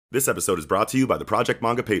This episode is brought to you by the Project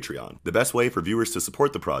Manga Patreon, the best way for viewers to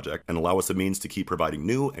support the project and allow us a means to keep providing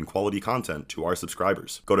new and quality content to our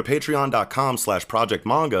subscribers. Go to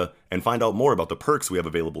patreon.com/projectmanga and find out more about the perks we have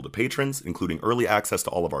available to patrons, including early access to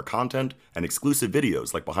all of our content and exclusive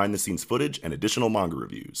videos like behind-the-scenes footage and additional manga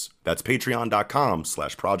reviews. That's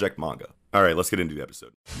patreon.com/projectmanga. All right, let's get into the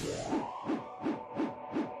episode.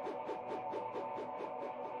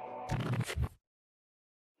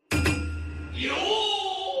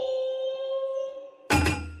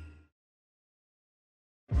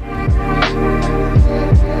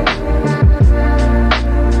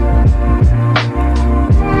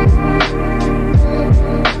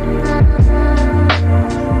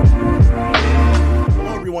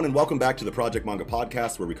 And welcome back to the Project Manga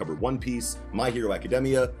Podcast, where we cover One Piece, My Hero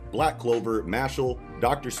Academia, Black Clover, Mashle,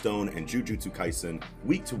 Dr. Stone, and Jujutsu Kaisen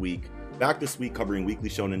week to week. Back this week covering Weekly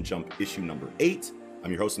Shonen Jump issue number 8.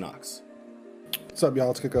 I'm your host, Knox. What's up,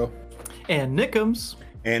 y'all? It's Kiko. And Nickums.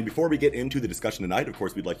 And before we get into the discussion tonight, of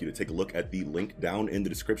course, we'd like you to take a look at the link down in the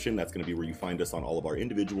description. That's going to be where you find us on all of our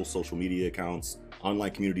individual social media accounts,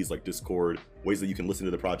 online communities like Discord, ways that you can listen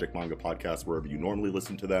to the Project Manga Podcast wherever you normally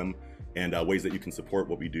listen to them, and ways that you can support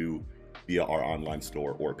what we do via our online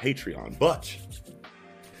store or Patreon. But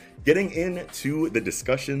getting into the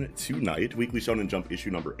discussion tonight, Weekly Shonen Jump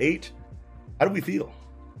issue number 8. How do we feel?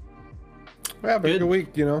 Yeah, but good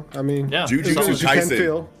week, you know. I mean, yeah. Jujutsu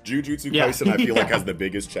Kaisen, I feel like has the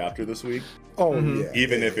biggest chapter this week. Oh, yeah.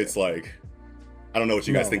 Even if it's like, I don't know what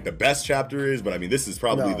you guys think the best chapter is, but I mean, this is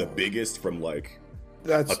probably the biggest from like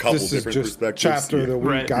a couple different perspectives. Chapter of the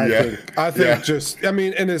week, right. I think just, I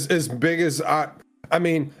mean, and as big as I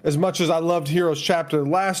mean, as much as I loved Hero's chapter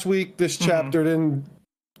last week, this chapter didn't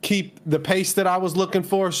keep the pace that I was looking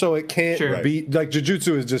for, so it can't be like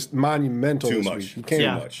Jujutsu is just monumental. Too this much. week. You can't,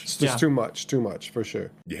 too much. It's just too much for sure.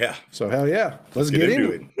 Yeah. So hell yeah, let's get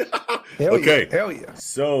into it. Okay. Hell yeah.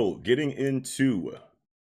 So getting into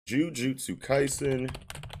Jujutsu Kaisen.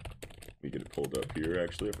 Let me get it pulled up here.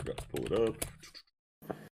 Actually, I forgot to pull it up.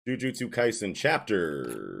 Jujutsu Kaisen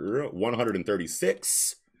chapter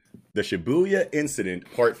 136, the Shibuya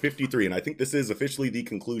Incident, part 53, and I think this is officially the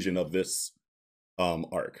conclusion of this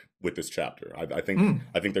arc with this chapter. I think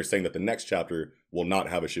they're saying that the next chapter will not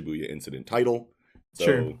have a Shibuya Incident title.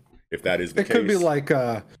 So if that is the case, it could be like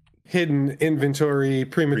a hidden inventory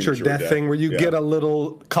premature death thing where you get a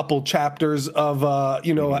little couple chapters of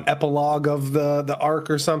an epilogue of the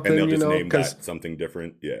arc or something, and they'll just name that something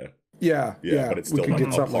different. Yeah, but it's still like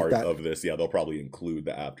a part of this. Yeah, they'll probably include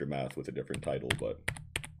the aftermath with a different title, but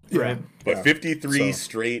 53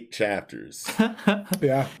 straight chapters. I think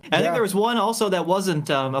there was one also that wasn't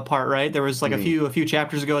a part, right? There was like a few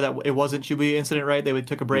chapters ago that it wasn't Shibuya Incident, right? They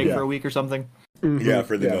took a break for a week or something. Yeah,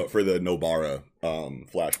 for the Nobara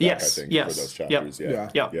flashback, I think, for those chapters. Yeah.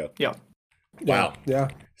 Wow. Yeah.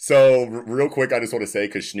 So real quick, I just want to say,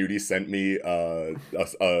 because Schnooty sent me a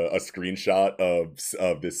screenshot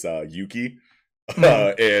of this Yuki.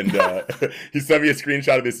 And he sent me a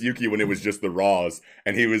screenshot of this Yuki when it was just the Raws,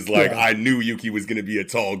 and he was like, I knew Yuki was gonna be a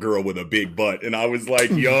tall girl with a big butt, and I was like,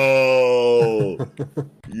 yo,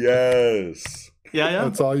 yes. Yeah.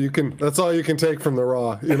 That's all you can take from the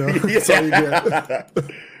Raw, you know. That's all you get.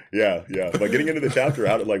 yeah. But getting into the chapter,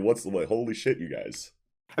 holy shit, you guys.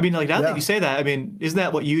 I mean, like, now that you say that, I mean, isn't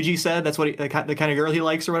that what Yuji said? That's what the kind of girl he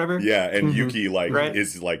likes or whatever? Yeah, and Yuki,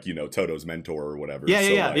 is like, Todo's mentor or whatever.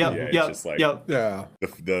 Yeah. It's just like,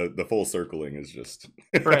 the full circling is just...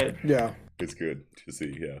 Right. Yeah. It's good to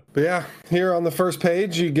see, yeah. But yeah, here on the first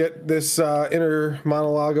page, you get this inner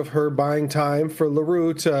monologue of her buying time for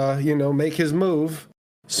LaRue to, make his move.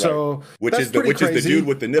 So, which is the dude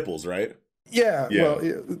with the nipples, right? Yeah, well,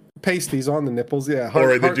 pasties on the nipples,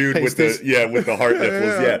 or the dude pasties. with the heart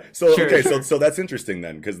nipples, So so that's interesting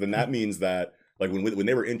then, because then that means that like when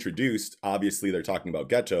they were introduced, obviously they're talking about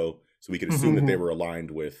Geto, so we could assume that they were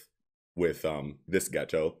aligned with this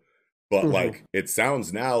Geto, but like it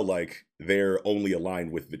sounds now like they're only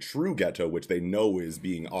aligned with the true Geto, which they know is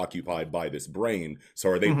being occupied by this brain.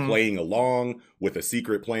 So are they playing along with a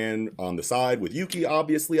secret plan on the side with Yuki?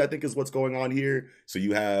 Obviously, I think is what's going on here. So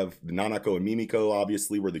you have Nanako and Mimiko,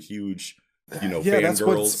 obviously, were the huge,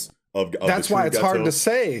 fangirls of that's why it's Geto. Hard to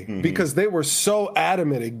say, because they were so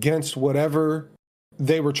adamant against whatever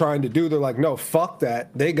they were trying to do. They're like, no, fuck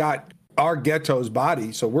that. They got our Geto's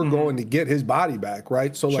body, so we're going to get his body back,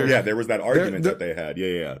 right? So like, there was that argument that they had.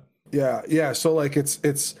 Yeah. So like it's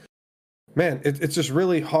just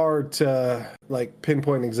really hard to like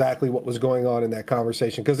pinpoint exactly what was going on in that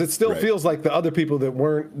conversation, because it still feels like the other people that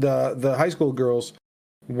weren't the high school girls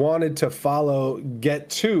wanted to follow Get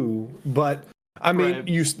To, but I mean, Right.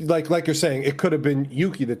 you like you're saying, it could have been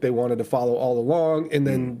Yuki that they wanted to follow all along, and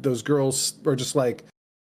then those girls are just like,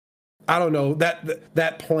 I don't know,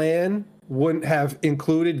 that plan wouldn't have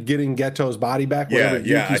included getting Geto's body back, whatever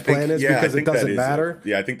Yuki's plan is, because it doesn't matter.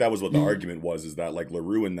 I think that was what the argument was, is that like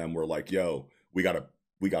LaRue and them were like, yo, we gotta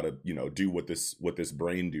do what this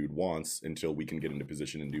brain dude wants until we can get into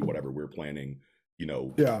position and do whatever we're planning,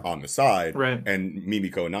 on the side. Right. And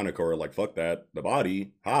Mimiko and Nanako are like, fuck that, the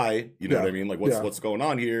body, hi, you know what I mean? Like, what's going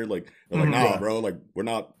on here? Like, they're like, nah, bro, like we're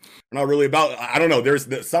not really about, I don't know, there's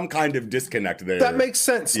some kind of disconnect there. That makes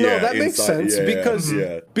sense. No, that makes sense,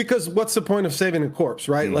 because what's the point of saving a corpse,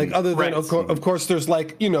 right? Like, other than of course there's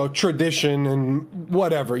like, tradition and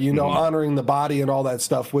whatever, honoring the body and all that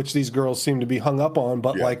stuff, which these girls seem to be hung up on,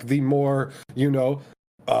 but like the more,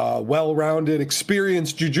 well-rounded,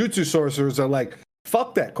 experienced jujutsu sorcerers are like,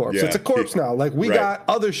 fuck that corpse. It's a corpse now. Like, we got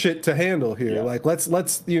other shit to handle here. Yeah. Like, let's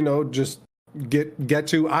just get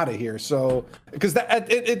to out of here. So, because at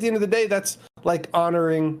the end of the day, that's like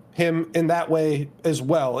honoring him in that way as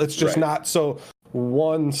well. It's just not so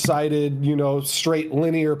one-sided, straight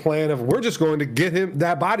linear plan of, we're just going to get him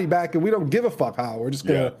that body back and we don't give a fuck how. We're just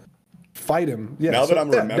going to fight him. Yeah. Now that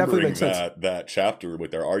I'm remembering that chapter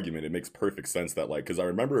with their argument, it makes perfect sense that, like, because I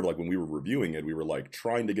remember, like, when we were reviewing it, we were like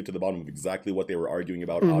trying to get to the bottom of exactly what they were arguing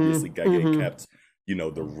about. Obviously, Gege kept,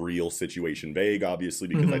 the real situation vague, obviously,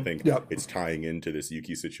 because I think it's tying into this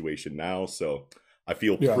Yuki situation now. So I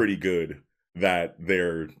feel pretty good that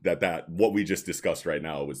that what we just discussed right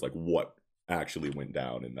now was like what actually went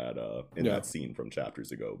down in that scene from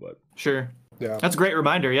chapters ago. But yeah, that's a great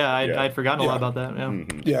reminder. I'd forgotten a lot about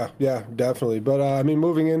that. Yeah, definitely. But I mean,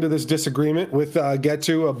 moving into this disagreement with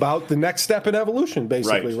Getu about the next step in evolution,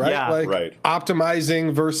 basically, right? Yeah. Like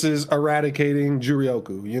optimizing versus eradicating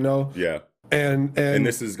Juryoku, Yeah. And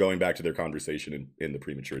this is going back to their conversation in the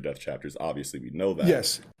premature death chapters. Obviously, we know that.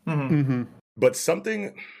 Yes. But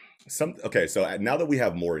okay, so now that we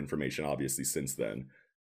have more information, obviously, since then,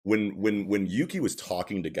 when Yuki was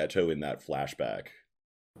talking to Geto in that flashback,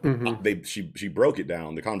 she broke it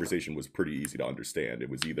down. The conversation was pretty easy to understand. It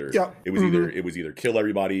was either kill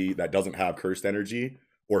everybody that doesn't have cursed energy,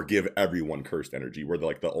 or give everyone cursed energy, were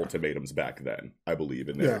like the ultimatums back then, I believe,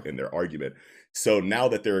 in their argument. So now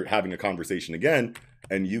that they're having a conversation again,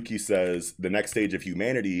 and Yuki says the next stage of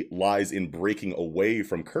humanity lies in breaking away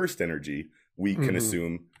from cursed energy, we can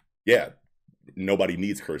assume, nobody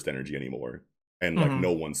needs cursed energy anymore, and like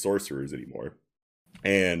no one's sorcerers anymore.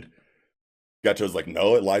 And Geto's like,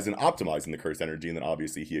 no, it lies in optimizing the cursed energy. And then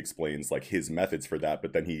obviously he explains like his methods for that.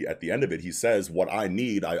 But then at the end of it, he says, what I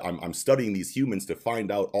need, I'm studying these humans to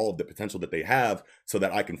find out all of the potential that they have, so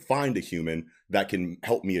that I can find a human that can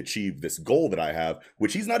help me achieve this goal that I have,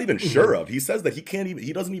 which he's not even sure of. He says that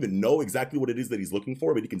he doesn't even know exactly what it is that he's looking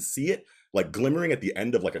for, but he can see it like glimmering at the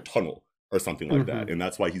end of like a tunnel or something like that. And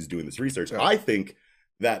that's why he's doing this research. I think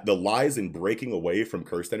that the lies in breaking away from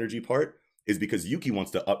cursed energy part is because Yuki wants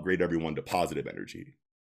to upgrade everyone to positive energy,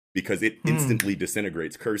 because it instantly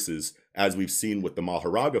disintegrates curses, as we've seen with the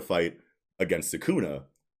Mahoraga fight against Sukuna.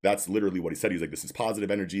 That's literally what he said. He's like, this is positive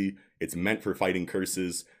energy. It's meant for fighting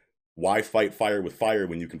curses. Why fight fire with fire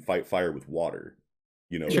when you can fight fire with water?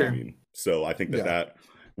 You know what I mean? So I think that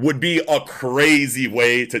would be a crazy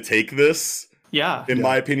way to take this. In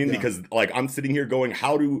my opinion, because like I'm sitting here going,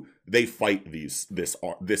 how do they fight this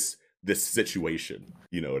situation?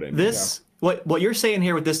 You know what I mean? What you're saying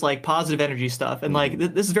here with this like positive energy stuff, and like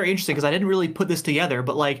this is very interesting, because I didn't really put this together,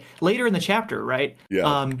 but like later in the chapter, right?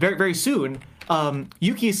 Very very soon,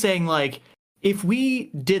 Yuki is saying like, if we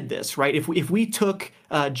did this, right? If we took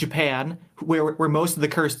Japan, where most of the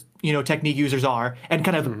cursed technique users are, and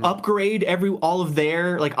kind of upgrade all of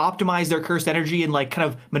their, like, optimize their cursed energy and like kind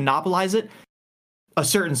of monopolize it, a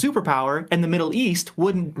certain superpower in the Middle East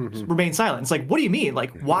wouldn't remain silent. It's like, what do you mean?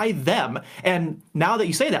 Like, why them? And now that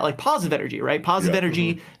you say that, like, positive energy, right? Positive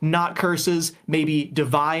energy, not curses, maybe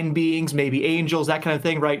divine beings, maybe angels, that kind of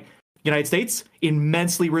thing, right? United States,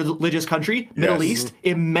 immensely religious country. Middle East,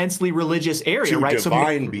 immensely religious area, right?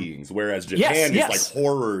 Divine beings, whereas Japan is like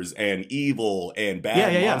horrors and evil and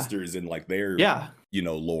bad monsters and like their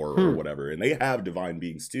lore or whatever. And they have divine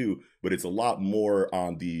beings too, but it's a lot more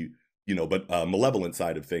on the malevolent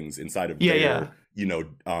side of things inside of their,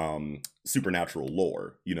 supernatural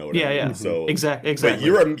lore. You know what I mean? So exactly. But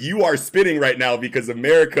you are spinning right now, because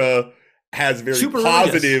America has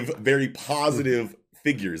very positive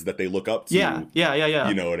figures that they look up to. Yeah.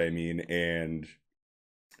 You know what I mean? And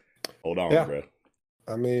hold on, bro.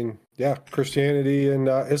 I mean, yeah, Christianity and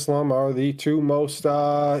Islam are the two most,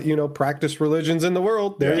 practiced religions in the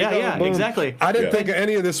world. There you go. Yeah, Boom. exactly. I didn't think of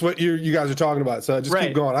any of this, what you guys are talking about. So just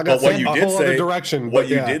keep going. I got a whole other direction. What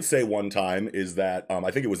you did say one time is that,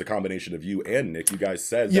 I think it was a combination of you and Nick. You guys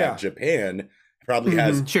said that Japan probably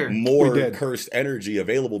has more cursed energy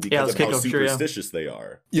available because of how superstitious they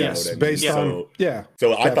are. Yes, you know based on So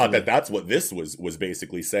definitely. I thought that that's what this was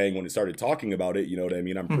basically saying when it started talking about it. You know what I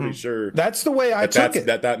mean? I'm pretty sure that's the way I took it.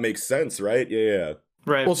 That makes sense, right? Yeah.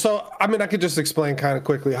 Right. Well, so I mean, I could just explain kind of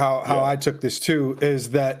quickly how I took this too. Is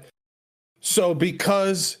that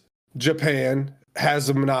because Japan has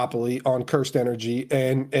a monopoly on cursed energy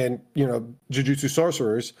and jujutsu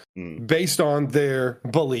sorcerers based on their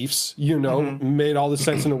beliefs, made all the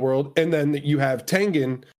sense in the world. And then you have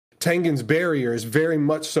Tengen. Tengen's barrier is very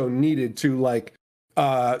much so needed to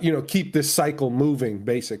keep this cycle moving,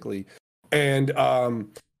 basically. And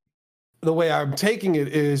the way I'm taking it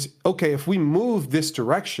is, okay, if we move this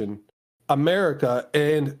direction, America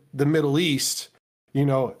and the Middle East, and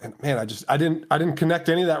man, I didn't connect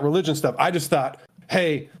any of that religion stuff. I just thought,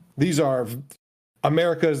 hey, these are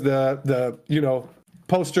America's the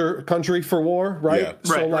poster country for war, right? Yeah.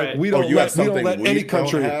 So we don't let any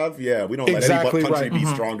country have. Yeah, we don't let any country be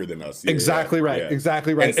stronger than us. Yeah, exactly right.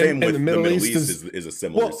 And same with the Middle East is a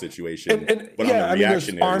similar situation. But on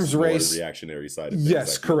the reactionary side of things.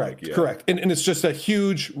 Yes, correct. And it's just a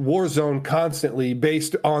huge war zone constantly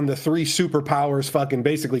based on the three superpowers fucking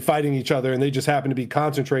basically fighting each other, and they just happen to be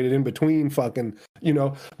concentrated in between fucking,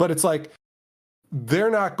 but it's like,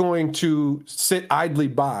 they're not going to sit idly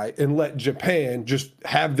by and let Japan just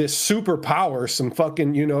have this superpower, some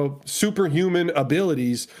fucking, superhuman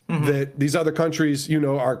abilities that these other countries,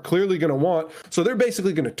 are clearly going to want. So they're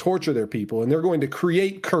basically going to torture their people, and they're going to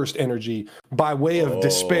create cursed energy by way of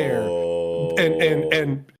despair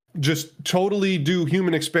and just totally do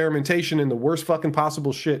human experimentation in the worst fucking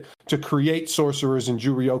possible shit to create sorcerers and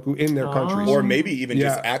Juryoku in their countries. Or maybe even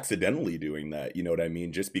just accidentally doing that, you know what I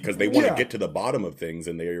mean? Just because they want to get to the bottom of things,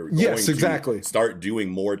 and they're going to start doing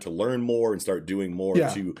more to learn more and start doing more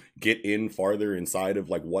to get in farther inside of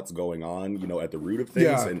what's going on, at the root of things.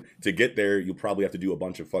 Yeah. And to get there, you'll probably have to do a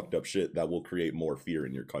bunch of fucked up shit that will create more fear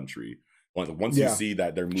in your country. Once you see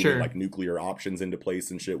that they're moving nuclear options into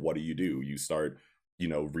place and shit, what do? You start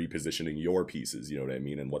repositioning your pieces, you know what I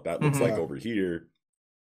mean? And what that looks like over here,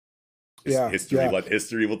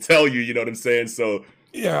 history will tell you, you know what I'm saying? So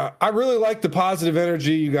I really like the positive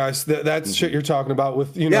energy, you guys. That's shit you're talking about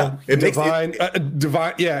with divine.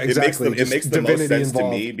 Exactly. It makes the most sense involved to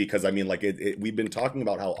me, because I mean, we've been talking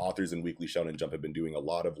about how authors in Weekly Shonen Jump have been doing a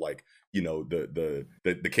lot of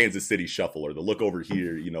the Kansas City shuffle, or the look over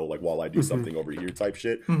here, while I do something over here type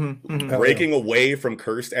shit. Breaking away from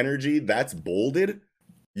cursed energy, that's bolded.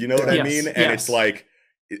 You know what I mean? And it's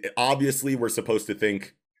obviously we're supposed to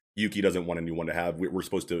think Yuki doesn't want anyone to have. We're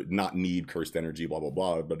supposed to not need cursed energy, blah, blah,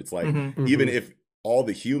 blah. But it's even if all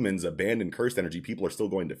the humans abandon cursed energy, people are still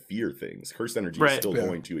going to fear things. Cursed energy is still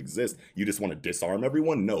going to exist. You just want to disarm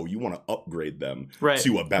everyone? No, you want to upgrade them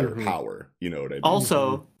to a better power. You know what I mean?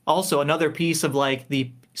 Also, another piece of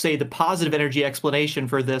the positive energy explanation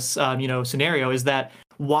for this, scenario is that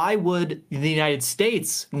why would the United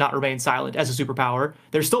States not remain silent as a superpower?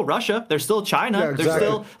 There's still Russia, there's still China, there's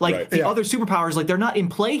still the other superpowers, they're not in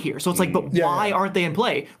play here. So it's but why aren't they in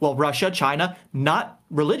play? Well, Russia, China, not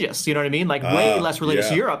religious, you know what I mean? Way less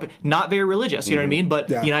religious. Europe, not very religious, you know what I mean? But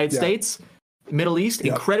the United States, Middle East,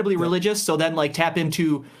 incredibly religious. So then tap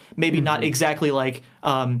into maybe not exactly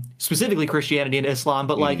specifically Christianity and Islam,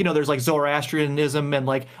 but there's Zoroastrianism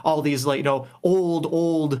and all these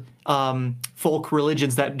old folk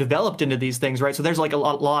religions that developed into these things, right? So there's a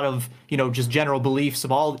lot of just general beliefs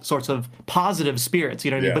of all sorts of positive spirits,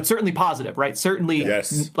 you know what I mean? But certainly positive, right? Certainly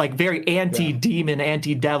very anti-demon,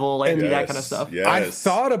 anti-devil, that kind of stuff. I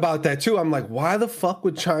thought about that too. I'm why the fuck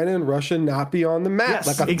would China and Russia not be on the map?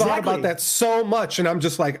 I thought about that so much, and I'm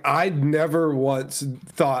just I'd never once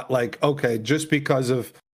thought okay, just because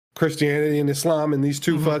of Christianity and Islam and these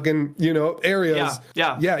two fucking areas,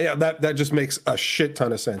 that just makes a shit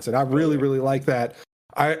ton of sense, and I really like that.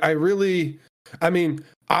 I mean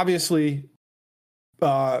obviously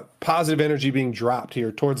positive energy being dropped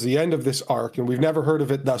here towards the end of this arc, and we've never heard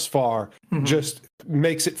of it thus far, just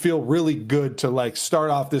makes it feel really good to start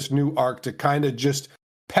off this new arc, to kind of just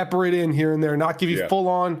pepper it in here and there, not give you full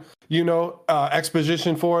on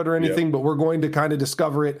exposition for it or anything, but we're going to kind of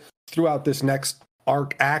discover it throughout this next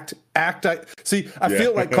act. I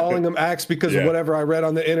feel like calling them acts because of whatever I read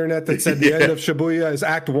on the internet that said the end of Shibuya is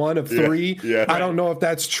act 1 of 3. I don't know if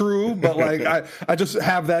that's true, but like I just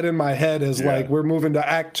have that in my head as like we're moving to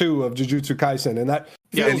act 2 of Jujutsu Kaisen, and that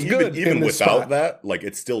feels good. Even without that, like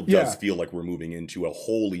it still does feel like we're moving into a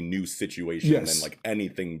wholly new situation than like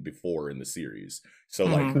anything before in the series. So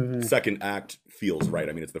like second act feels right.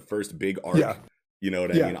 I mean, it's the first big arc. You know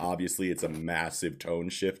what I mean? Obviously, it's a massive tone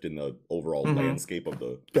shift in the overall landscape of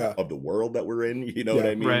the world that we're in. You know what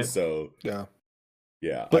I mean? Right. So yeah.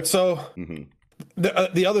 But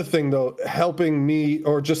the other thing though, helping me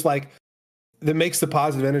or just like that makes the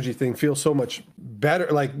positive energy thing feel so much better,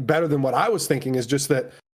 like better than what I was thinking, is just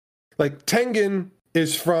that like Tengen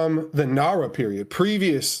is from the Nara period,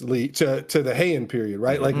 previously to the Heian period,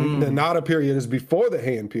 right? Like the Nara period is before the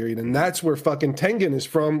Heian period, and that's where fucking Tengen is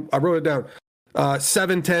from. I wrote it down.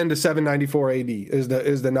 710 to 794 AD is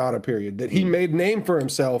the Nara period that he made name for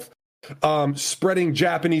himself, spreading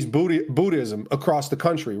Japanese Buddhism across the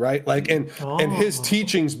country, right? Like and his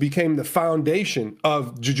teachings became the foundation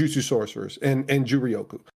of Jujutsu sorcerers and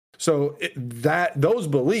Juryoku. So those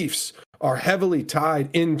beliefs are heavily tied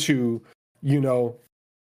into, you know,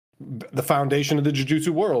 the foundation of the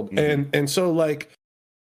Jujutsu world, and so like.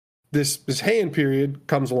 This Heian period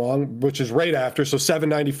comes along, which is right after. So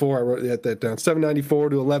 794, I wrote that down.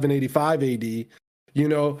 794 to 1185 AD, you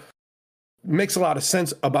know, makes a lot of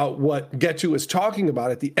sense about what Getu is talking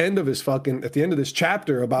about at the end of this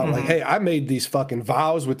chapter about like, hey, I made these fucking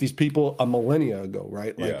vows with these people a millennia ago,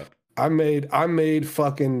 right? Like I made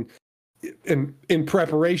fucking in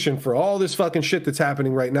preparation for all this fucking shit that's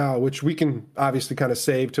happening right now, which we can obviously kind of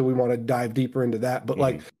save till we want to dive deeper into that. But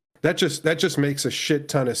like, that just makes a shit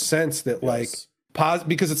ton of sense that like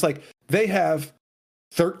because it's like they have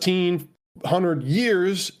 1,300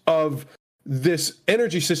 years of this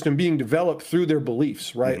energy system being developed through their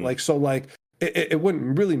beliefs, right? Like so like it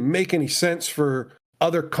wouldn't really make any sense for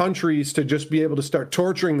other countries to just be able to start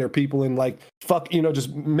torturing their people and like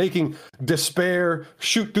just making despair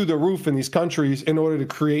shoot through the roof in these countries in order to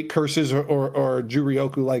create curses or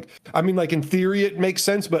Juryoku. Like, I mean, like in theory it makes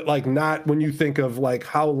sense, but like not when you think of like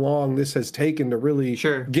how long this has taken to really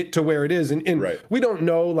get to where it is. And we don't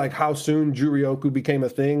know like how soon Juryoku became a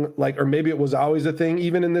thing, like, or maybe it was always a thing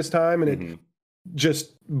even in this time and it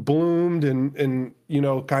just bloomed and you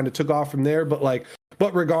know, kind of took off from there.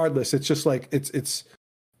 But regardless, it's just like it's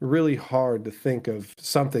really hard to think of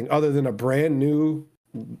something other than a brand new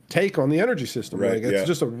take on the energy system. Right? Like it's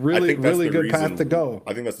just a really good path to go.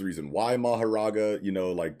 I think that's the reason why Mahoraga, you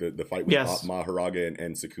know, like the fight with Mahoraga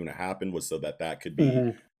and Sukuna happened was so that could be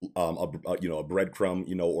a breadcrumb,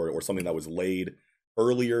 you know, or something that was laid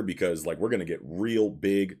earlier, because like we're gonna get real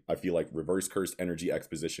big, I feel like, reverse cursed energy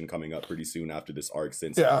exposition coming up pretty soon after this arc,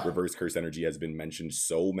 since reverse cursed energy has been mentioned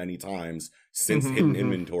so many times since hidden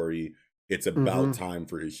inventory. It's about time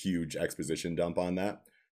for a huge exposition dump on that.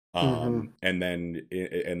 And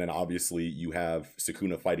then obviously you have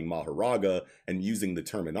Sukuna fighting Mahoraga and using the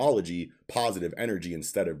terminology positive energy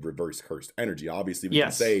instead of reverse cursed energy. Obviously we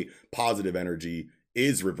can say positive energy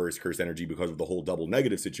is reverse curse energy because of the whole double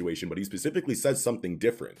negative situation, but he specifically says something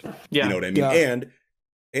different. You know what I mean?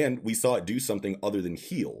 And we saw it do something other than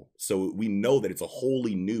heal. So we know that it's a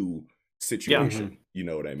wholly new situation. You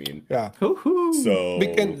know what I mean? So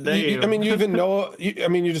you even know,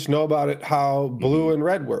 you just know about it, how blue and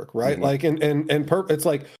red work, right? Like it's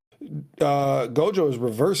like Gojo is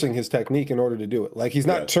reversing his technique in order to do it. Like he's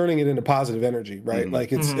not turning it into positive energy, right?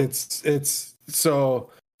 Like it's so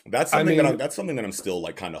that's something that's something that I'm still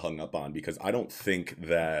like kind of hung up on, because I don't think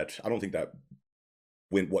that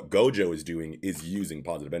when what Gojo is doing is using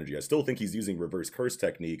positive energy. I still think he's using reverse curse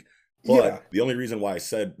technique. But the only reason why I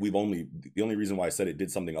said it did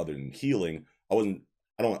something other than healing, I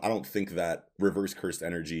don't think that reverse cursed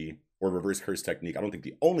energy or reverse curse technique, I don't think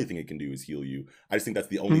the only thing it can do is heal you. I just think that's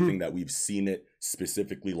the only thing that we've seen it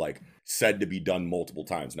specifically like said to be done multiple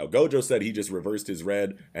times. Now Gojo said he just reversed his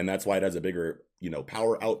red and that's why it has a bigger, you know,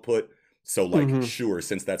 power output. So like sure,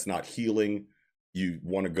 since that's not healing, you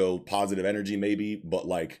want to go positive energy maybe, but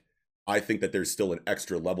like I think that there's still an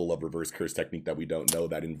extra level of reverse curse technique that we don't know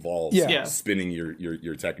that involves spinning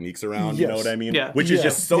your techniques around. You know what I mean? Which is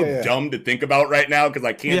just so dumb to think about right now, because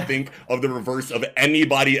I can't think of the reverse of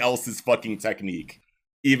anybody else's fucking technique,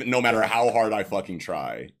 even no matter how hard I fucking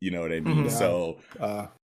try. You know what I mean? So I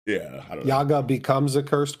don't know. Yaga becomes a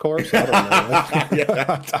cursed corpse. I don't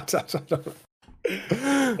know.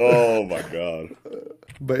 Oh my god.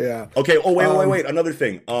 But yeah. Okay. Oh wait. Another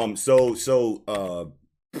thing.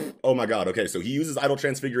 Oh my god, okay, so he uses idle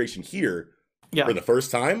transfiguration here for the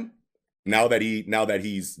first time? Now that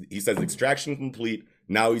he says extraction complete,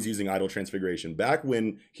 now he's using idle transfiguration. Back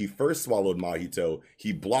when he first swallowed Mahito,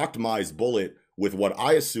 he blocked Mai's bullet with what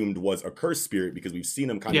I assumed was a curse spirit, because we've seen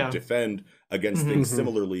him kind of defend against things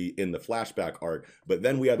similarly in the flashback arc. But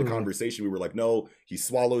then we had the conversation. We were like, no, he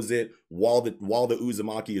swallows it while the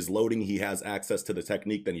Uzumaki is loading. He has access to the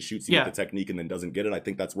technique. Then he shoots you with the technique and then doesn't get it. I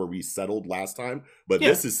think that's where we settled last time. But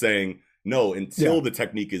this is saying no, until the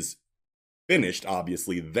technique is finished,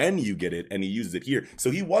 obviously, then you get it, and he uses it here. So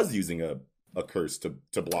he was using a curse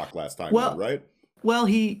to block last time, right? Well,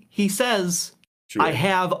 he says, sure. I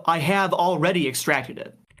have already extracted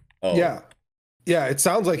it. Oh. Yeah, it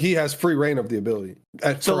sounds like he has free reign of the ability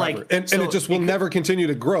forever. And it just will never continue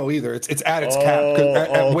to grow either. It's at its cap.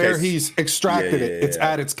 At where he's extracted it, it's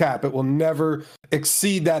at its cap. It will never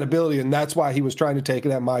exceed that ability, and that's why he was trying to take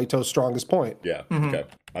it at Mahito's strongest point. Yeah, okay,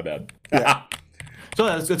 my bad. Yeah. So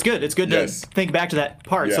it's good. It's good to think back to that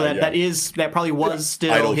part. So that probably was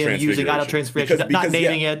still him using idle transfiguration, not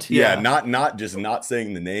naming it. Yeah, not just not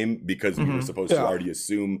saying the name, because we were supposed to already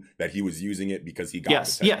assume that he was using it because he got the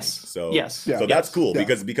technique. So that's cool,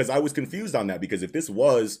 because I was confused on that, because if this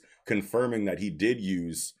was confirming that he did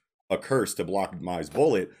use a curse to block Mai's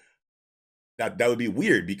bullet, that would be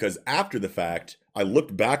weird, because after the fact, I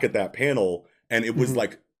looked back at that panel and it was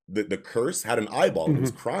like the curse had an eyeball and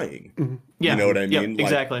was crying. Yeah. You know what I mean? Like,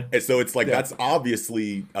 exactly. And so it's like, that's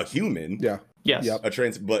obviously a human. Yeah.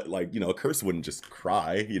 Yes. But like, a curse wouldn't just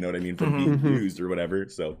cry, you know what I mean, from being used or whatever.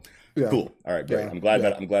 So cool. All right, great. I'm glad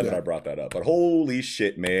that I brought that up. But holy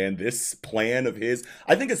shit, man, this plan of his,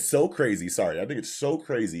 I think it's so crazy. I think it's so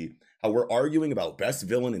crazy how we're arguing about best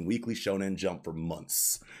villain in Weekly Shonen Jump for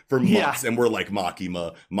months. And we're like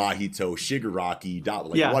Makima, Mahito, Shigaraki,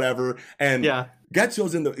 whatever. And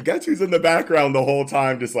Getsu's in the background the whole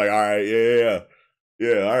time, just like, all right,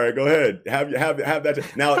 all right, go ahead, have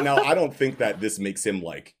that. Now I don't think that this makes him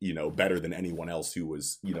like, better than anyone else who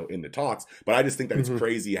was, in the talks, but I just think that it's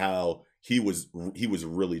crazy how he was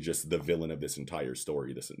really just the villain of this entire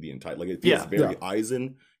story. The entire, like, it feels very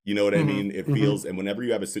Aizen, you know what I mean? It feels, and whenever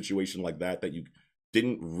you have a situation like that you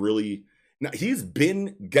didn't really. Now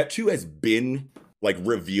Getsu has been like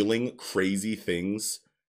revealing crazy things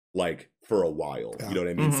like for a while, you know what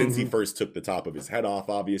I mean? Since he first took the top of his head off,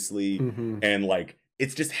 obviously, and like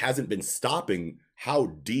it just hasn't been stopping how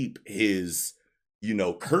deep his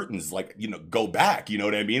curtains go back, you know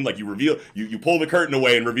what I mean? Like you reveal, you pull the curtain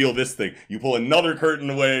away and reveal this thing, you pull another curtain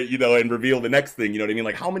away, and reveal the next thing, you know what I mean?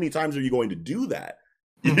 Like how many times are you going to do that?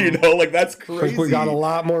 Like that's crazy. I think we got a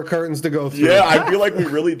lot more curtains to go through. Yeah, I feel like we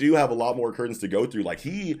really do have a lot more curtains to go through. Like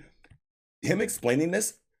him explaining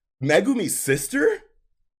this, Megumi's sister.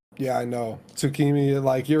 Yeah, I know. Tsukimi,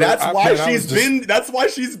 like That's why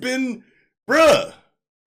she's been, bruh.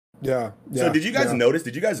 Yeah. So did you guys notice?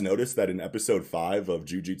 Did you guys notice that in episode 5 of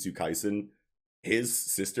Jujutsu Kaisen, his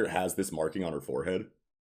sister has this marking on her forehead?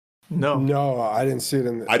 No, I didn't see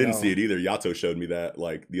it. I didn't see it either. Yato showed me that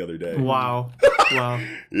like the other day. Wow.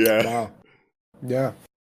 Yeah.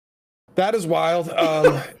 That is wild.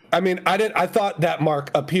 I mean, I thought that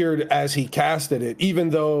mark appeared as he casted it, even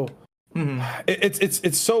though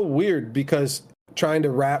it's so weird, because trying to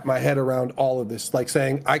wrap my head around all of this, like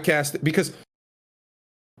saying I cast it, because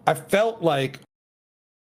I felt like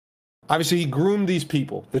obviously he groomed these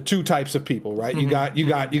people, the two types of people, right? You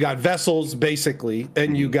got vessels basically,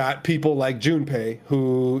 and you got people like Junpei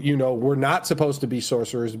who, were not supposed to be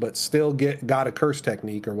sorcerers but still got a curse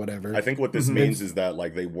technique or whatever. I think what this means is that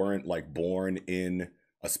like they weren't like born in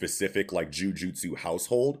a specific like jujutsu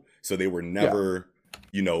household, so they were never,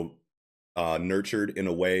 nurtured in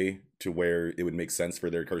a way to where it would make sense for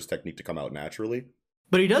their curse technique to come out naturally.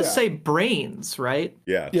 But he does say brains, right?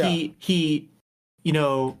 Yeah. He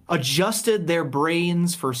adjusted their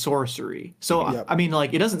brains for sorcery. So, I mean,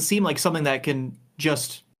 like, it doesn't seem like something that can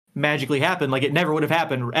just magically happen. Like, it never would have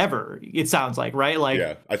happened ever, it sounds like, right? Like,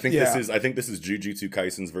 yeah, I think this is Jujutsu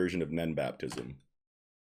Kaisen's version of Nen baptism.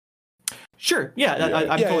 Sure,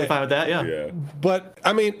 I'm totally fine with that, yeah. But,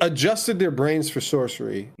 I mean, adjusted their brains for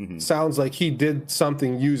sorcery sounds like he did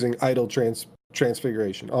something using idle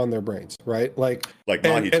transfiguration on their brains, right? Like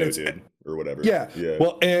Mahito did, or whatever. Yeah.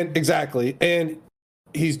 Well, and exactly. And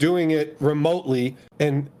he's doing it remotely,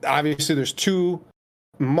 and obviously there's two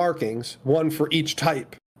markings, one for each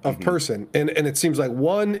type of person, and it seems like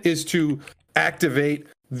one is to activate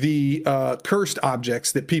the cursed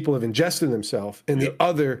objects that people have ingested themselves, and the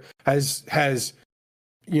other has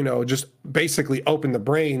just basically opened the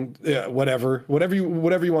brain, whatever you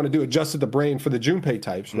want to do, adjusted the brain for the Junpei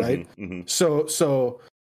types, right? So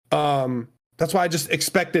That's why I just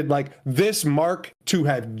expected like this mark to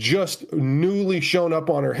have just newly shown up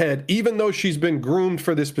on her head, even though she's been groomed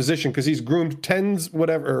for this position, because he's groomed tens,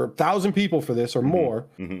 whatever, or 1,000 people for this or more.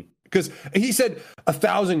 Because he said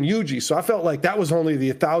 1,000 Yuji, so I felt like that was only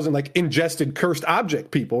the 1,000 like ingested cursed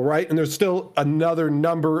object people, right? And there's still another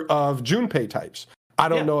number of Junpei types. I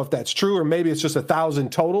don't know if that's true, or maybe it's just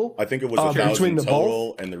 1,000 total. I think it was 1,000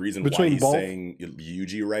 total, and the reason why he's saying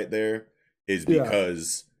Yuji right there is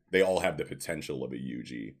because they all have the potential of a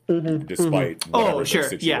Yuji, despite whatever their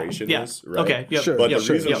situation is, right? Okay, But the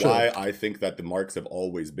reason why I think that the marks have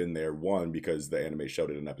always been there, one, because the anime showed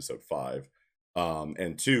it in episode 5,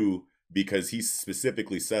 and two, because he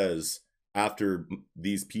specifically says, after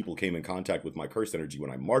these people came in contact with my cursed energy, when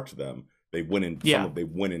I marked them, they went in. They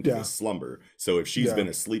went into a slumber. So if she's been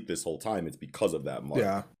asleep this whole time, it's because of that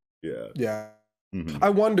mark. Yeah. I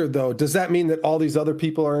wonder though, does that mean that all these other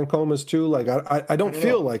people are in comas too? Like I don't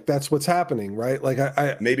feel like that's what's happening, right? Like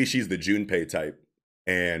I maybe she's the Junpei type,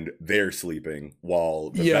 and they're sleeping while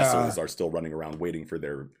the vessels are still running around waiting for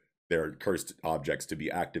their cursed objects to be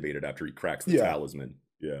activated after he cracks the talisman.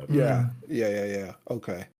 Yeah.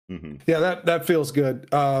 Okay. Yeah, that feels good.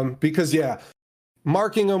 Because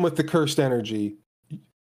marking them with the cursed energy.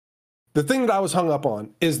 The thing that I was hung up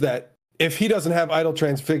on is that if he doesn't have idle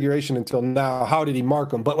transfiguration until now, how did he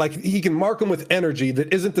mark them? But like he can mark them with energy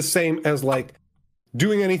that isn't the same as like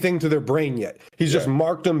doing anything to their brain yet. He's just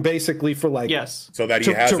marked them basically for like so that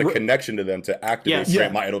he has a connection to them to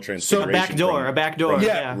activate my idle transfiguration. So a back door.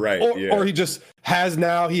 Or he just has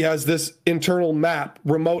this internal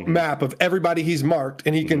remote map of everybody he's marked,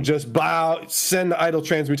 and he can just send the idle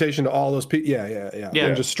transmutation to all those people.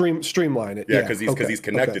 And just streamline it. Because he's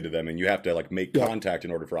connected to them, and you have to like make contact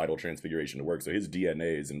in order for idle transfiguration to work. So his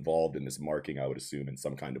DNA is involved in this marking, I would assume, in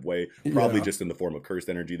some kind of way, probably just in the form of cursed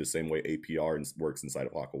energy, the same way APR works inside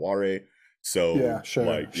of Hakaware. So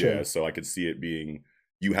so I could see it being,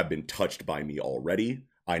 you have been touched by me already.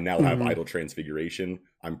 I now have idle transfiguration.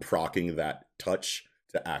 I'm proccing that touch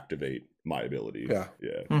to activate my ability.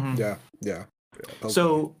 Okay.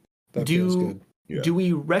 So do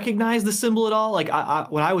we recognize the symbol at all? Like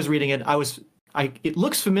when I was reading it, it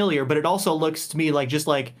looks familiar, but it also looks to me like just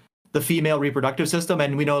like the female reproductive system,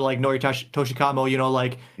 and we know like Nori Toshikamo, you know,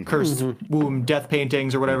 like cursed womb death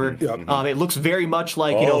paintings or whatever. It looks very much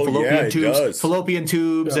like fallopian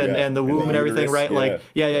tubes and the womb and everything, right? Like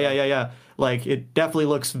like it definitely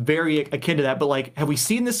looks very akin to that. But like, have we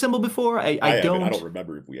seen this symbol before? I don't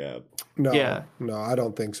remember if we have. No, I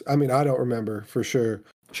don't think so. I mean, I don't remember for sure.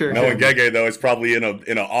 Knowing Gege though, it's probably in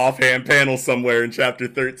an offhand panel somewhere in chapter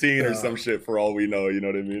 13 or some shit for all we know. You know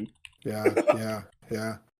what I mean?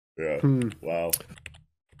 Yeah. Wow.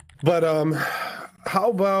 But how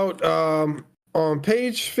about on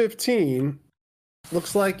page 15?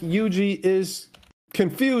 Looks like Yuji is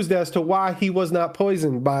confused as to why he was not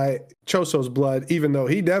poisoned by Choso's blood, even though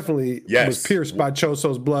he definitely was pierced by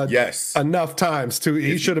Choso's blood enough times to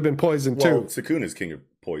he should have been poisoned too. Sukuna's king of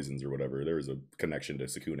poisons or whatever. There was a connection to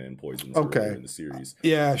Sukuna and poisons in the series.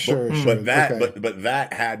 But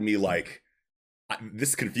that had me like,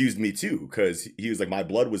 this confused me too, because he was like, my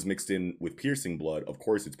blood was mixed in with piercing blood. Of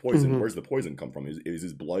course it's poison. Where's the poison come from? Is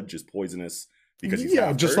his blood just poisonous because he's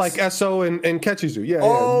just like Eso and Kechizu.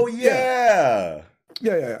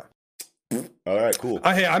 All right, cool.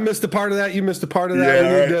 Hey, I missed a part of that. You missed a part of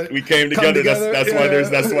that. We came together. That's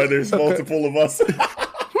why there's multiple of us.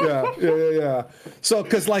 So,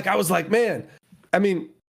 because like I was like, man, I mean,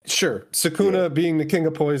 sure, Sukuna being the king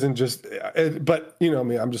of poison, but you know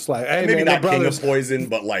me, I'm just like, hey, maybe man, not king of poison,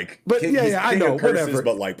 but like, I know, curses, whatever.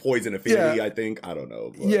 But like poison affinity, I think. I don't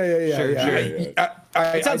know. But.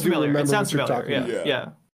 It sounds familiar. It sounds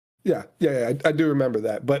familiar. I do remember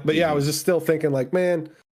that, but I was just still thinking like, man,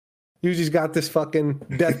 Yuji's got this fucking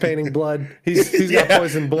death painting blood. He's got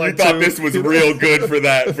poison blood. You thought this was real good for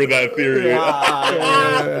that theory.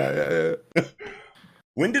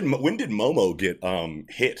 When did Momo get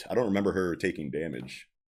hit? I don't remember her taking damage.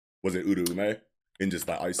 Was it Uraume in just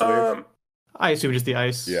the ice wave? I assume just the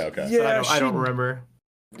ice. Yeah, okay. Yeah, I don't remember.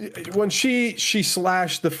 When she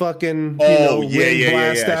slashed the fucking wind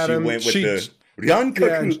blast at him. She went with the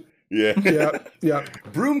Ryankaku. Yeah.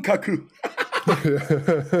 Broom Kaku.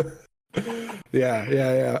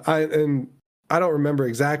 I don't remember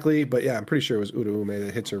exactly, but I'm pretty sure it was Uraume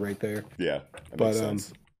that hits her right there. Yeah, that makes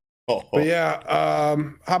sense. But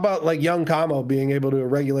how about like young Kamo being able to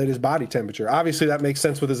regulate his body temperature? Obviously that makes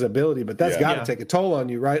sense with his ability, but that's got to take a toll on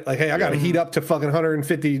you, right? Like, hey, I got to heat up to fucking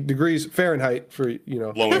 150 degrees Fahrenheit for,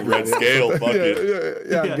 blowing red scale. Fuck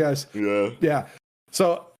it. I guess. Yeah.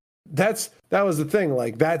 So that was the thing.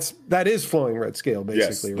 Like that is flowing red scale,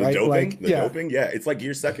 basically, yes, right? Doping, like the doping, yeah, it's like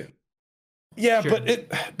Gear second. Yeah, sure.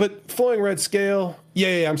 but flowing red scale.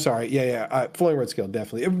 Yeah. I'm sorry. Yeah. Flowing red scale,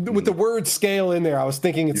 definitely. With the word scale in there, I was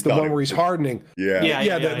thinking it's the one where he's hardening.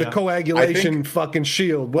 The coagulation fucking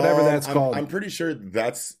shield, whatever that's called. I'm pretty sure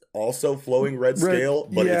that's also flowing red scale,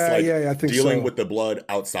 but it's like I think dealing with the blood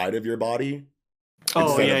outside of your body.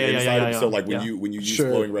 Oh, yeah. So like when you use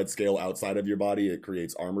flowing red scale outside of your body, it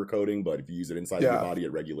creates armor coating, but if you use it inside of your body,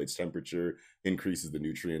 it regulates temperature, increases the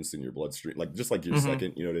nutrients in your bloodstream, like just like your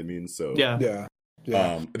second, you know what I mean? So yeah.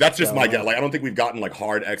 That's just my guess. Like I don't think we've gotten like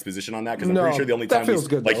hard exposition on that because I'm pretty sure the only time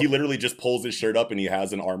he literally just pulls his shirt up and he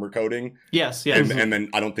has an armor coating. Yes. And then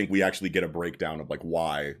I don't think we actually get a breakdown of like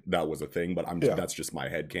why that was a thing, but that's just my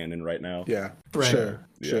headcanon right now. Yeah. Right.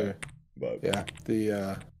 Sure. But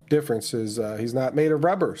the difference is he's not made of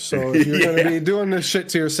rubber, so if you're going to be doing this shit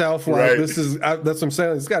to yourself, like this is that's what I'm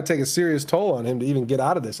saying. It's got to take a serious toll on him to even get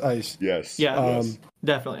out of this ice. Yes.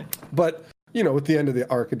 Definitely. But with the end of the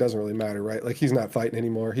arc, it doesn't really matter, right? Like he's not fighting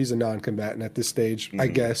anymore. He's a non-combatant at this stage, I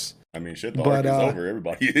guess. I mean, shit, the arc is over.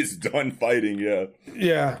 Everybody is done fighting.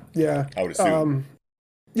 Yeah. I would assume.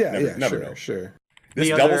 Sure. This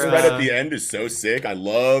double spread at the end is so sick. I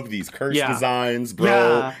love these curse designs, bro.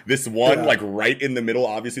 Yeah. This one, like right in the middle,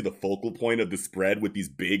 obviously the focal point of the spread with these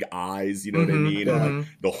big eyes, you know what I mean? And like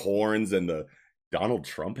the horns and the Donald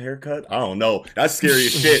Trump haircut. I don't know. That's scary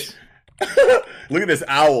as shit. Look at this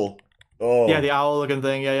owl. Oh. Yeah, the owl looking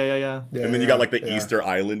thing. Yeah. And then you got like the Easter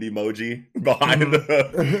Island emoji behind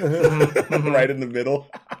right in the middle.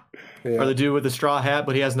 Or the dude with the straw hat,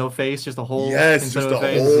 but he has no face, just a hole. Yes, just a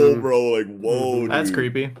hole, bro. Like, whoa, that's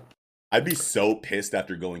creepy. I'd be so pissed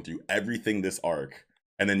after going through everything this arc,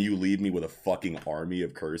 and then you leave me with a fucking army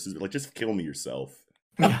of curses. Like, just kill me yourself.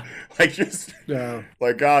 Yeah.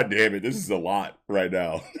 Like, god damn it, this is a lot right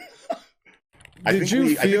now. I think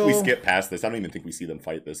we skip past this. I don't even think we see them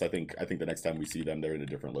fight this. I think the next time we see them, they're in a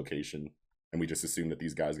different location, and we just assume that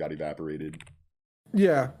these guys got evaporated.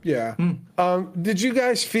 Yeah. Did you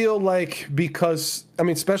guys feel like, because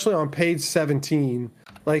especially on page 17,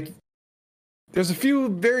 like there's a few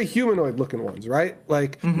very humanoid looking ones, right?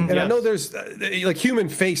 Like, and I know there's like human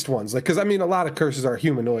faced ones, like, because a lot of curses are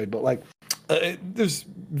humanoid, but like there's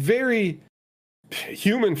very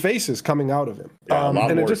human faces coming out of him. Yeah, a lot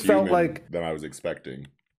and more it just felt like than I was expecting.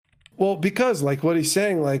 Well, because like what he's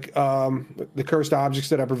saying, like the cursed objects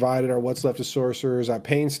that I provided are what's left of sorcerers. I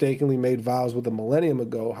painstakingly made vows with a millennium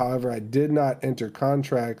ago. However, I did not enter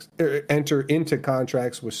into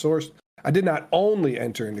contracts with source. I did not only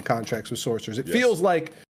enter into contracts with sorcerers. It feels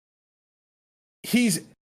like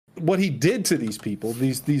what he did to these people,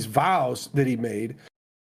 these vows that he made,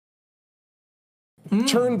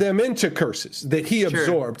 turned them into curses that he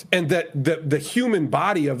absorbed, and that the human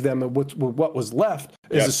body of them, and what was left,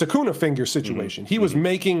 is a Sakuna finger situation. He was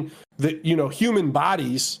making the human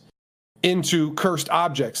bodies into cursed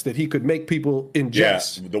objects that he could make people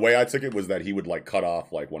ingest. Yeah, the way I took it was that he would like cut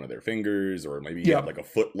off like one of their fingers, or maybe he had like a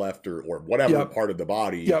foot left, or whatever part of the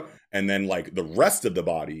body, and then like the rest of the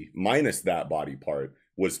body minus that body part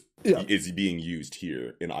is being used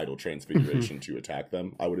here in idle transfiguration to attack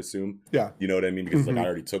them, I would assume. Yeah. You know what I mean? Because like I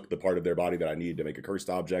already took the part of their body that I needed to make a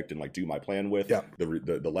cursed object and like do my plan with.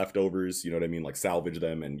 The leftovers, you know what I mean? Like salvage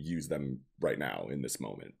them and use them right now in this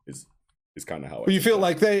moment is kind of how you feel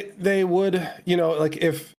like they would, like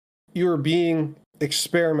if you were being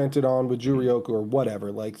experimented on with Juryoku or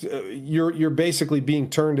whatever, like you're basically being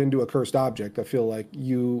turned into a cursed object. I feel like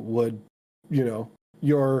you would,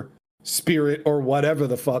 your spirit or whatever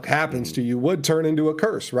the fuck happens to you would turn into a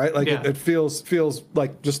curse, right? Like it feels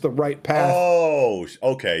like just the right path. Oh,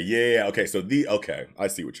 okay. Yeah. Okay. So I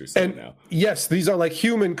see what you're saying now. Yes, these are like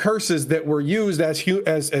human curses that were used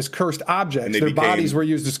as cursed objects. Their bodies were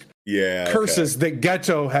used as curses that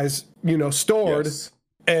Geto has, stored. Yes.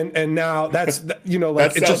 And now that's, like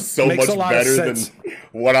that it just so makes much a lot better of sense. Than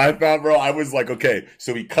what I thought, bro. I was like, okay,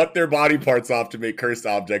 so he cut their body parts off to make cursed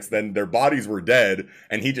objects, then their bodies were dead,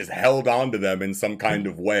 and he just held on to them in some kind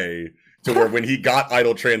of way to where when he got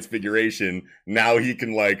idle transfiguration, now he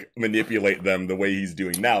can like manipulate them the way he's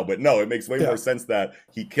doing now. But no, it makes way more sense that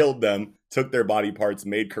he killed them, took their body parts,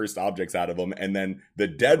 made cursed objects out of them, and then the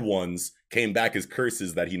dead ones came back as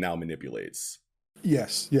curses that he now manipulates.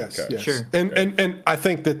 Yes. Sure. And I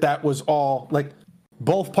think that was all, like,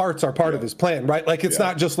 both parts are part of his plan, right? Like, it's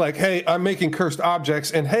not just like, hey, I'm making cursed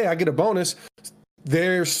objects, and hey, I get a bonus.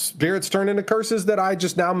 Their spirits turn into curses that I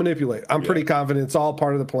just now manipulate. I'm pretty confident it's all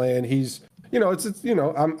part of the plan. He's,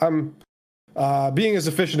 I'm being as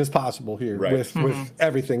efficient as possible here with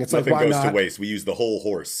everything. It's nothing like, why goes not? to waste. We use the whole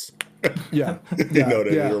horse. Yeah. You know what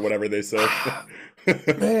I mean, or whatever they say.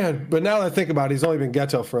 Man, but now that I think about it, he's only been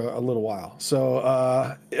Geto for a little while.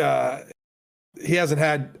 So he hasn't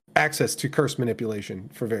had access to curse manipulation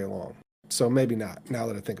for very long. So maybe not, now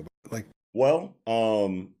that I think about it. Like, well,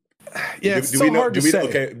 yeah, it's so hard to say.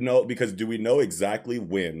 Okay, no, because do we know exactly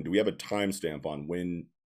when? Do we have a timestamp on when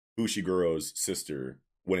Fushiguro's sister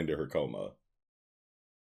went into her coma?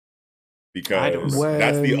 Because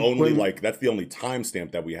that's the only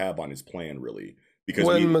timestamp that we have on his plan, really. Because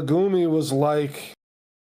when Megumi was like,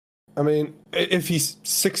 I mean, if he's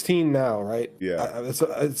 16 now, right? Yeah.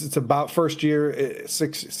 It's about first year,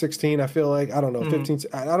 16, I feel like. I don't know, 15,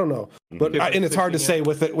 I don't know. But and it's hard to say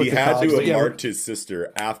with it. He had to have marked his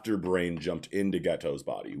sister after Brain jumped into Geto's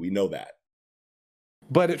body. We know that.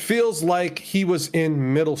 But it feels like he was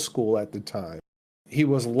in middle school at the time. He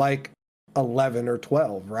was like 11 or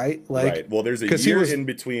 12, right? Like, right. Well, there's a year in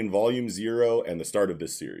between Volume 0 and the start of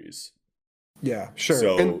this series. Yeah, sure.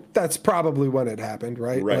 So, and that's probably when it happened,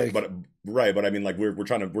 right? Right, like, but I mean, like we're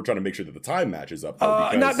trying to make sure that the time matches up.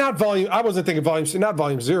 Not volume. I wasn't thinking not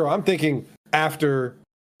volume 0. I'm thinking after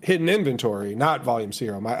Hidden Inventory, not volume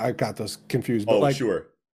 0. I got those confused. But like, sure.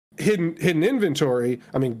 Hidden Inventory.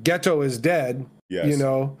 I mean, Geto is dead. Yes. You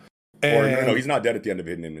know. And, no, he's not dead at the end of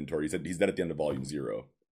Hidden Inventory. He's dead at the end of Volume 0.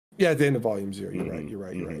 Yeah, at the end of Volume 0, you're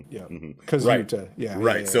right. Yeah, because Right. Yeah.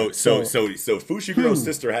 So Fushiguro's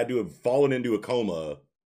sister had to have fallen into a coma,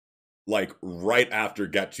 like right after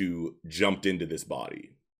Geto jumped into this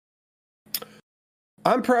body.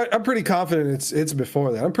 I'm pretty confident it's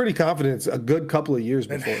before that. I'm pretty confident it's a good couple of years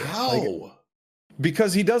before. How? Like,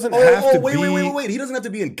 because he doesn't have to wait, be. Wait. He doesn't have to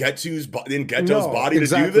be in Geto's body to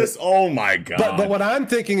do this. Oh my god! But what I'm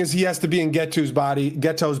thinking is he has to be in Geto's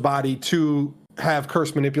body to have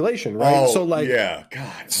curse manipulation, right? Oh, so like, yeah,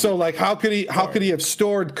 God. So like, how could he have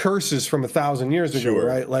stored curses from 1,000 years ago,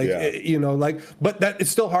 right? Like, you know, like, but that it's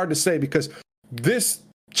still hard to say because this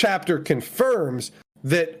chapter confirms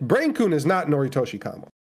that Brain-kun is not Noritoshi Kamo.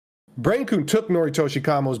 Brain-kun took Noritoshi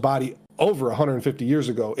Kamo's body over 150 years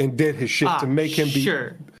ago and did his shit to make him be.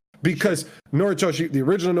 Sure. Because the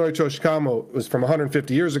original Noritoshi Kamo was from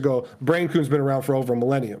 150 years ago. Brain-kun's been around for over a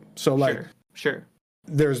millennium. So like, sure.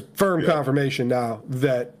 There's firm confirmation now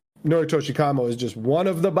that Noritoshi Kamo is just one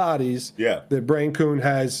of the bodies that Brain-kun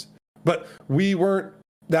has. But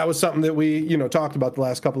that was something that we, you know, talked about the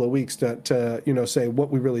last couple of weeks to you know, say what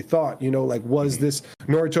we really thought, you know, like, was this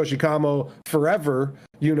Noritoshi Kamo forever,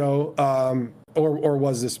 you know, or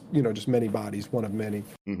was this, you know, just many bodies, one of many.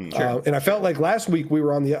 Sure. And I felt like last week we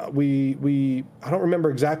were on the, I don't remember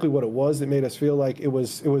exactly what it was that made us feel like it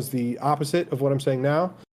was the opposite of what I'm saying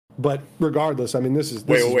now. But regardless, I mean, this is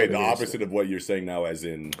the opposite of what you're saying now, as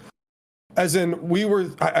in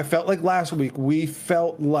I felt like last week we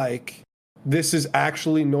felt like this is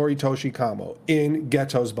actually Noritoshi Kamo in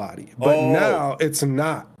Geto's body, but now it's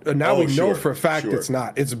not. Now we know for a fact it's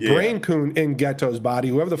not. It's Brain-kun in Geto's body,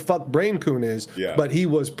 whoever the fuck Brain-kun is. But he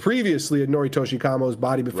was previously at Noritoshi Kamo's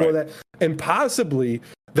body before that, and possibly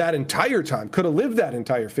that entire time could have lived that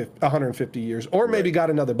entire 150 years, or maybe got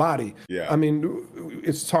another body. I mean,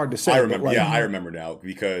 it's hard to say. I remember. I remember now,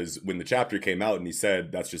 because when the chapter came out and he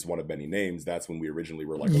said that's just one of many names, that's when we originally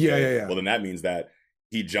were like, okay, well then that means that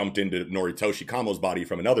he jumped into Noritoshi Kamo's body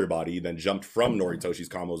from another body, then jumped from Noritoshi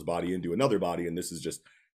Kamo's body into another body, and this is just,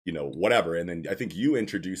 you know, whatever. And then I think you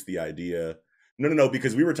introduced the idea. No,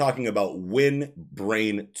 because we were talking about when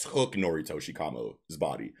Brain took Noritoshi Kamo's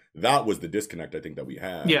body. That was the disconnect I think that we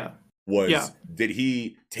had. Did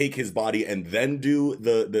he take his body and then do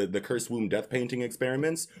the Curse Womb death painting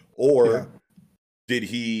experiments? Or did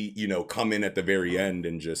he, you know, come in at the very end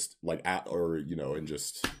and just like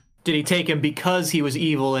did he take him because he was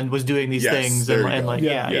evil and was doing these things and like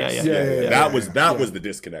that was the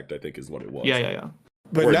disconnect, I think, is what it was.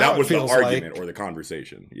 But or now that was the argument like, or the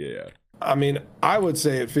conversation. I mean, I would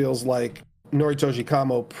say it feels like Noritoshi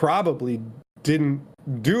Kamo probably didn't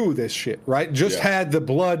do this shit, right? Just had the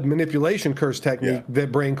blood manipulation curse technique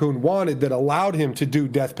that Brain-kun wanted that allowed him to do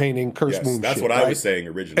death painting curse wound that's shit, what right? I was saying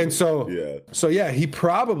originally. And so he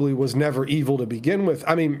probably was never evil to begin with.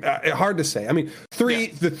 I mean, hard to say. I mean,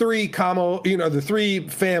 the three Kamo, you know, the three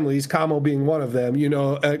families, Kamo being one of them, you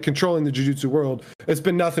know, controlling the Jujutsu world, it's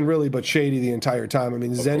been nothing really but shady the entire time. I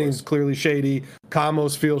mean, Zenin's clearly shady,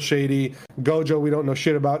 Kamos feel shady, Gojo we don't know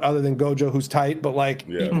shit about other than Gojo who's tight, but like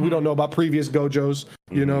we don't know about previous Gojos,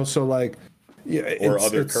 you know, so like or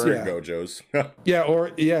other current Gojos.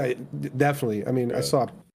 Definitely. I mean, I saw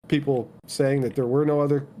people saying that there were no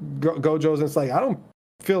other Gojos, and it's like, I don't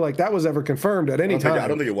feel like that was ever confirmed at any time. I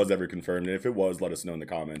don't think it was ever confirmed, and if it was, let us know in the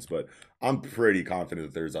comments, but I'm pretty confident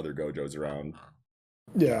that there's other Gojos around.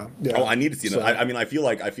 Yeah. Oh, I need to see that. I mean, I feel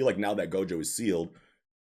like now that Gojo is sealed,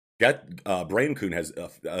 Brain-kun has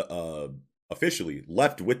officially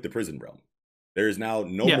left with the prison realm. There is now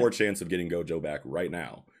no more chance of getting Gojo back right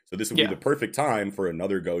now. So this would be the perfect time for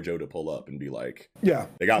another Gojo to pull up and be like,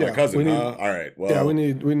 they got my cousin, huh? All right, well. We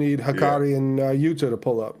need Hakari and Yuta to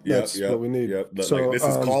pull up. That's what we need. So, like, this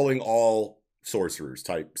is calling all sorcerers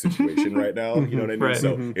type situation right now. You know what I mean? Right.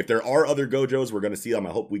 So if there are other Gojos, we're going to see them.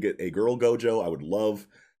 I hope we get a girl Gojo. I would love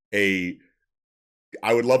a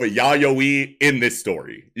Yayoi in this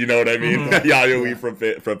story. You know what I mean?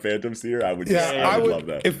 Yayoi from Phantom Seer. I would love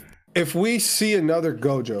that. If we see another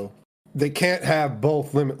Gojo, they can't have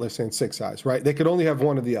both Limitless and Six Eyes, right? They could only have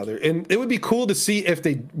one or the other. And it would be cool to see if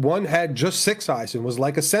one had just Six Eyes and was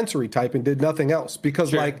like a sensory type and did nothing else.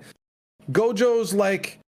 Because like Gojo's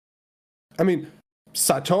like, I mean,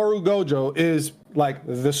 Satoru Gojo is like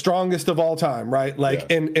the strongest of all time, right? Like,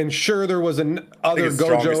 and sure, there was other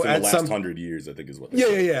Gojo at some 100 years, I think is what.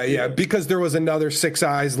 Yeah. Because there was another Six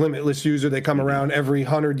Eyes Limitless user. They come around every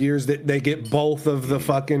 100 years. That they get both of the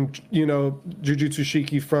fucking Jujutsu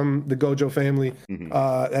Shiki from the Gojo family.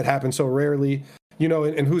 That happens so rarely.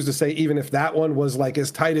 And who's to say, even if that one was like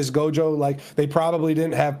as tight as Gojo, like they probably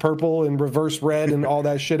didn't have purple and reverse red and all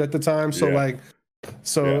that shit at the time. So I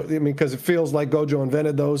mean, because it feels like Gojo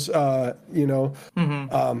invented those, but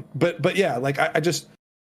yeah, like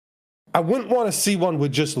I wouldn't want to see one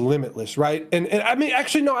with just Limitless, right? And I mean,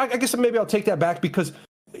 actually, no, I guess maybe I'll take that back, because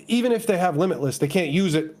even if they have Limitless, they can't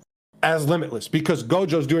use it as Limitless, because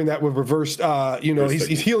Gojo's doing that with reversed,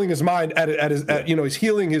 he's healing his mind he's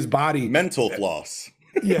healing his body. Mental floss.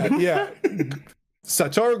 Yeah.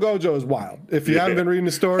 Satoru Gojo is wild. If you haven't been reading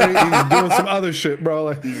the story, he's doing some other shit, bro.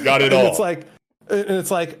 Like, he's got it all.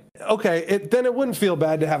 It's like, okay, then it wouldn't feel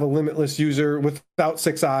bad to have a Limitless user without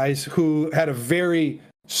Six Eyes who had a very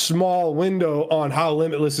small window on how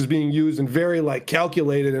Limitless is being used and very like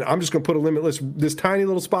calculated. And I'm just going to put this tiny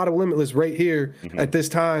little spot of Limitless right here at this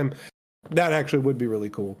time. That actually would be really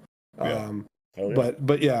cool.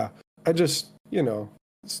 But yeah, I just,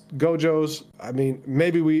 Gojos, I mean,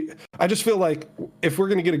 I just feel like if we're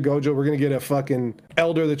going to get a Gojo, we're going to get a fucking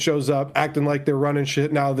elder that shows up acting like they're running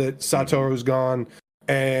shit now that Satoru's gone,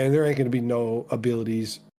 and there ain't going to be no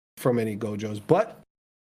abilities from any Gojos. But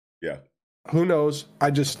who knows?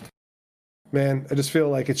 I just feel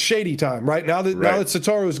like it's shady time right now that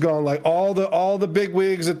Satoru's gone. Like all the big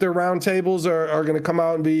wigs at their round tables are going to come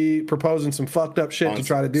out and be proposing some fucked up shit to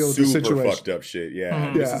try to deal with the situation. Super fucked up shit.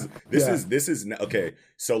 Yeah. This is okay.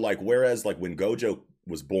 So like, whereas like when Gojo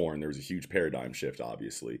was born, there was a huge paradigm shift,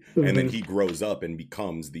 obviously, and then he grows up and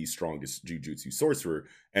becomes the strongest Jujutsu sorcerer,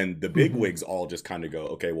 and the big wigs all just kind of go,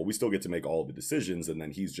 okay, well, we still get to make all the decisions, and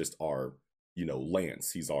then he's just our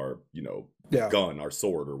lance, he's our gun, our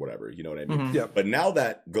sword, or whatever, you know what I mean? But now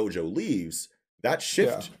that Gojo leaves, that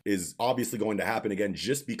shift is obviously going to happen again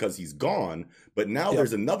just because he's gone. But now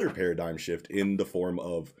there's another paradigm shift in the form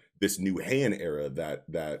of this new Heian era that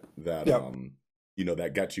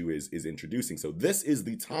Gachu is introducing. So this is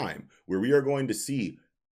the time where we are going to see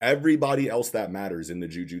everybody else that matters in the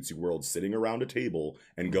Jujutsu world sitting around a table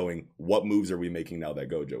and going, what moves are we making now that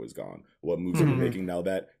Gojo is gone? What moves are we making now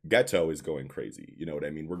that Geto is going crazy? You know what I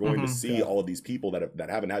mean? We're going to see all of these people that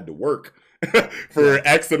haven't had to work for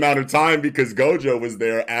X amount of time because Gojo was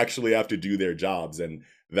there actually have to do their jobs. And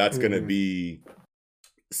that's going to be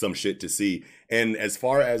some shit to see. And as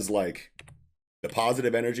far as like the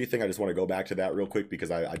positive energy thing, I just want to go back to that real quick because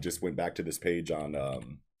I just went back to this page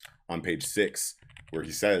on page 6, where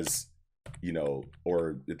he says,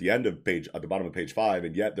 or at the bottom of page 5,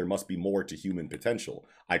 and yet there must be more to human potential.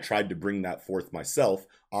 I tried to bring that forth myself,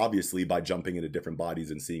 obviously by jumping into different bodies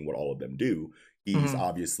and seeing what all of them do. He's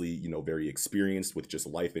obviously, very experienced with just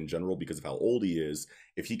life in general because of how old he is.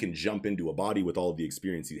 If he can jump into a body with all of the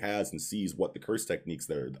experience he has and sees what the curse techniques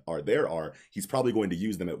there are, he's probably going to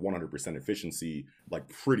use them at 100% efficiency, like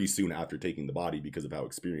pretty soon after taking the body because of how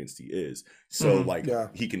experienced he is. So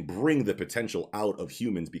he can bring the potential out of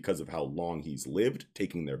humans because of how long he's lived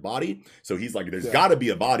taking their body. So he's like, there's got to be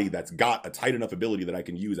a body that's got a tight enough ability that I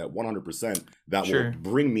can use at 100% that will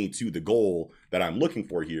bring me to the goal that I'm looking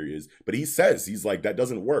for here but he says, he's like, that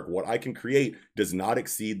doesn't work. What I can create does not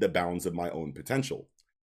exceed the bounds of my own potential.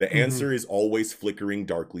 The answer is always flickering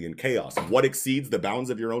darkly in chaos. What exceeds the bounds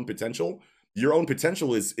of your own potential? Your own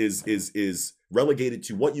potential is relegated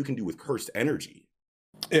to what you can do with cursed energy.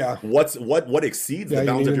 Yeah. What exceeds the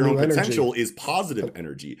bounds of your own potential is positive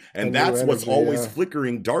energy. And that's what's always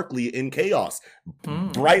flickering darkly in chaos.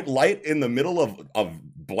 Bright light in the middle of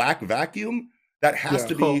black vacuum, that has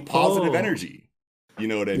to be positive energy. You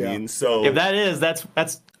know what I mean? So if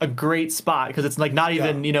that's a great spot, because it's like not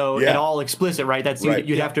even at all explicit, right? That's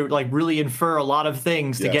you'd have to like really infer a lot of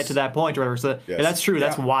things to get to that point or whatever. So that's true.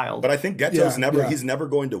 That's wild. But I think Geto's he's never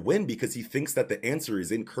going to win because he thinks that the answer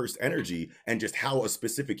is in cursed energy and just how a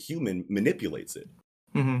specific human manipulates it.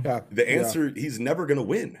 The answer, he's never going to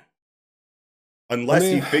win. Unless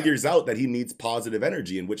he figures out that he needs positive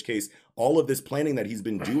energy, in which case all of this planning that he's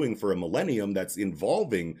been doing for a millennium that's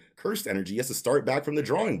involving cursed energy, he has to start back from the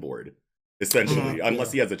drawing board, essentially.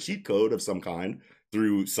 Unless he has a cheat code of some kind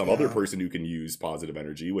through some other person who can use positive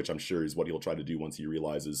energy, which I'm sure is what he'll try to do once he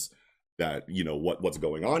realizes that, what's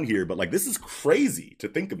going on here. But like, this is crazy to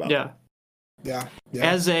think about. Yeah.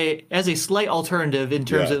 As a slight alternative in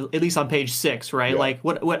terms of, at least on page 6, right? Like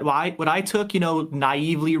what I took,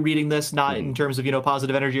 naively reading this, not in terms of,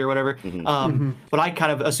 positive energy or whatever. What I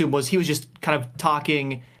kind of assumed was he was just kind of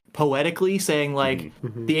talking poetically, saying like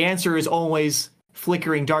the answer is always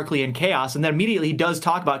flickering darkly in chaos. And then immediately he does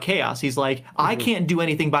talk about chaos. He's like, I can't do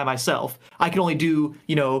anything by myself. I can only do,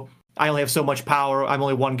 I only have so much power. I'm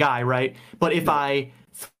only one guy, right? But if I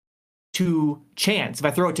to chance, if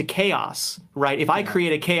I throw it to chaos, right? If I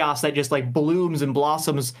create a chaos that just like blooms and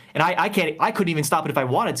blossoms, and I couldn't even stop it if I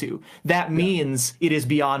wanted to, that means it is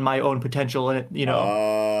beyond my own potential, and kind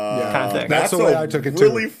of thing. That's the way I took it too.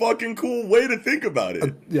 Really fucking cool way to think about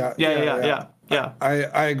it. Yeah.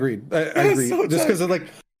 I agreed. I agree. So just because it like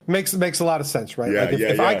makes a lot of sense, right? Like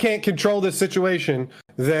if I can't control this situation,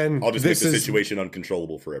 then I'll just make the situation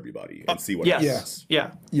uncontrollable for everybody and see what happens.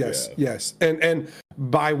 Yes. And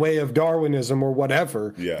by way of Darwinism or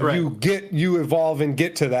whatever, you evolve and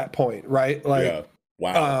get to that point, right? Like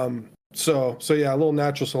wow. So a little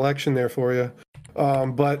natural selection there for you.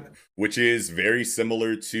 But which is very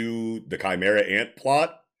similar to the Chimera Ant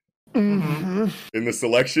plot in the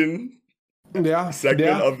selection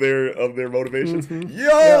segment of their motivations.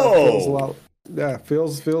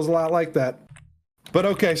 Feels a lot like that. But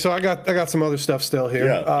okay, so I got some other stuff still here.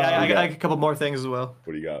 I got a couple more things as well.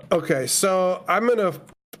 What do you got? Okay, so I'm gonna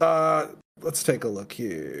let's take a look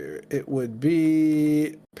here. It would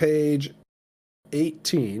be page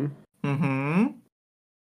 18.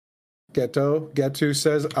 Geto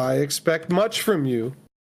says, I expect much from you,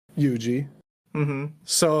 Yuji.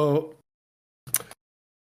 So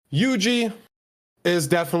Yuji is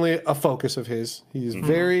definitely a focus of his. He's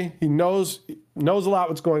he knows a lot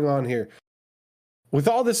what's going on here. With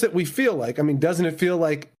all this that we feel like, I mean, doesn't it feel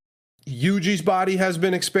like Yuji's body has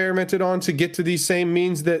been experimented on to get to these same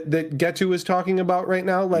means that Geto is talking about right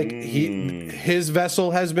now? Like his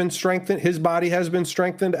vessel has been strengthened, his body has been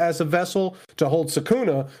strengthened as a vessel to hold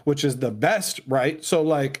Sukuna, which is the best, right? So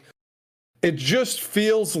like, it just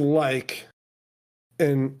feels like,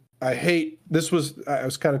 and I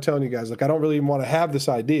was kind of telling you guys, like, I don't really want to have this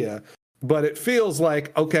idea, but it feels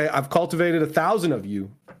like, okay, I've cultivated 1,000 of you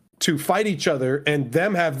to fight each other and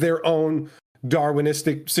them have their own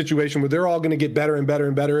Darwinistic situation where they're all going to get better and better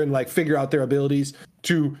and better and like figure out their abilities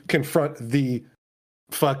to confront the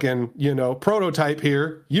fucking, prototype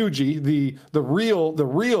here, Yuji, the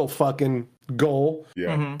real fucking goal.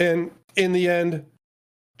 And in the end,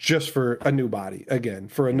 just for a new body again,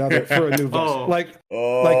 for a new vessel. Like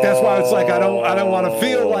that's why it's like I don't want to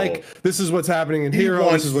feel like this is what's happening in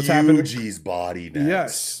Hero. This is what's happening. Yuji's body next.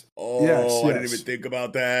 Yes. I didn't even think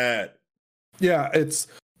about that. Yeah, it's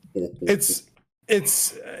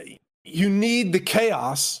you need the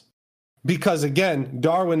chaos because again,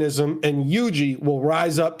 Darwinism and Yuji will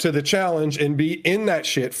rise up to the challenge and be in that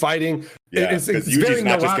shit fighting. Yeah, because Yuji's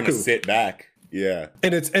not just gonna sit back. Yeah,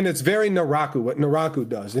 and it's very Naraku. What Naraku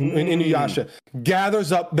does in Inuyasha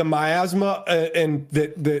gathers up the miasma and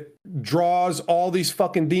that draws all these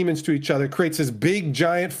fucking demons to each other, creates this big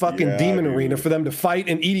giant fucking demon arena for them to fight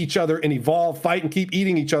and eat each other and evolve, fight and keep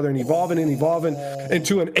eating each other and evolving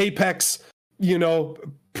into an apex,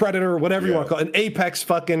 predator, whatever you want to call it, an apex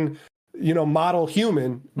fucking model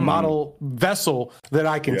human, model vessel that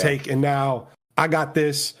I can take, and now I got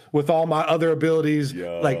this with all my other abilities.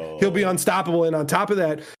 Like, he'll be unstoppable. And on top of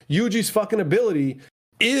that, Yuji's fucking ability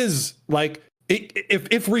is like,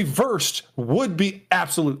 if reversed, would be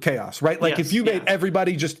absolute chaos, right? Like, if you made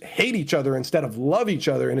everybody just hate each other instead of love each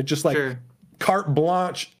other, and it just like carte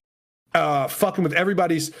blanche, fucking with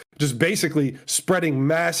everybody's just basically spreading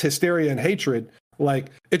mass hysteria and hatred.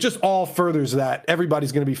 Like, it just all furthers that.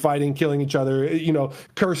 Everybody's going to be fighting, killing each other.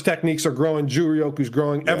 Curse techniques are growing. Juryoku's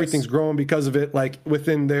growing. Everything's growing because of it, like,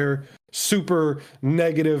 within their super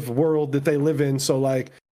negative world that they live in. So,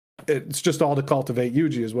 like, it's just all to cultivate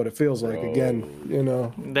Yuji is what it feels like. Again,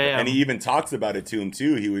 Damn. And he even talks about it to him,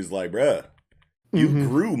 too. He was like, bruh, you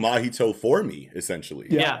grew Mahito for me, essentially.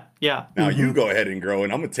 Yeah. Now you go ahead and grow,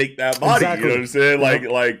 and I'm gonna take that body. Exactly. You know what I'm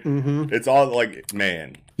saying? Like it's all like,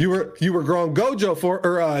 man. You were growing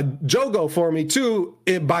Jogo for me too,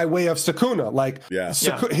 by way of Sukuna. Like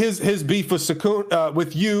his beef with Sukuna,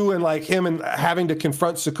 with you, and like him and having to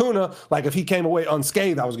confront Sukuna. Like if he came away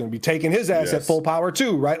unscathed, I was going to be taking his ass at full power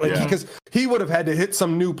too, right? Like because he would have had to hit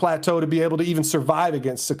some new plateau to be able to even survive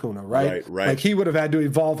against Sukuna, right? Right. Like he would have had to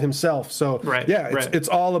evolve himself. So it's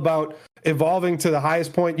all about evolving to the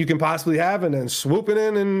highest point you can possibly have, and then swooping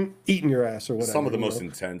in and eating your ass or whatever. Some of the most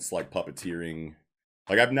intense like puppeteering.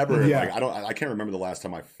 Like I've never, I can't remember the last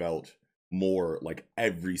time I felt more like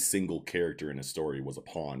every single character in a story was a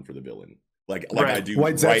pawn for the villain. Like I do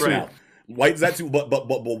White now. White Zetsu, but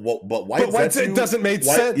White Zetsu doesn't make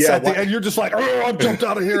sense. And you're just like, oh, I'm jumped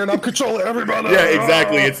out of here and I'm controlling everybody. Yeah,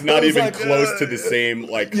 exactly. It's not even like, close to the same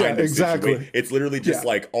like kind of situation. It's literally just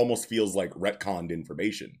like almost feels like retconned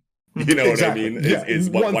information. You know what I mean? Is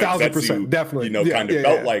what 1000% definitely. Kind of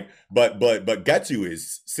felt like. But Getsu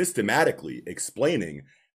is systematically explaining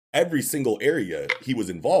every single area he was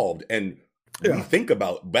involved, and we think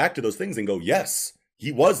about back to those things and go, yes,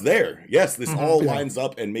 he was there. Yes, this all lines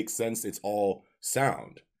up and makes sense. It's all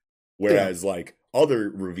sound. Whereas like other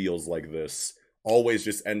reveals like this always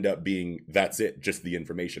just end up being that's it, just the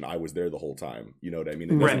information. I was there the whole time. You know what I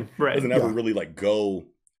mean? It doesn't ever really like go.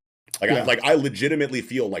 I legitimately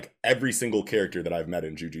feel like every single character that I've met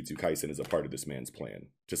in Jujutsu Kaisen is a part of this man's plan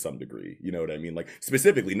to some degree. You know what I mean? Like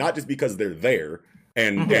specifically, not just because they're there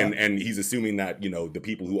and he's assuming that, you know, the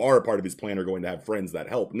people who are a part of his plan are going to have friends that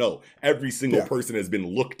help. No, every single person has been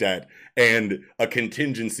looked at and a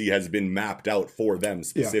contingency has been mapped out for them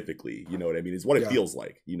specifically. You know what I mean? Is what it feels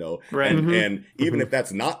like, you know? Right. And even if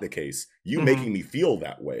that's not the case, you making me feel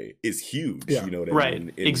that way is huge. You know what I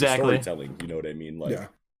mean? In storytelling, you know what I mean? Like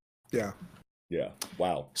Yeah.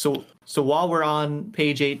 Wow. So while we're on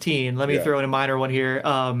page 18, let me throw in a minor one here.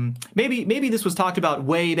 Maybe this was talked about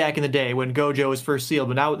way back in the day when Gojo was first sealed,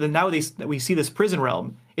 but now we see this prison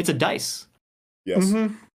realm. It's a dice. Yes.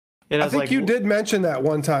 Mm-hmm. And I think you did mention that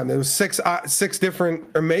one time. There was six different,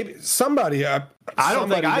 or maybe somebody. I don't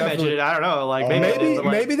think I mentioned it. I don't know. Like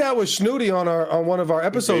maybe that was Snooty on one of our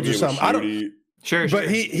episodes or something. I don't. Sure. But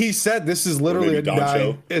he said this is literally a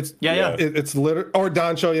die. It's it's literally, or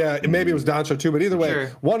Dancho. Yeah, maybe it was Dancho too. But either way,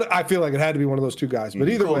 one I feel like it had to be one of those two guys. But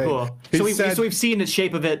either way, cool. So we've seen the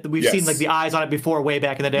shape of it. We've seen like the eyes on it before, way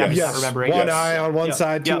back in the day. I'm just not remembering. One eye on one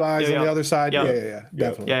side, two eyes on the other side. Yeah,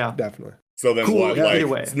 definitely. So then what?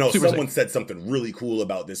 Like, someone said something really cool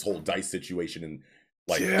about this whole dice situation, and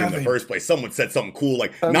like in the first place, someone said something cool,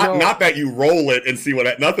 like not that you roll it and see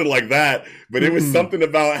what, nothing like that, but it was something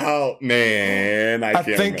about how, man, I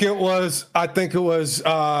think it was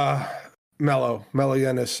Mello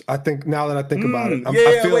Yenis. I think now that I think about it,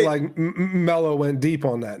 I feel like Mello went deep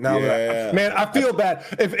on that. Now man, I feel bad.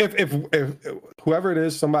 If whoever it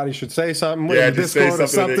is, somebody should say something. Just say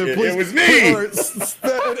something. Please. It was me.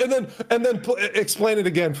 and then explain it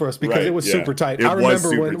again for us, because it was super tight. I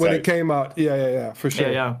remember when it came out. Yeah, for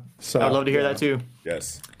sure. Yeah. So I'd love to hear that too.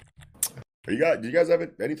 Yes. Do you guys have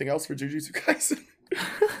anything else for Jujutsu Kaisen?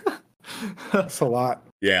 That's a lot.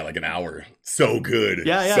 Yeah, like an hour. So good. Good.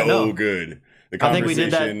 The conversation, I think we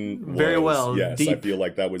did that very well. Yes, deep. I feel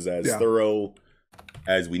like that was as thorough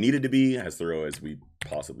as we needed to be, as thorough as we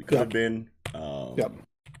possibly could have been.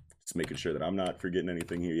 Just making sure that I'm not forgetting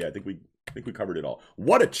anything here. Yeah, I think we covered it all.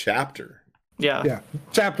 What a chapter. Yeah.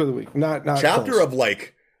 Chapter of the week. Not chapter close. of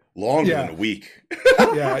like longer than a week.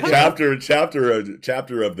 Chapter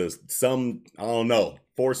of this some, I don't know,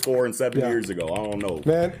 407 years ago. I don't know,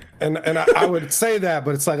 man. And I would say that,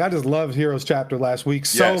 but it's like I just loved Heroes chapter last week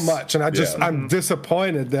so much, and I'm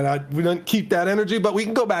disappointed that we didn't keep that energy. But we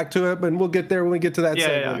can go back to it, and we'll get there when we get to that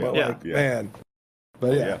segment. Man.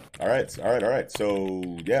 But All right. So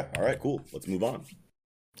all right, cool. Let's move on.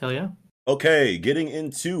 Hell yeah. Okay, getting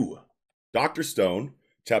into Dr. Stone,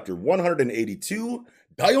 chapter 182,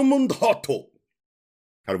 Diamond Heart.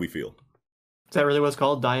 How do we feel? Is that really what it's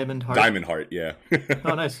called? Diamond Heart? Diamond Heart, yeah.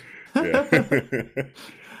 Oh, nice. Yeah,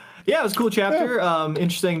 it was a cool chapter.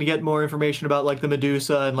 Interesting to get more information about like the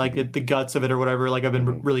Medusa and like the guts of it or whatever. Like I've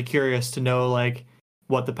been really curious to know like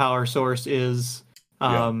what the power source is.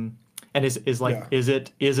 And is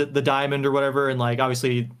it the diamond or whatever? And like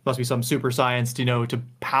obviously must be some super science to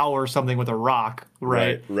power something with a rock,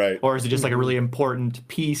 right? Right. Or is it just like a really important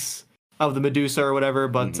piece of the Medusa or whatever?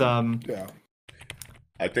 But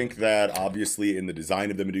I think that obviously in the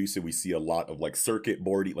design of the Medusa, we see a lot of like circuit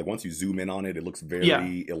boardy. Like once you zoom in on it, it looks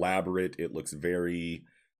very elaborate. It looks very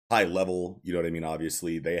high level. You know what I mean?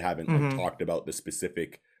 Obviously, they haven't talked about the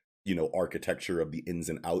specific architecture of the ins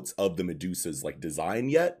and outs of the Medusa's like design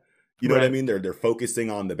yet. You know what I mean? They're focusing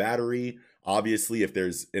on the battery. Obviously, if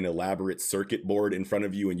there's an elaborate circuit board in front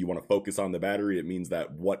of you and you want to focus on the battery, it means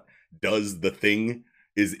that what does the thing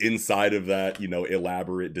is inside of that,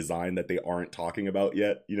 elaborate design that they aren't talking about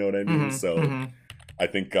yet. You know what I mean? So I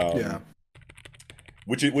think,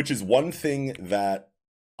 which is one thing that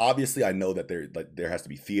obviously I know that there has to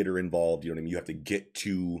be theater involved. You know what I mean? You have to get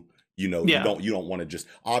to, you don't want to just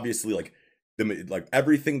obviously like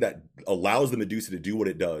everything that allows the Medusa to do what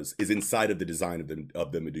it does is inside of the design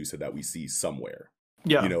of the Medusa that we see somewhere.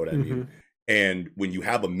 Yeah. You know what I mean? And when you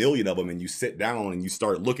have a million of them and you sit down and you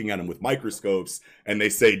start looking at them with microscopes and they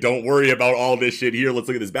say, don't worry about all this shit here, let's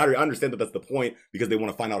look at this battery. I understand that that's the point because they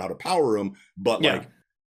want to find out how to power them. But like,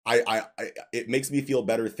 I it makes me feel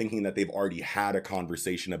better thinking that they've already had a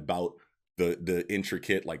conversation about the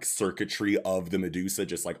intricate like circuitry of the Medusa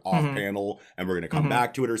just like off panel, and we're going to come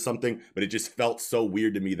back to it or something. But it just felt so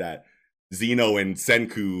weird to me that Zeno and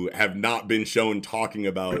Senku have not been shown talking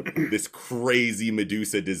about this crazy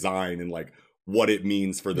Medusa design and like what it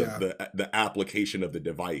means for the application of the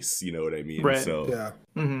device. You know what I mean? Right. So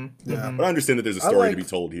but I understand that there's a story to be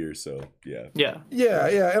told here. So yeah.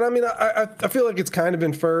 And I mean, I feel like it's kind of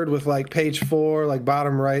inferred with like page 4, like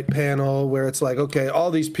bottom right panel, where it's like, okay, all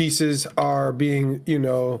these pieces are being,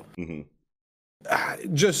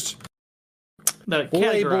 just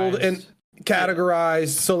labeled and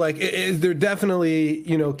categorized. So like they're definitely,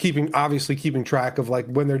 keeping track of like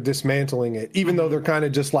when they're dismantling it, even though they're kind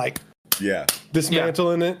of just like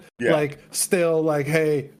dismantling it, like still like,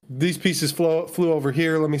 hey, these pieces flew over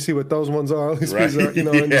here, let me see what those ones are, these pieces are,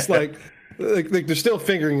 and just like they're still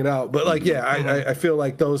figuring it out. But like I feel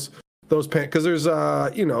like those because there's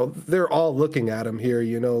they're all looking at them here,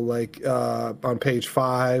 like on page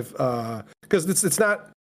 5, because it's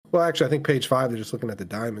not, well, actually I think page 5 they're just looking at the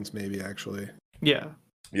diamonds maybe, actually. They are.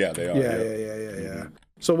 Yeah.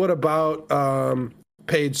 So what about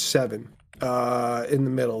page 7 in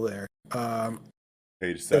the middle there?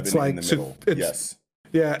 Page 7 it's like, in the middle. Yes.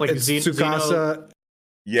 Yeah, like it's Zeno. Tsukasa.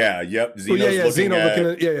 Zeno's looking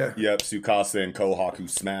at Yep, Tsukasa and Kohaku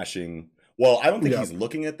smashing. Well, I don't think he's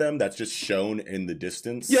looking at them. That's just shown in the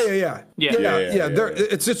distance. Yeah.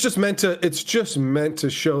 It's just meant to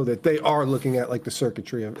show that they are looking at like the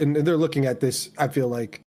circuitry of, and they're looking at this. I feel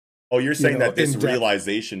like. Oh, you're saying that this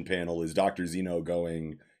realization panel is Dr. Zeno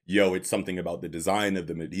going, yo, it's something about the design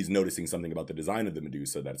of he's noticing something about the design of the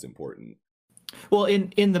Medusa that's important. Well,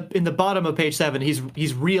 in the bottom of page 7,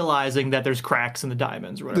 he's realizing that there's cracks in the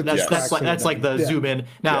diamonds or whatever. That's like the zoom in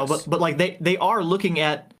now. But like they are looking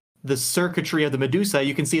at the circuitry of the Medusa.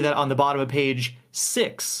 You can see that on the bottom of page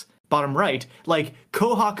 6, bottom right. Like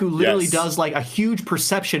Kohaku literally does like a huge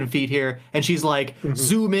perception feat here, and she's like,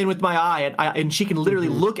 zoom in with my eye, and she can literally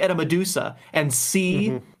look at a Medusa and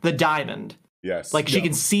see the diamond. Yes. Like she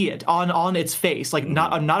can see it on its face, like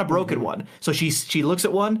not a broken one. So she looks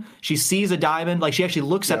at one, she sees a diamond, like she actually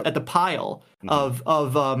looks at the pile of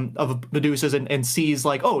Medusas and sees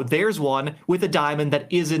like, oh, there's one with a diamond that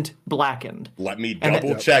isn't blackened. Let me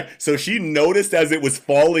double check. So she noticed as it was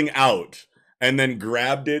falling out and then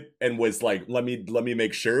grabbed it and was like, let me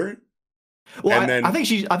make sure. Well, I think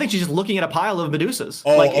she's just looking at a pile of Medusas.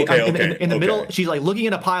 Oh, like okay, in the middle, she's like looking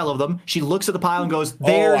at a pile of them. She looks at the pile and goes,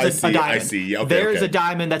 "There's a diamond. I see. Okay, there's a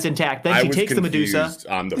diamond that's intact." Then she takes the Medusa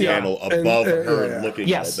on the panel above her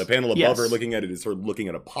looking at it. The panel above her looking at it is her looking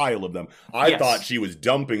at a pile of them. I thought she was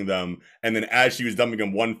dumping them, and then as she was dumping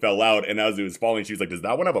them, one fell out, and as it was falling, she was like, "Does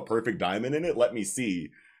that one have a perfect diamond in it? Let me see."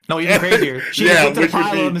 No, even crazier. She looked at a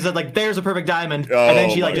pile of them and said, like, there's a perfect diamond. And then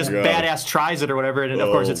she, like, just badass tries it or whatever. And, of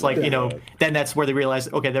course, it's like, then that's where they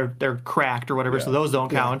realize, okay, they're cracked or whatever, so those don't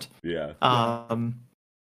count. I kind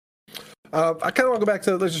of want to go back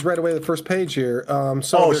to, let's just right away the first page here.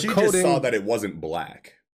 She just saw that it wasn't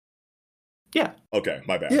black. Yeah. Okay,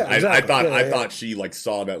 my bad. Yeah, exactly. I thought she, like,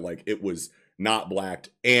 saw that, like, it was not blacked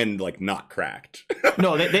and like not cracked.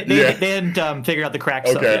 No, they hadn't figured out the crack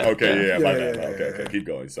stuff yet. Okay, my bad. Okay, keep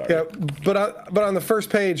going. Sorry. Yeah, but on the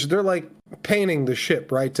first page, they're like painting the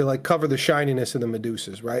ship, right, to like cover the shininess of the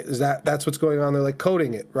Medusas, right? That's what's going on? They're like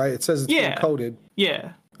coating it, right? It says it's been coated.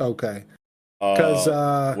 Yeah. Okay. Because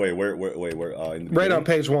wait, where? Right on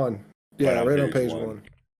page 1. Yeah, right on page 1.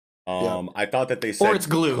 I thought that they said or it's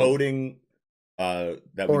glue. Coating. That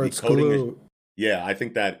would be coating. Glue. Yeah, I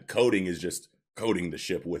think that coating is just coating the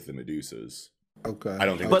ship with the Medusas. Okay. I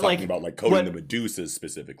don't think they're talking about like coating the Medusas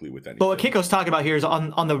specifically with anything. But what Kiko's talking about here is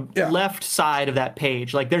on the left side of that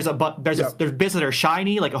page. Like there's bits that are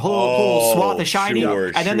shiny, like a whole swath of shiny,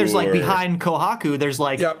 and then there's like behind Kohaku, there's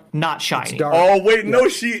like not shiny. Oh wait, no,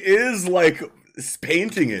 she is like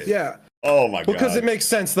painting it. Yeah. Oh my god. Because it makes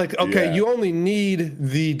sense. Like, okay, you only need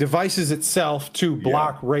the devices itself to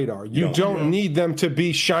block radar. You don't need them to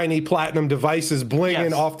be shiny platinum devices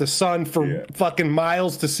blinging off the sun for fucking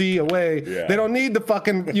miles to see away. They don't need the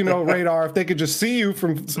fucking, radar if they could just see you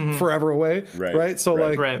from forever away. Right. So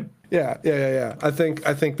yeah. I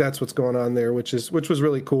think that's what's going on there, which was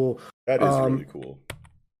really cool. That is really cool.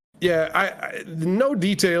 Yeah, I no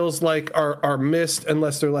details like are missed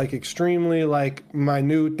unless they're like extremely like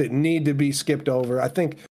minute that need to be skipped over. I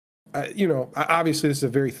think, obviously this is a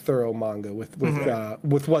very thorough manga with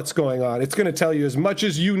what's going on. It's going to tell you as much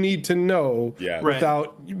as you need to know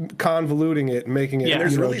without convoluting it and making it. Yeah,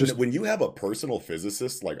 there's really when you have a personal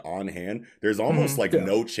physicist like on hand, there's almost like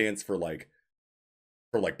no chance for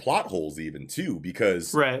plot holes even too,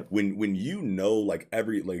 because when like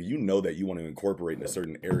that you want to incorporate in a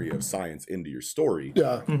certain area of science into your story,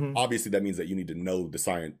 obviously that means that you need to know the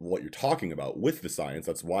science, what you're talking about with the science.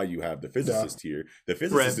 That's why you have the physicist here. The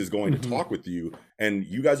physicist is going to talk with you, and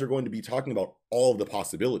you guys are going to be talking about all of the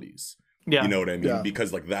possibilities. You know what I mean?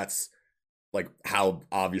 Because like that's like how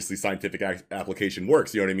obviously scientific application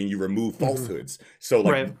works. You know what I mean? You remove falsehoods. So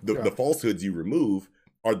like the falsehoods you remove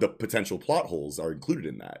are the potential plot holes are included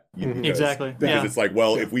in that. Exactly. Because it's like,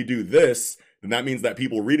 well, if we do this, then that means that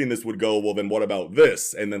people reading this would go, well, then what about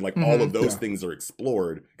this? And then like all of those things are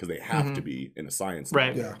explored because they have to be in a science.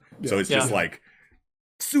 Right. So it's just like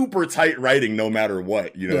super tight writing no matter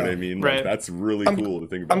what. You know what I mean? Like, that's really cool to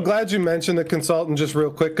think about. I'm glad you mentioned the consultant just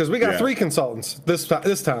real quick because we got 3 consultants this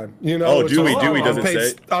time. Oh, do we? Does it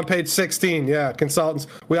say? On page 16, consultants.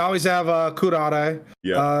 We always have Kurare.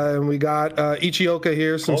 And we got Ichioka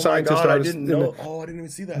here, some scientist artists. I didn't know. I didn't even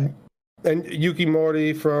see that. And Yuki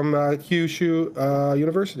Mori from Kyushu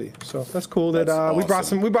University. So that's cool that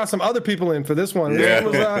awesome. we brought some other people in for this one. This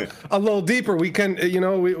one was a little deeper. We can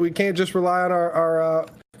we can't just rely on our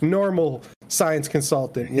normal science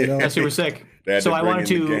consultant. That's super sick. So I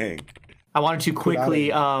wanted to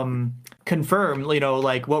quickly confirm,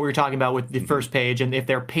 like what we were talking about with the first page, and if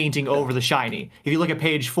they're painting over the shiny. If you look at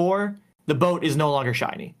page 4, the boat is no longer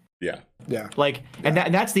shiny. And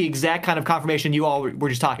that's the exact kind of confirmation you all were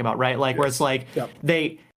just talking about, right? Like where it's like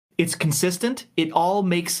it's consistent, it all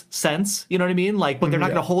makes sense, you know what I mean? Like, but they're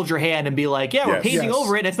not going to hold your hand and be like, we're painting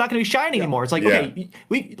over it, it's not going to be shiny anymore. It's like, okay,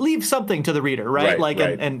 we leave something to the reader, right?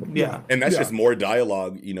 And that's just more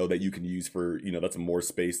dialogue, that you can use for, that's more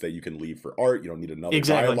space that you can leave for art. You don't need another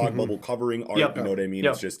dialogue bubble covering art. You know what I mean?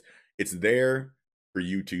 It's there for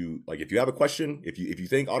you to, like, if you have a question, if you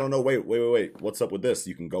think, I don't know, wait, what's up with this?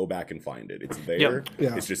 You can go back and find it. It's there.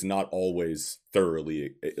 It's just not always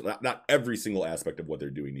thoroughly, not every single aspect of what they're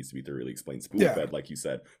doing needs to be thoroughly explained. Spoon-fed, like you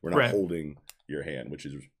said. We're not holding your hand, which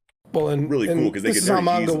is really cool because they can very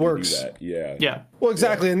easily do that. Well,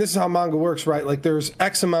 exactly, and this is how manga works, right? Like, there's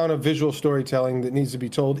X amount of visual storytelling that needs to be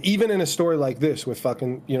told, even in a story like this with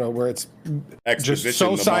fucking, where it's just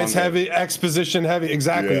so science heavy, exposition heavy.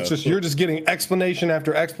 Exactly, it's just you're just getting explanation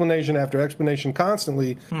after explanation after explanation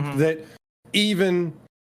constantly. That even,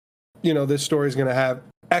 this story is going to have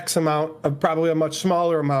X amount of, probably a much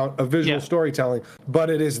smaller amount of visual storytelling, but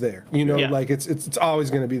it is there. Like it's always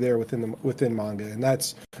going to be there within manga, and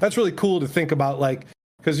that's really cool to think about. Like,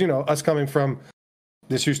 because us coming from,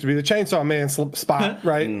 this used to be the Chainsaw Man spot,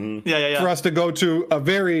 right? For us to go to a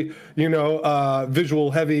very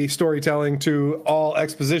visual heavy storytelling to all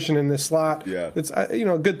exposition in this slot. It's a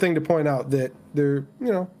good thing to point out that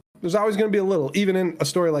there's always going to be a little, even in a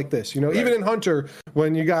story like this, even in Hunter,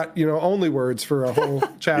 when you got, only words for a whole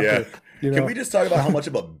chapter. Can we just talk about how much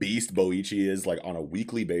of a beast Boichi is, like, on a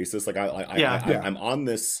weekly basis? Like, I'm on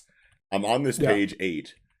this page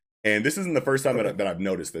 8, and this isn't the first time that I've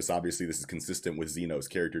noticed this. Obviously, this is consistent with Zeno's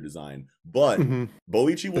character design, but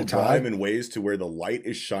Boichi will draw him in ways to where the light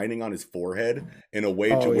is shining on his forehead in a way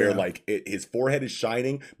to where like his forehead is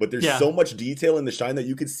shining, but there's so much detail in the shine that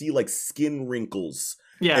you could see like skin wrinkles.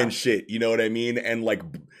 And shit, you know what I mean? And like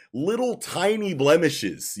little tiny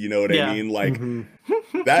blemishes, you know what I mean? Like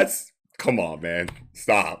that's, come on, man,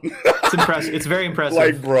 stop. It's impressive. It's very impressive.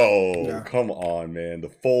 Like, bro, come on, man. The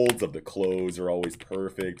folds of the clothes are always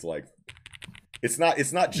perfect. Like, it's not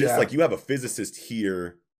just like you have a physicist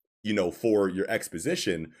here, for your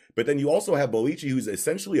exposition, but then you also have Boichi, who's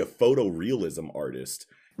essentially a photorealism artist.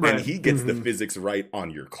 And he gets the physics right on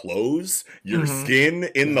your clothes, your skin,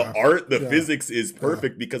 in the art. The physics is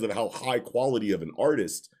perfect because of how high quality of an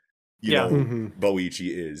artist, Boichi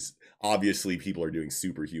is. Obviously, people are doing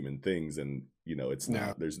superhuman things, and it's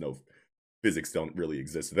not. There's no physics don't really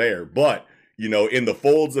exist there. But in the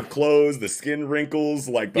folds of clothes, the skin wrinkles,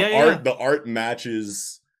 like the art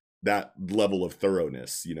matches that level of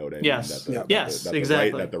thoroughness, you know what I mean? Yes. That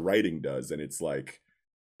Exactly. That the writing does. And it's like,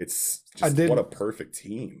 it's just what a perfect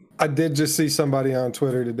team. I did just see somebody on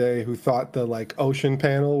Twitter today who thought the like ocean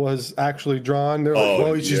panel was actually drawn. They're like,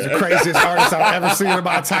 "Whoa, he's just the craziest artist I've ever seen in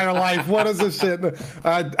my entire life. What is this shit?"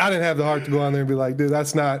 I didn't have the heart to go on there and be like, "Dude,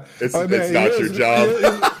 that's not. It's not your job."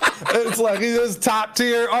 It's like he is top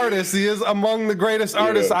tier artist. He is among the greatest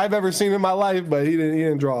artists I've ever seen in my life, but he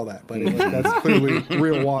didn't draw that. But like, that's clearly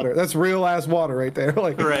real water. That's real ass water right there.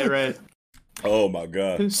 Like right. Oh my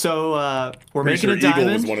god! So we're making a diamond.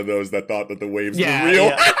 Eagle was one of those that thought that the waves were real.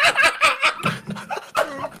 Yeah.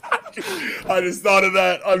 I just thought of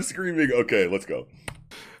that. I'm screaming. Okay, let's go.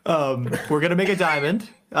 We're gonna make a diamond.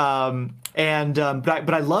 But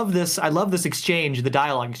I love this. I love this exchange, the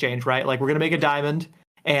dialogue exchange, right? Like we're gonna make a diamond.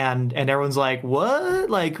 And everyone's like,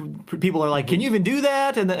 what? Like people are like, can you even do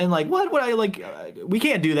that? And like, what? I like? We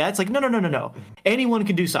can't do that. It's like, no. Anyone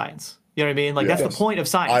can do science. You know what I mean? Like that's the point of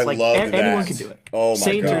science. Like anyone can do it. Oh my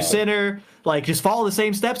Saint God. or sinner, like just follow the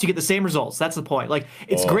same steps, you get the same results. That's the point. Like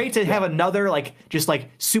it's great to have another like just like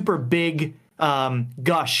super big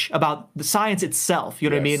gush about the science itself. You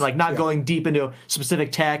know what I mean? Like not going deep into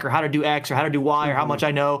specific tech or how to do X or how to do Y or how much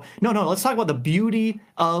I know. No. Let's talk about the beauty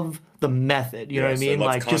of the method. You know what I mean?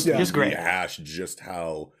 Like just great. Hash just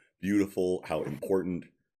how beautiful, how important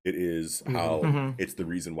it is, how it's the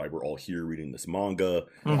reason why we're all here reading this manga,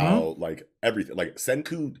 how like everything, like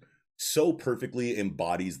Senku so perfectly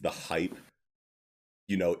embodies the hype,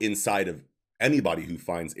 you know, inside of anybody who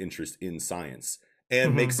finds interest in science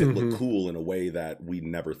and makes it look cool in a way that we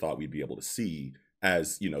never thought we'd be able to see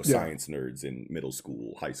as, you know, science nerds in middle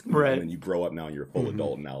school, high school. Right. And then you grow up now and you're a full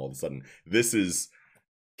adult and now all of a sudden this is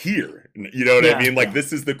here, you know what I mean? Like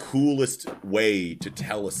this is the coolest way to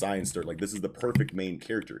tell a science story. Like this is the perfect main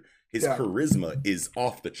character. His charisma is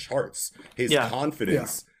off the charts. His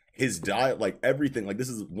confidence, his diet, like everything. Like this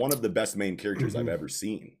is one of the best main characters I've ever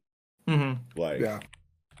seen. Like,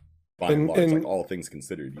 by and large, like all things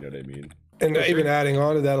considered, you know what I mean? And even adding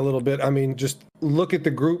on to that a little bit, I mean, just look at the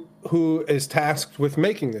group who is tasked with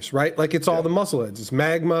making this, right? Like it's all the muscleheads. It's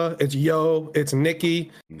Magma, it's Yo, it's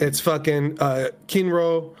Nikki, it's fucking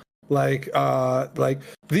Kinro. Like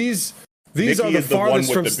these Nikki are the is the farthest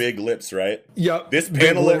one from with the big lips, right? Yep. This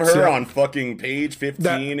panel of her on fucking page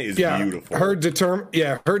 15 is beautiful. Her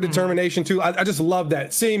determination too. I just love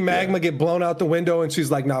that. Seeing Magma get blown out the window and she's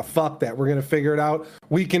like, nah, fuck that. We're gonna figure it out.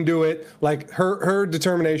 We can do it. Like her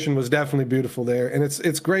determination was definitely beautiful there. And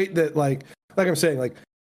it's great that like I'm saying, like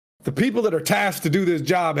the people that are tasked to do this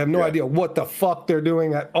job have no idea what the fuck they're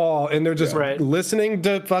doing at all. And they're just listening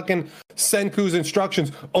to fucking Senku's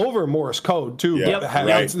instructions over Morse code, too.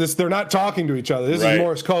 They're not talking to each other. This is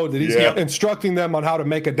Morse code that he's instructing them on how to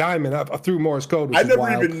make a diamond through Morse code. I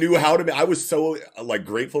never even knew how to make. I was so like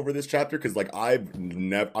grateful for this chapter because like I've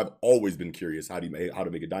always been curious how to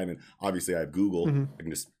make a diamond. Obviously, I have Google. I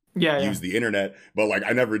can just use the internet, but like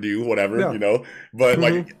I never do whatever, you know. But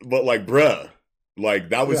like bruh. Like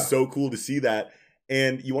that was so cool to see that.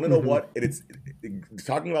 And you want to know what? It's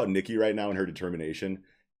talking about Nikki right now and her determination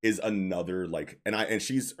is another like, and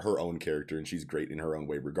she's her own character and she's great in her own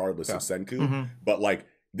way, regardless of Senku. But like,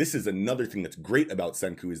 this is another thing that's great about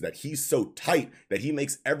Senku is that he's so tight that he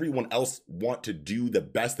makes everyone else want to do the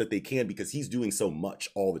best that they can because he's doing so much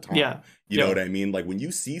all the time. You know what I mean? Like when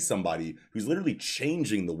you see somebody who's literally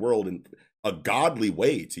changing the world in a godly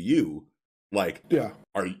way to you, like,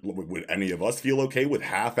 would any of us feel okay with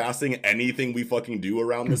half-assing anything we fucking do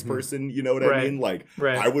around this person? You know what I mean? Like,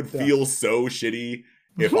 I would feel so shitty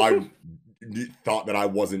if I thought that I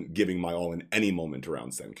wasn't giving my all in any moment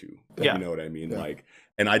around Senku. You know what I mean? Like,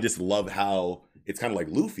 and I just love how it's kind of like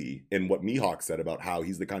Luffy and what Mihawk said about how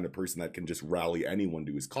he's the kind of person that can just rally anyone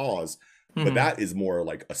to his cause. But that is more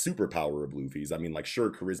like a superpower of Luffy's. I mean, like, sure,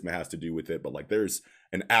 charisma has to do with it, but like there's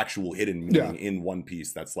an actual hidden meaning in One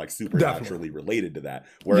Piece that's like supernaturally related to that.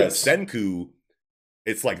 Whereas Senku,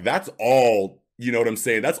 it's like that's all, you know what I'm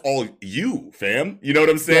saying? That's all you, fam. You know what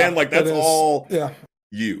I'm saying? Like that's all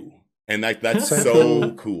you. And like that's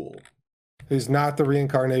so cool. He's not the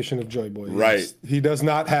reincarnation of Joy Boy. Right. He does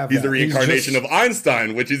not have He's the reincarnation of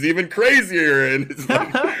Einstein, which is even crazier. And it's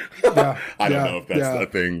like, I don't know if that's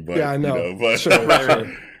a thing, but I know. You know, but sure.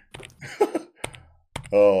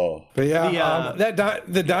 But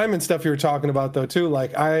the diamond stuff you were talking about though too,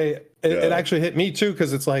 like it actually hit me too,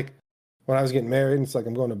 because it's like when I was getting married, and it's like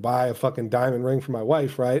I'm going to buy a fucking diamond ring for my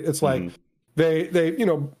wife, right? It's like they you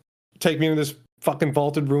know take me into this fucking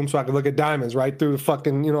vaulted room so I could look at diamonds right through the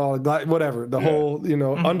fucking, you know, whatever, the whole, you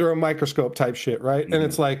know, under a microscope type shit, right? And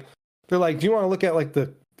it's like they're like, do you want to look at like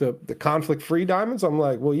the the conflict-free diamonds? I'm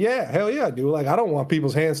like, well, yeah, hell yeah, dude. Like, I don't want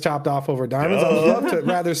people's hands chopped off over diamonds. I would love to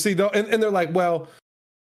rather see those. And they're like, well,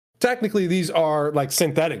 technically these are like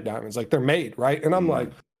synthetic diamonds, like they're made, right? And I'm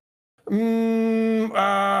like, so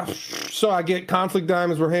I get conflict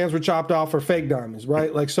diamonds where hands were chopped off, or fake diamonds,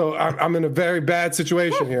 right? Like, so I'm in a very bad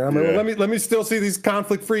situation here. I'm like, well, let me still see these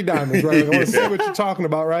conflict-free diamonds, right? I want to see what you're talking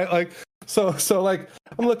about, right? Like, so like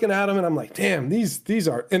I'm looking at them and I'm like, damn, these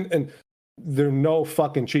are and they're no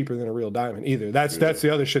fucking cheaper than a real diamond either. That's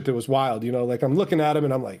the other shit that was wild, you know. Like, I'm looking at them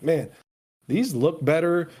and I'm like, man, these look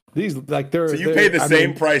better. These, like, they're. So you pay the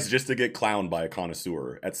same price just to get clowned by a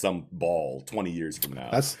connoisseur at some ball 20 years from now.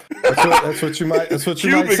 That's what you might. That's what you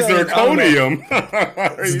cubic might say. zirconium.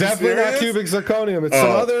 It's definitely not cubic zirconium. It's some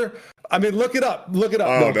other. I mean, look it up. Look it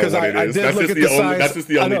up, because I did look at the size. That's just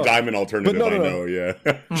the only diamond alternative I know. Yeah.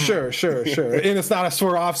 Sure. And it's not a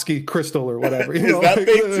Swarovski crystal or whatever. Is that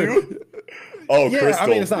fake too? Oh, yeah, crystal. I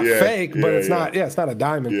mean, it's not fake, but it's not. Yeah, it's not a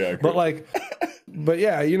diamond. Yeah, but like, but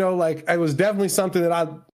yeah, you know, like, it was definitely something that I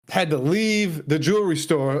had to leave the jewelry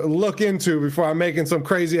store, look into before I'm making some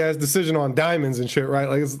crazy ass decision on diamonds and shit. Right?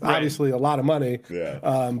 Like, it's obviously a lot of money. Yeah.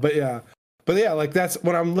 But yeah, like, that's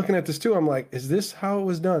when I'm looking at this too. I'm like, is this how it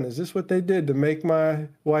was done? Is this what they did to make my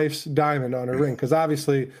wife's diamond on her ring? Because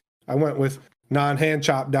obviously, I went with non-hand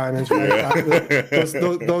chopped diamonds. Right?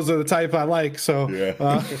 Those are the type I like. So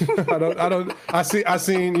I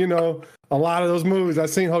seen, you know, a lot of those movies. I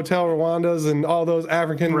seen Hotel Rwanda's and all those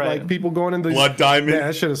African like people going into Blood Diamond. Yeah,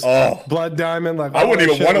 that shit is Blood Diamond. Like, I wouldn't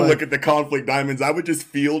even want to look at the conflict diamonds. I would just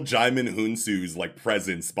feel Jaimin Hunsu's like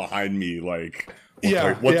presence behind me. Like,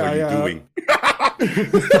 what are you doing?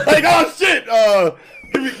 Like, oh shit!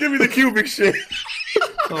 Give me the cubic shit.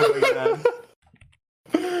 Oh my god.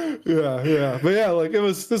 Yeah, but yeah, like,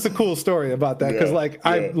 this is a cool story about that, because like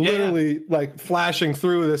I'm literally like flashing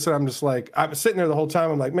through this, and I'm just like, I'm sitting there the whole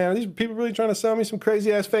time. I'm like, man, are these people really trying to sell me some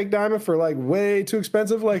crazy ass fake diamond for like way too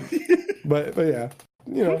expensive? Like, but yeah,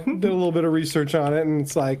 you know, did a little bit of research on it, and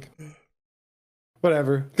it's like,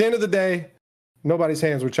 whatever. At the end of the day, nobody's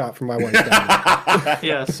hands were chopped for my wife's diamond.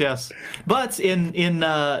 Yes. But in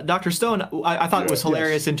Dr. Stone, I thought it was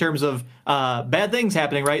hilarious in terms of bad things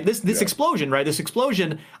happening, right? This explosion, right? This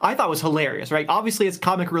explosion, I thought was hilarious, right? Obviously, it's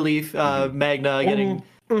comic relief, Magna getting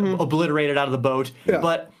obliterated out of the boat. Yeah.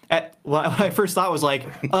 But what I first thought was like,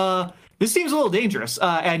 this seems a little dangerous,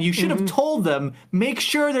 and you should have told them, make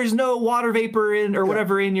sure there's no water vapor in or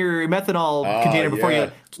whatever in your methanol container before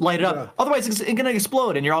you light it up. Yeah. Otherwise, it's going to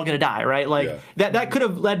explode and you're all going to die, right? Like, that could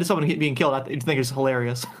have led to someone being killed. I think it's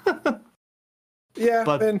hilarious. Yeah,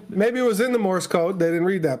 but, and maybe it was in the Morse code. They didn't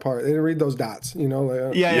read that part. They didn't read those dots, you know?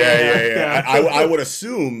 Like, yeah. I would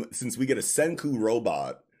assume, since we get a Senku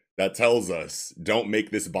robot that tells us, don't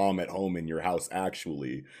make this bomb at home in your house,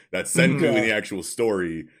 actually, that Senku in the actual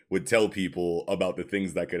story would tell people about the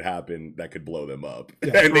things that could happen that could blow them up.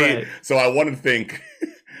 Yeah, and so I want to think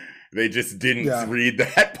they just didn't read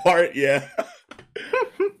that part. Yeah.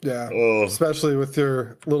 Especially with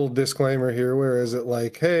your little disclaimer here. Where is it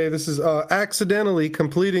like, hey, this is accidentally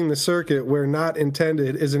completing the circuit where not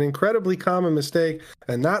intended is an incredibly common mistake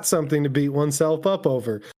and not something to beat oneself up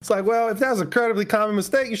over. It's like, well, if that's an incredibly common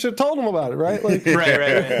mistake, you should have told them about it, right? Like,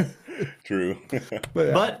 right. True.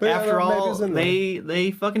 But after all,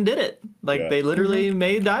 they fucking did it. Like, they literally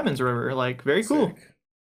made diamonds, remember? Like, very cool. Sick.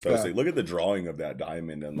 So I was like, look at the drawing of that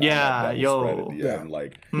diamond and that spread at the end.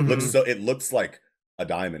 Like, it looks like a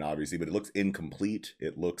diamond, obviously, but it looks incomplete.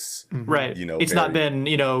 It looks you know, it's not been,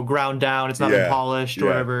 you know, ground down. It's not been polished or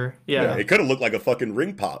whatever. Yeah. It could have looked like a fucking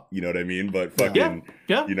ring pop. You know what I mean? But fucking,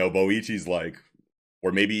 you know, Boichi's like,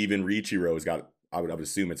 or maybe even Riichiro's got. I would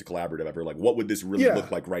assume it's a collaborative effort. Like, what would this really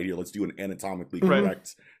look like right here? Let's do an anatomically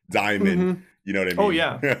correct diamond. You know what I mean? Oh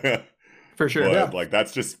yeah, for sure. But, like,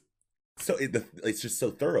 that's just so. It's just so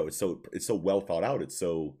thorough. It's so well thought out. It's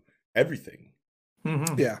so everything.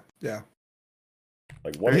 Yeah.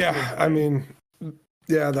 Like, what? Yeah, I mean,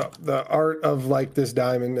 the art of like this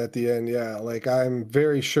diamond at the end. Yeah, like, I'm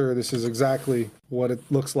very sure this is exactly what it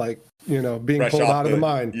looks like. You know, being pulled out of the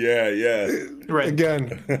mine. Yeah. Right.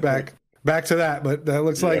 Again, back to that, but that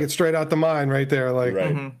looks like it's straight out the mine right there. Like,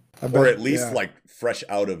 or at least like fresh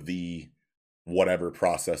out of the whatever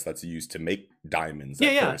process that's used to make diamonds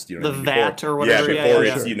at first, you know, the vat or whatever, before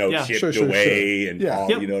it's you know chipped away and all,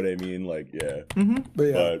 you know what I mean, like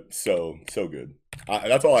but so good.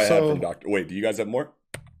 That's all I had from Doctor. Wait, do you guys have more?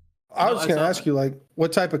 I was gonna ask you, like,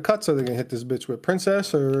 what type of cuts are they gonna hit this bitch with?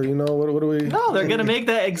 Princess, or, you know, what do we? No, they're gonna make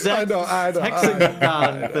that exact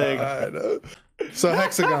hexagon thing. I know. So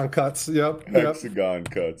hexagon cuts. Yep. Hexagon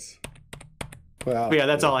cuts. Wow. But yeah,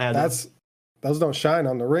 that's all I had. Those don't shine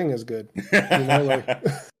on the ring as good. You know, like.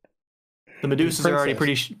 The Medusas are already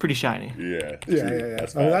pretty shiny. Yeah. Yeah.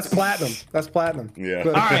 That's platinum. That's platinum. Yeah.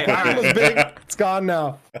 All right. Was big. It's gone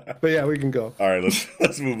now. But yeah, we can go. All right,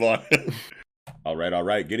 let's move on. All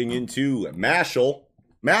right. Getting into Mashle,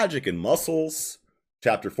 Magic and Muscles,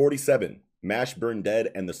 chapter 47, Mash Burn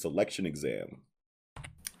Dead and the Selection Exam.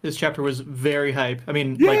 This chapter was very hype. I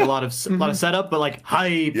mean, like a lot of setup, but like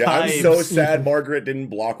hype. Yeah, I'm so sad Margaret didn't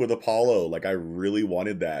block with Apollo. Like, I really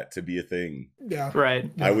wanted that to be a thing. Yeah, right.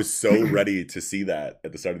 Yeah. I was so ready to see that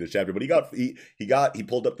at the start of this chapter. But he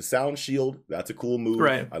pulled up the sound shield. That's a cool move.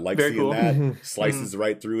 Right. I like very seeing cool. that. Slices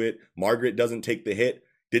right through it. Margaret doesn't take the hit.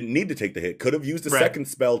 Didn't need to take the hit. Could have used a second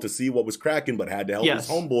spell to see what was cracking, but had to help his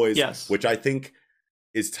homeboys, which I think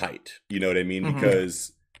is tight. You know what I mean?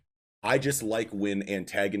 Because I just like when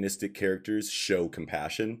antagonistic characters show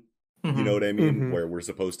compassion. You know what I mean? Where we're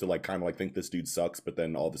supposed to like kind of like think this dude sucks, but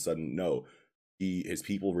then all of a sudden, no, his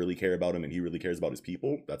people really care about him, and he really cares about his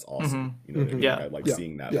people. That's awesome. You know what I mean? I like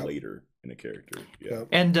seeing that later in a character. Yeah.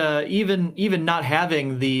 And even not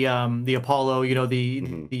having the Apollo, you know,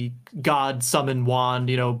 the God summon wand,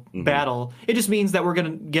 you know, battle, it just means that we're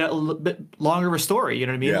gonna get a little bit longer of a story. You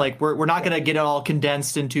know what I mean? Like we're not gonna get it all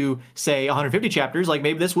condensed into say 150 chapters. Like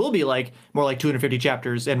maybe this will be like more like 250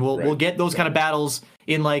 chapters, and we'll get those kind of battles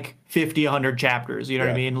in like 50, 100 chapters. You know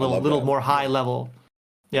what I mean? A little more high level.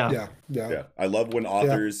 Yeah. I love when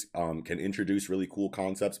authors can introduce really cool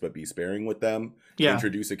concepts, but be sparing with them.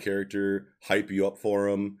 Introduce a character, hype you up for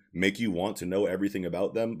them, make you want to know everything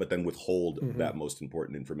about them, but then withhold that most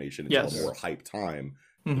important information until a more hype time,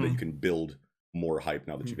 so that you can build more hype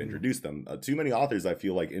now that you've introduced them. Too many authors, I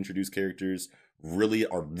feel like, introduce characters,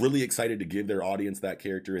 are really excited to give their audience that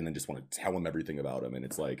character, and then just want to tell them everything about them. And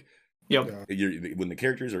it's like, when the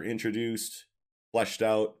characters are introduced, fleshed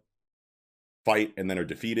out, fight, and then are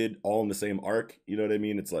defeated all in the same arc, you know what I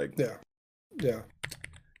mean? It's like,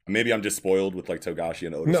 maybe I'm just spoiled with like Togashi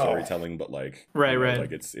and Oda storytelling, but like, right.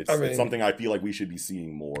 Like it's something I feel like we should be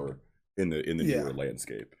seeing more in the newer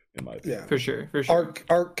landscape, in my opinion. For sure.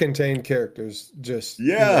 Arc contained characters, just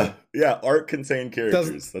arc contained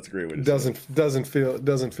characters. That's a great way to say it.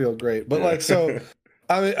 Doesn't feel great, but like so.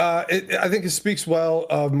 I mean, I think it speaks well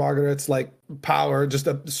of Margaret's like power, just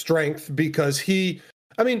a strength, because he,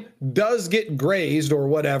 I mean, does get grazed or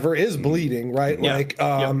whatever, is bleeding, right? Like,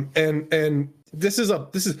 and this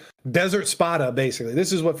is Desert Spada, basically.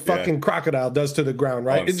 This is what fucking Crocodile does to the ground,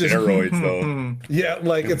 right? It just steroids, though. Yeah,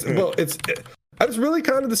 like it's it's really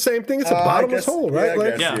kind of the same thing. It's a bottomless hole,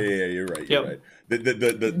 right? Yeah, you're right. You're right.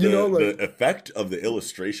 The effect of the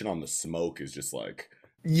illustration on the smoke is just like,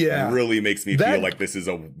 really makes me feel like this is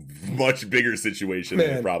a much bigger situation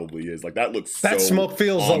than it probably is. Like that looks that so smoke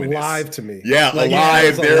feels ominous. alive to me. Yeah, like,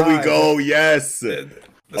 alive. There we go. Yes.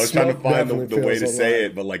 I was trying to find the way to say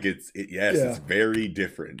it, but like it's very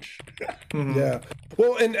different. Yeah.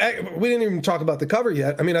 Well, and we didn't even talk about the cover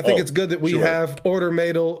yet. I mean, I think it's good that we have Order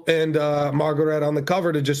Madel and Margaret on the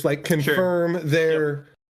cover to just like confirm their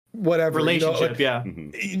whatever relationship.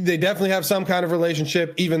 They definitely have some kind of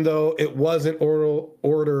relationship, even though it wasn't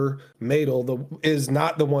Order Madel is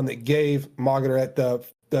not the one that gave Margaret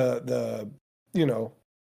the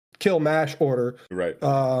kill Mash order. Right.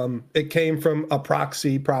 It came from a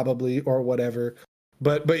proxy probably or whatever.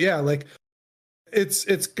 But yeah, like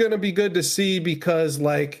it's gonna be good to see, because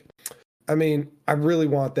like, I mean, I really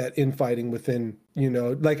want that infighting within,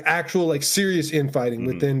 like actual, like serious infighting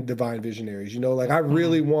within Divine Visionaries. Like I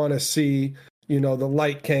really want to see, the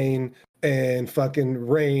Light Cane and fucking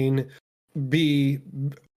Rain be,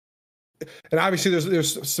 and obviously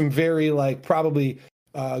there's some very like probably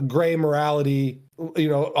gray morality,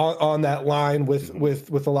 on that line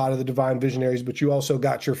with a lot of the Divine Visionaries, but you also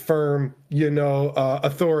got your firm,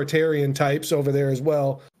 authoritarian types over there as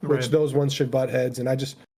well, which those ones should butt heads. And I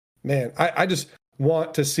just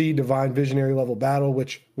want to see Divine Visionary level battle,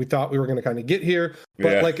 which we thought we were going to kind of get here.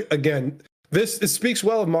 But like, again, it speaks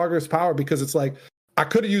well of Margaret's power, because it's like, I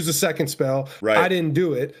could have used a second spell. Right. I didn't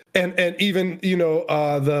do it. And even,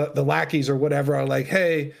 the lackeys or whatever are like,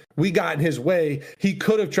 hey, we got in his way. He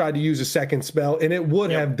could have tried to use a second spell and it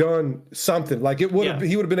would have done something. Like it would have,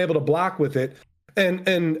 he would have been able to block with it.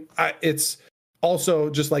 And it's also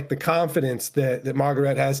just like the confidence that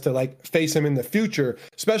Margaret has to like face him in the future,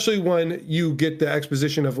 especially when you get the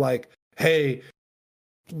exposition of like, hey,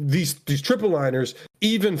 these triple liners,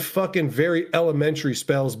 even fucking very elementary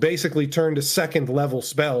spells, basically turn to second level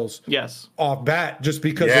spells. Yes, off bat, just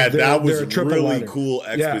because. Yeah, of that was their really liner. Cool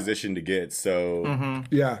exposition to get. So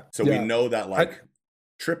we know that like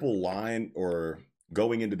triple line or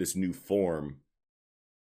going into this new form,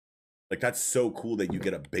 like that's so cool that you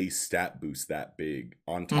get a base stat boost that big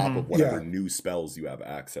on top of whatever new spells you have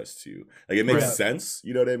access to. Like it makes sense,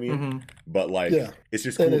 you know what I mean? But like it's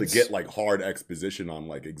just cool to get like hard exposition on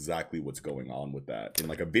like exactly what's going on with that in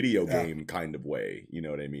like a video game kind of way, you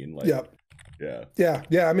know what I mean? Like yeah.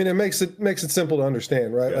 I mean, it makes it simple to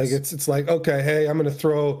understand, right? Like it's like, okay, hey, I'm gonna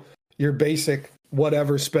throw your basic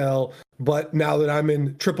whatever spell, but now that I'm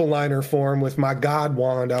in triple liner form with my god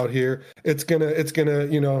wand out here, it's gonna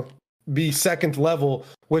you know, be second level,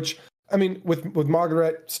 which I mean, with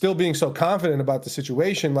Margaret still being so confident about the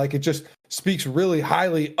situation, like it just speaks really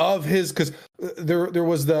highly of his, because there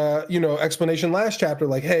was the, you know, explanation last chapter,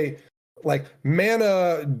 like, hey, like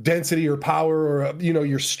mana density or power or, you know,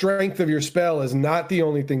 your strength of your spell is not the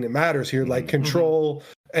only thing that matters here. Like control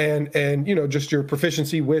and you know, just your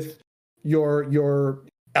proficiency with your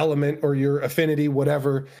element or your affinity,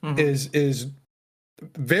 whatever is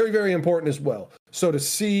very, very important as well. So to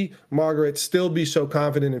see Margaret still be so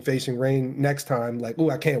confident in facing Rain next time, like, oh,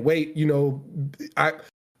 I can't wait. You know,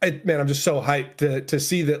 man, I'm just so hyped to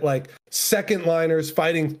see that, like, second liners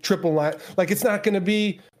fighting triple line. Like, it's not going to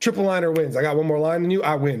be triple liner wins. I got one more line than you,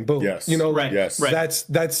 I win. Boom. Yes. You know, Yes. That's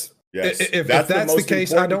yes. If that's the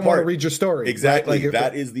case, I don't want to read your story. Exactly. Right? Like,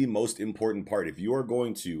 that is the most important part. If you are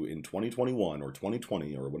going to, in 2021 or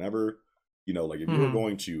 2020 or whenever, you know, like if you're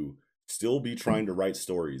going to still be trying to write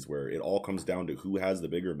stories where it all comes down to who has the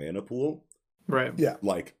bigger mana pool. Right. Yeah.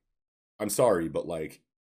 Like, I'm sorry, but like,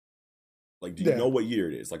 do you know what year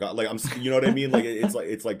it is? Like, I'm, you know what I mean? Like,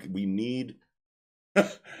 it's like we need,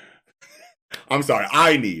 I'm sorry.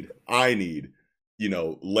 I need, you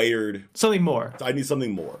know, layered. Something more. I need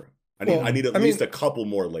something more. I need at least a couple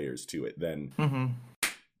more layers to it than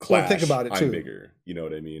Clash. Well, think about it too. I'm bigger. You know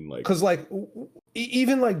what I mean? Like, because like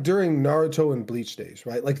even like during Naruto and Bleach days,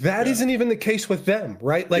 right? Like that isn't even the case with them,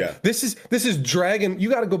 right? Like this is Dragon. You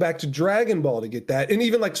got to go back to Dragon Ball to get that. And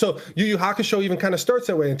even like so, Yu Yu Hakusho even kind of starts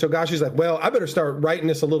that way. And Togashi's like, well, I better start writing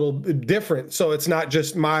this a little different, so it's not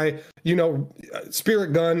just my, you know,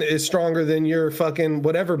 spirit gun is stronger than your fucking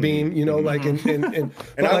whatever beam, you know, like and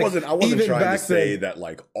I wasn't trying to say that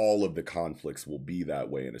like all of the conflicts will be that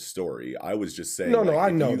way in a story. I was just saying, no,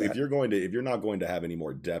 I know if you're not going to have any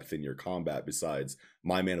more depth in your combat besides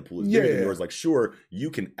my mana pool is bigger than yours, like sure,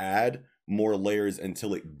 you can add more layers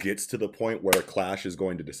until it gets to the point where Clash is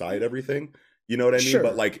going to decide everything. You know what I mean? Sure.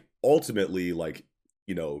 But like ultimately, like,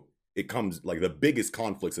 you know, it comes like the biggest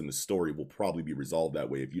conflicts in the story will probably be resolved that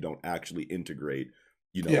way if you don't actually integrate,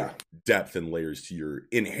 you know, depth and layers to your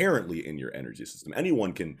inherently in your energy system.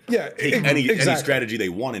 Anyone can take any strategy they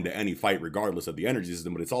want into any fight, regardless of the energy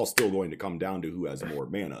system, but it's all still going to come down to who has more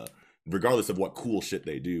mana, regardless of what cool shit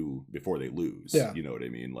they do before they lose. You know what I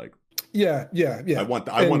mean? Like, I want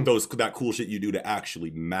that cool shit you do to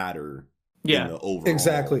actually matter. In the overall.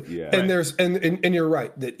 Exactly. And there's and you're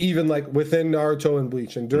right that even like within Naruto and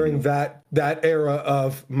Bleach and during that era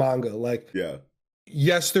of manga, like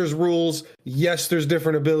yes, there's rules. Yes, there's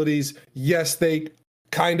different abilities. Yes, they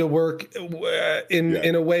kind of work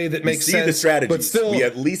in a way that makes sense. The strategies, but still, we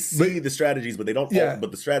at least see the strategies, but they don't. But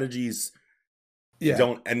the strategies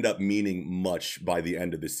don't end up meaning much by the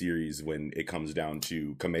end of the series when it comes down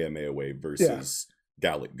to Kamehameha Wave versus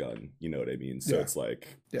Gallic Gun. You know what I mean? So it's like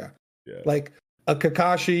like a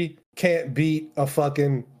Kakashi can't beat a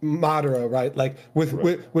fucking Madara, right? Like with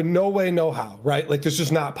no way, no how, right? Like this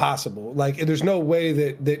is not possible. Like there's no way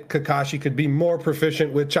that Kakashi could be more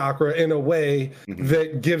proficient with chakra in a way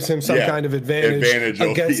that gives him some kind of advantage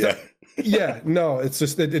against no, it's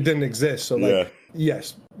just it didn't exist. So like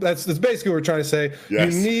yes, that's basically what we're trying to say. You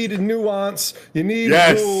need nuance, you need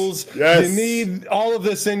rules, you need all of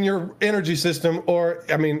this in your energy system, or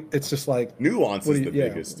I mean, it's just like nuance is the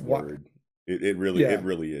biggest word. It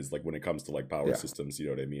really is, like when it comes to like power systems, you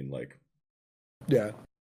know what I mean? Like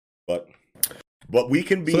but we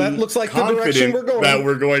can be that looks like the direction we're going. That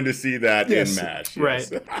we're going to see that in MASH.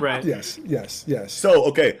 Right. Yes. So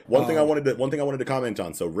okay, one thing I wanted to comment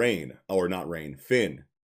on. So Finn.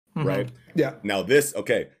 Right? Yeah. Now this,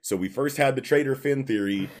 so we first had the traitor Finn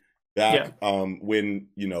theory back when,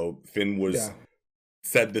 you know, Finn was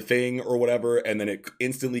said the thing or whatever, and then it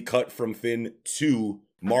instantly cut from Finn to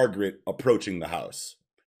Margaret approaching the house.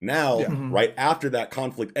 Now, right after that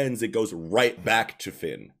conflict ends, it goes right back to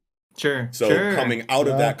Finn. So coming out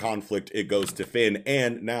of that conflict, it goes to Finn,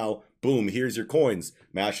 and now, boom, here's your coins.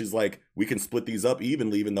 Mash is like, we can split these up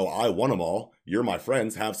evenly, even though I won them all. You're my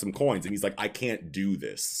friends, have some coins. And he's like, I can't do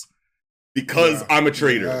this because I'm a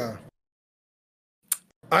traitor.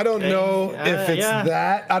 I don't know if it's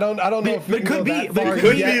that. I don't know if it could be. But it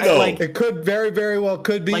could be though. Like, it could very, very well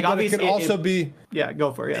could be. Like, but it could also be. Yeah,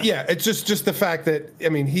 go for it. Yeah, it's just the fact that I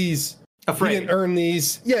mean he's Afraid. He didn't earn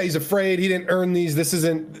these. Yeah, he's afraid. He didn't earn these. This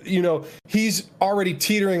isn't, he's already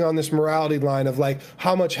teetering on this morality line of like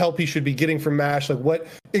how much help he should be getting from MASH. Like what?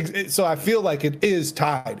 So I feel like it is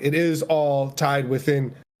tied. It is all tied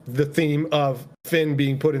within the theme of Finn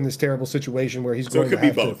being put in this terrible situation where he's going to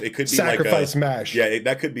have both. It could be sacrifice MASH. Yeah,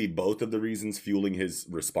 that could be both of the reasons fueling his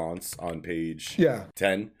response on page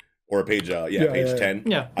 10 or page 10.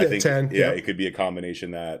 Yeah, I think 10. Yeah, it could be a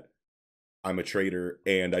combination that I'm a traitor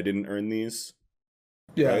and I didn't earn these.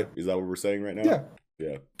 Yeah. Right? Is that what we're saying right now? Yeah.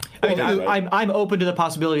 Yeah. I'm open to the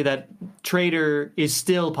possibility that traitor is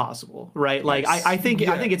still possible, right? Like I think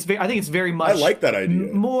it's very much. I like that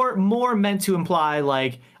idea. More meant to imply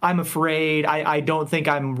like I'm afraid. I don't think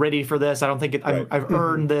I'm ready for this. I don't think I've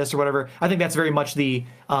earned this or whatever. I think that's very much the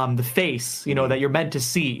face that you're meant to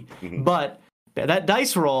see. But that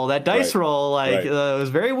dice roll, was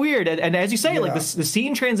very weird. And as you say, like the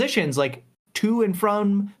scene transitions like to and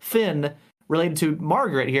from Finn related to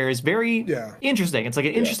Margaret here is very interesting. It's like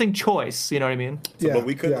an interesting choice. You know what I mean? So, but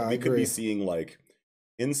we could be seeing like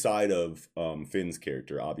inside of Finn's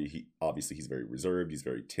character. Obviously, he's very reserved. He's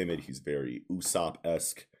very timid. He's very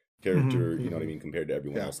Usopp-esque character. You know what I mean, compared to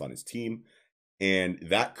everyone else on his team. And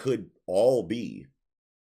that could all be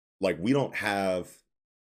like we don't have.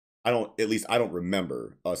 I don't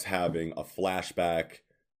remember us having a flashback.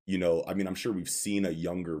 I mean, I'm sure we've seen a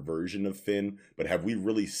younger version of Finn, but have we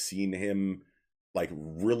really seen him I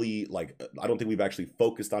don't think we've actually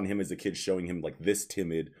focused on him as a kid, showing him like this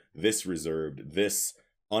timid, this reserved, this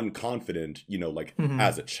unconfident,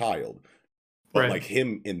 as a child. But like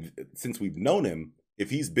him, since we've known him, if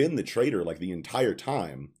he's been the traitor like the entire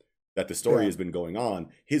time that the story has been going on,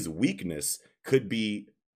 his weakness could be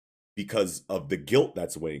because of the guilt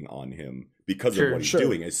that's weighing on him because of what he's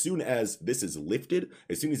doing. As soon as this is lifted,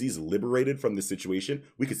 as soon as he's liberated from the situation,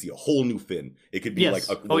 we could see a whole new Finn. It could be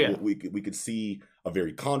we could see a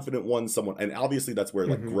very confident one, someone, and obviously that's where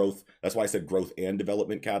like growth, that's why I said growth and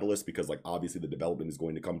development catalyst, because like obviously the development is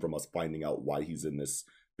going to come from us finding out why he's in this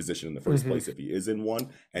position in the first place, if he is in one,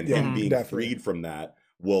 and him being freed from that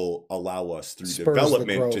will allow us through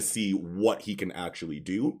development to see what he can actually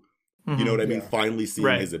do. You know what I mean? Finally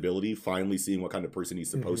seeing his ability, finally seeing what kind of person he's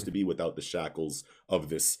supposed to be without the shackles of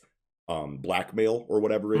this blackmail or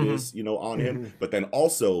whatever it is, on him. But then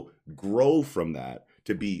also grow from that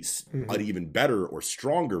to be an even better or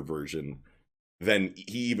stronger version than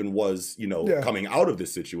he even was, coming out of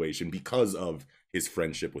this situation because of his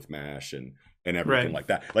friendship with MASH and everything like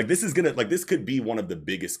that. Like this could be one of the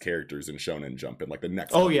biggest characters in Shonen Jump in like the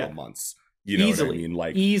next couple of months. You know what I mean?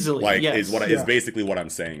 Like easily, like is basically what I'm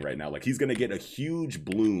saying right now. Like he's gonna get a huge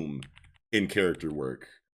bloom in character work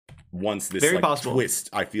once this twist.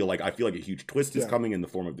 I feel like a huge twist is coming in the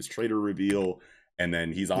form of this traitor reveal, and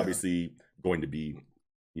then he's obviously going to be,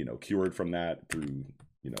 cured from that through,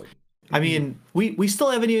 I mean, we still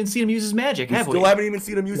haven't even seen him use his magic, have we? Still haven't even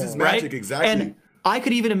seen him use his magic, exactly. And I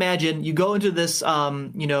could even imagine you go into this,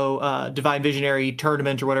 Divine Visionary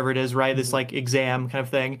tournament or whatever it is, right? This like exam kind of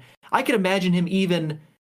thing. I could imagine him even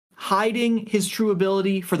hiding his true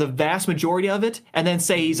ability for the vast majority of it, and then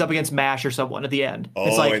say he's up against MASH or someone at the end. Oh,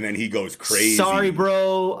 it's like, and then he goes crazy. Sorry,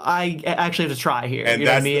 bro, I actually have to try here. And you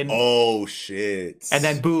know what I mean? Oh, shit. And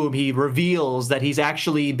then boom, he reveals that he's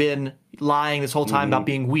actually been lying this whole time about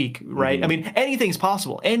being weak, right? I mean, anything's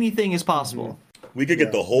possible. Anything is possible. We could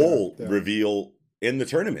get the whole reveal in the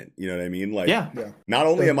tournament, you know what I mean? Like, not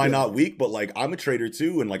only am I not weak, but like I'm a traitor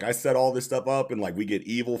too, and like I set all this stuff up, and like we get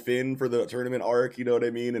evil Finn for the tournament arc, you know what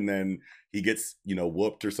I mean? And then he gets,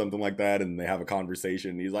 whooped or something like that, and they have a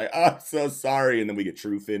conversation. And he's like, "I'm so sorry," and then we get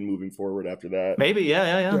true Finn moving forward after that. Maybe,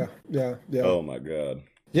 yeah. Oh my god.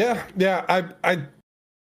 Yeah. I.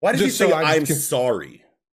 Why does he say I'm sorry?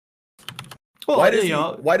 Well,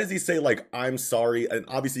 why does he say like I'm sorry? And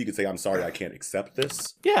obviously you could say I'm sorry, I can't accept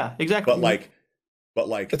this. Yeah, exactly. But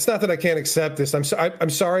like, it's not that I can't accept this. I'm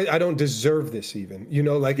sorry. I don't deserve this even.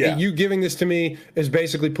 You giving this to me is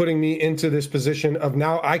basically putting me into this position of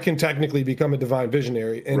now I can technically become a divine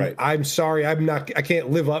visionary. And I'm sorry. I can't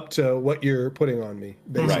live up to what you're putting on me,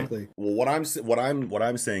 basically. Well, what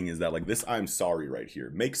I'm saying is that like this I'm sorry right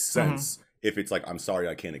here makes sense if it's like I'm sorry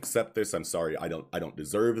I can't accept this. I'm sorry I don't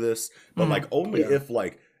deserve this. But like only if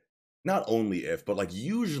like not only if, but like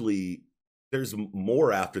usually there's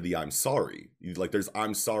more after the I'm sorry. Like there's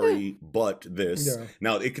I'm sorry, but this. Yeah.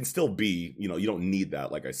 Now it can still be, you don't need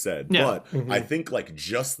that, like I said. Yeah. But I think like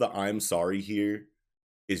just the I'm sorry here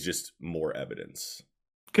is just more evidence.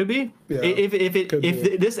 Could be. Yeah.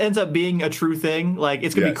 If this ends up being a true thing, like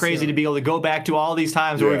it's gonna be crazy to be able to go back to all these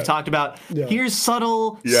times where we've talked about. Here's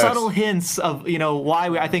subtle hints of why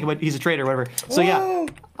I think he's a traitor or whatever. So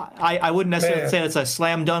I wouldn't necessarily say it's a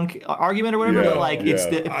slam dunk argument or whatever, but like it's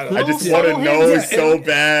the I just want to know so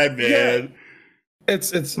bad, man.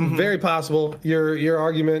 It's very possible. Your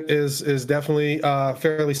argument is definitely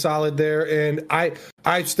fairly solid there, and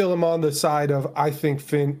I still am on the side of I think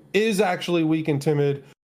Finn is actually weak and timid.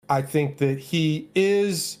 I think that he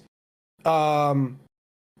is.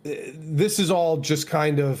 This is all just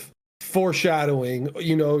kind of foreshadowing,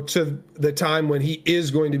 to the time when he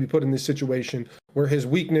is going to be put in this situation where his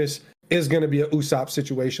weakness is going to be a Usopp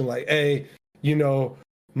situation, like, hey,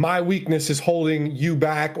 my weakness is holding you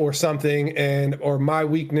back or something, or my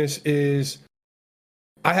weakness is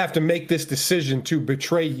I have to make this decision to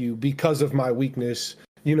betray you because of my weakness,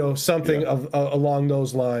 something along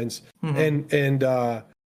those lines. Mm-hmm.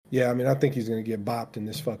 Yeah, I mean, I think he's going to get bopped in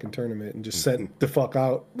this fucking tournament and just sent the fuck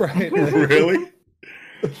out, right? Really?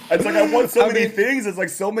 It's like I want so many things. It's like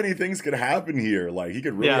so many things could happen here. Like he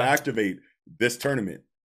could really activate this tournament.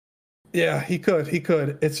 Yeah, he could.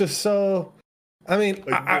 It's just so. I mean,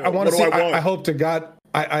 like, I want to see. I hope to God.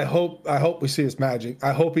 I hope we see his magic.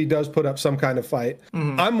 I hope he does put up some kind of fight.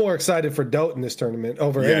 Mm-hmm. I'm more excited for Dote in this tournament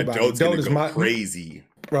over anybody. Dote is crazy,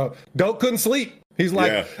 bro. Dote couldn't sleep. He's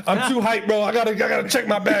like, I'm too hyped, bro. I gotta check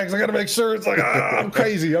my bags. I gotta make sure it's like I'm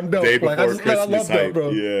crazy. I'm dope. Day before I love hype. Dope, bro.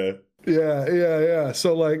 Yeah.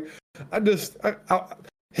 So like,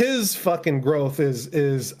 his fucking growth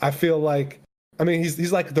is I feel like. I mean,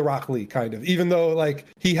 he's like the Rock Lee kind of, even though like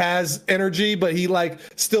he has energy, but he like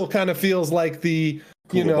still kind of feels like the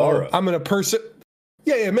I'm gonna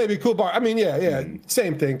maybe Kuwabara. I mean,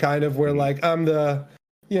 same thing kind of where like I'm the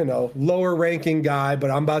lower ranking guy, but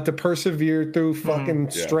I'm about to persevere through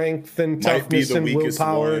fucking strength and toughness and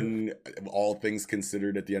willpower. One, all things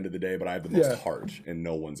considered at the end of the day, but I have the most heart and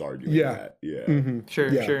no one's arguing that. Yeah. Mm-hmm. Sure.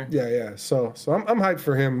 Yeah. So I'm hyped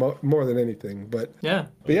for him more than anything, but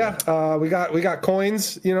we got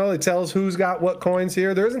coins, it tells who's got what coins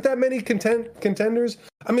here. There isn't that many contenders.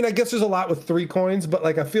 I mean, I guess there's a lot with 3 coins, but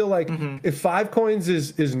like, I feel like if 5 coins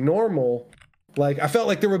is normal, like, I felt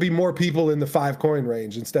like there would be more people in the 5 coin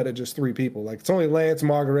range instead of just 3 people. Like, it's only Lance,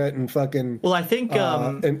 Margaret, and fucking. Well, I think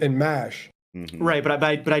and Mash. Mm-hmm. Right, but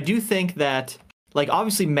I do think that like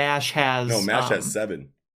obviously Mash has Mash has 7.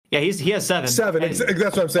 Yeah, he has 7. 7. That's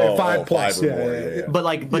what I'm saying. 5 plus. 5 or more,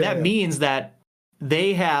 yeah. But that means that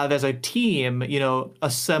they have as a team,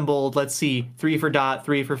 assembled. Let's see, 3 for Dot,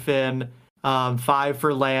 3 for Finn, 5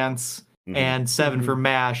 for Lance. Mm-hmm. And 7 for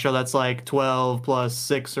Mash, so that's like 12 plus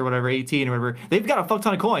 6 or whatever, 18 or whatever. They've got a fuck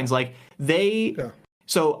ton of coins. Like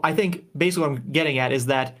So I think basically what I'm getting at is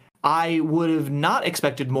that I would have not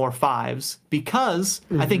expected more 5s because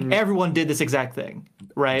I think everyone did this exact thing,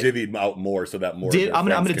 right? Divvied out more so that more. I'm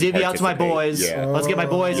gonna divvy out to my boys. Yeah. Let's get my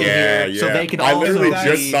boys in here so they can. I literally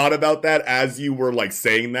just thought about that as you were like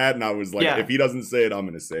saying that, and I was like, if he doesn't say it, I'm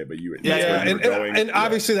gonna say it. But you, and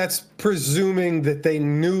obviously that's presuming that they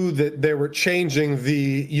knew that they were changing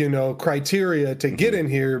the criteria to get in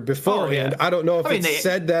here beforehand. I don't know if they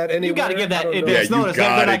said that anywhere. You got to give that. You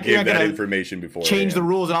gotta give that information before. Change the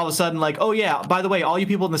rules and all of a sudden, like, oh yeah, by the way, all you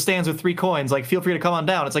people in the stands with 3 coins, like, feel free to come on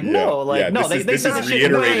down. It's like, they said that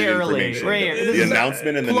shit way early. The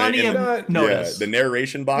announcement and notice. The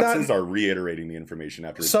narration boxes are reiterating the information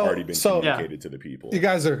after it's already been communicated to the people. You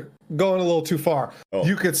guys are going a little too far.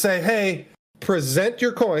 You could say, hey, present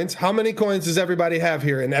your coins. How many coins does everybody have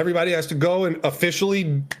here? And everybody has to go and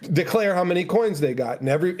officially declare how many coins they got.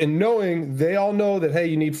 And knowing they all know that, hey,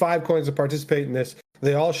 you need 5 coins to participate in this.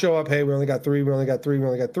 They all show up. Hey, we only got 3. We only got 3. We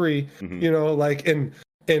only got 3.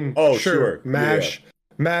 Sure. Mash.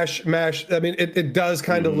 I mean, it does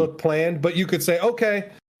kind of look planned, but you could say, okay,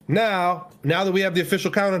 now that we have the official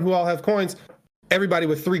count on who all have coins, everybody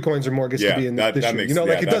with 3 coins or more gets to be in this year.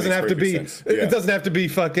 It doesn't have to be. It doesn't have to be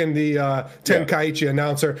fucking the Tenkaichi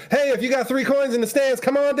announcer. Hey, if you got 3 coins in the stands,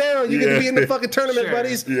 come on down. You get to be in the fucking tournament,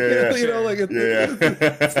 buddies. It's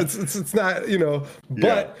not.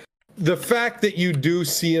 But the fact that you do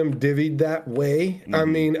see him divvied that way, I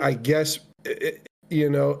mean, I guess.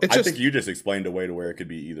 It's I think you just explained a way to where it could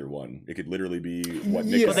be either one. It could literally be what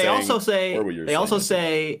Nick was saying. They also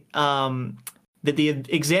say that the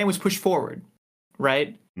exam was pushed forward,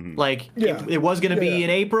 right? Mm-hmm. Like it was going to be in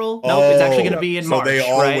April. No, it's actually going to be in March. So they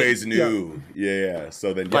always knew. Yeah.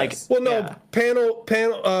 So then, panel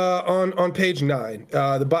on page 9.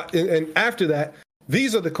 And after that,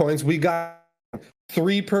 these are the coins we got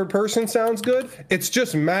 3 per person sounds good. It's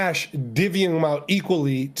just Mash divvying them out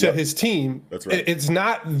equally to his team. That's right. It's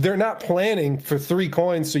not, they're not planning for 3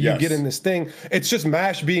 coins so you get in this thing. It's just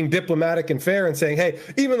Mash being diplomatic and fair and saying, hey,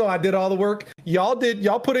 even though I did all the work, y'all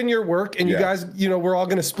put in your work, and you guys, we're all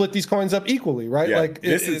going to split these coins up equally, right? Yeah. Like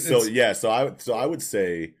so I would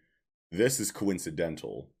say this is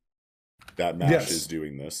coincidental that Mash is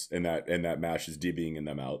doing this, and that Mash is divvying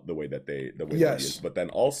them out the way that he is. But then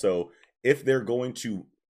also, if they're going to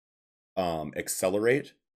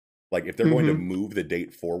accelerate, like if they're going to move the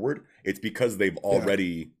date forward, it's because they've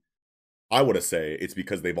already, I would say it's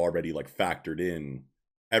because they've already like factored in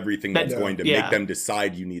everything that's going to make them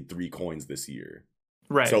decide you need 3 coins this year.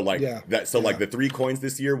 Right. So like like the 3 coins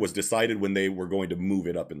this year was decided when they were going to move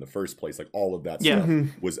it up in the first place. Like all of that stuff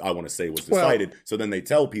was decided. So then they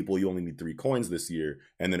tell people you only need 3 coins this year,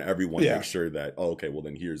 and then everyone makes sure that, oh, okay, well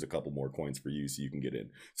then here's a couple more coins for you so you can get in.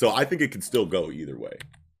 So I think it could still go either way.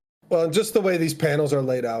 Well, just the way these panels are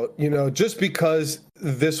laid out, just because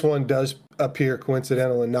this one does appear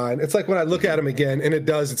coincidental in 9, it's like when I look at them again, and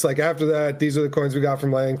it's like after that, these are the coins we got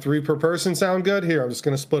from Lang. 3 per person sound good? Here, I'm just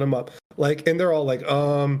going to split them up. Like, and they're all like,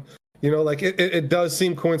 like it does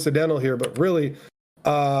seem coincidental here, but really,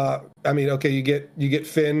 I mean, okay, you get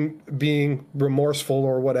Finn being remorseful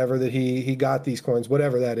or whatever that he got these coins,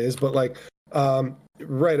 whatever that is, but like,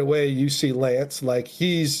 right away you see Lance, like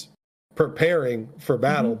he's preparing for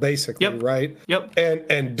battle, basically, right? Yep.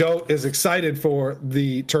 And Dote is excited for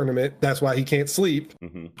the tournament. That's why he can't sleep.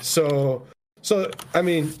 So I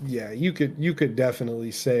mean, yeah, you could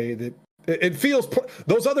definitely say that it feels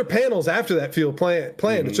those other panels after that feel planned.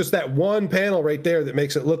 It's just that one panel right there that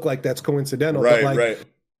makes it look like that's coincidental. Right, but like, right.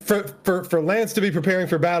 For Lance to be preparing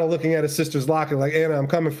for battle, looking at his sister's locket, like, Anna, I'm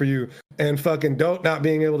coming for you, and fucking Dote not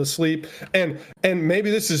being able to sleep, and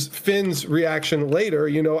maybe this is Finn's reaction later.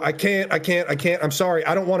 I can't. I'm sorry.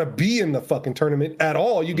 I don't want to be in the fucking tournament at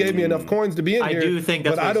all. You gave me enough coins to be in here. I do think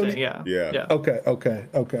that's but what I don't. Saying. Yeah.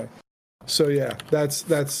 Okay. So yeah,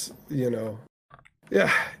 that's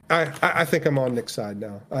Yeah, I think I'm on Nick's side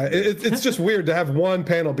now. It's just weird to have one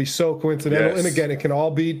panel be so coincidental, and again, it can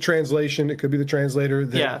all be translation. It could be the translator.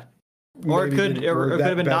 Or it could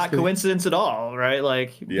have been not coincidence at all, right?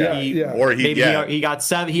 Like or he got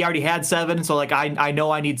 7. He already had 7, so like I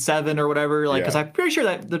know I need 7 or whatever. Like because I'm pretty sure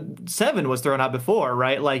that the 7 was thrown out before,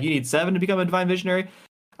 right? Like you need 7 to become a divine visionary.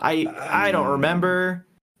 I don't remember.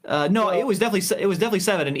 No, it was definitely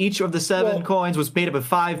 7, and each of the 7 coins was made up of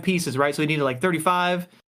 5 pieces, right? So he needed like 35,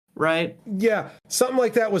 right? Yeah, something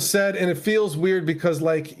like that was said, and it feels weird because,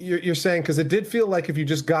 like you're saying, because it did feel like if you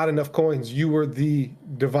just got enough coins, you were the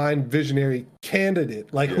divine visionary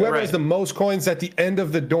candidate. Like whoever has the most coins at the end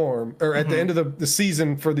of the dorm or at the end of the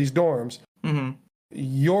season for these dorms.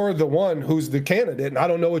 You're the one who's the candidate, and I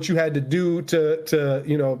don't know what you had to do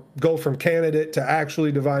to go from candidate to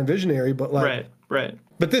actually divine visionary, but like right.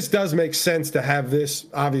 But this does make sense to have this,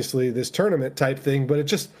 obviously, this tournament type thing.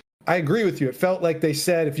 But I agree with you. It felt like they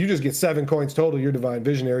said, if you just get 7 coins total, you're divine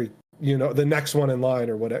visionary, the next one in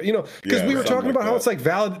line or whatever, because we were talking about how it's like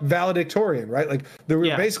valedictorian, right? Like they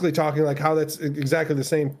were basically talking like how that's exactly the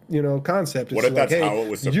same, concept. What if that's how it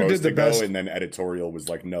was supposed to go, and then editorial was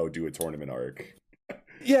like, no, do a tournament arc.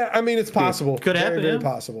 Yeah, I mean, it's possible. Could happen. Very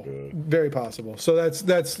possible. Very possible. So that's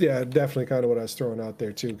definitely kind of what I was throwing out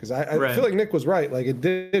there too, because I feel like Nick was right. Like it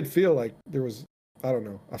did feel like there was, I don't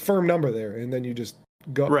know, a firm number there, and then you just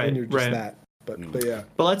go and you're just that. But yeah.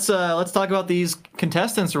 But let's talk about these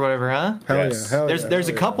contestants or whatever, huh? There's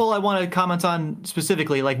a couple I want to comment on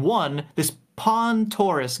specifically. Like one, this Pawn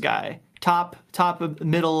Taurus guy. Top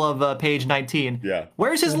middle of page 19. Yeah.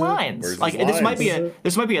 Where's his lines? This might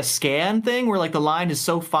be a scan thing where like the line is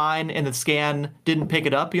so fine and the scan didn't pick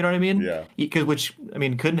it up. You know what I mean? Yeah. Which I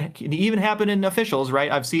mean couldn't even happen in officials,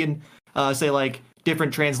 right? I've seen say like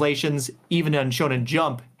different translations, even on Shonen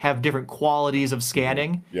Jump, have different qualities of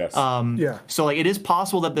scanning. Yes. So like it is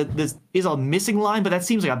possible that this is a missing line, but that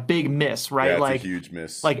seems like a big miss, right? Yeah, it's like a huge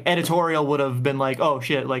miss. Like editorial would have been like, oh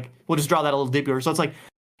shit, like we'll just draw that a little deeper. So it's like,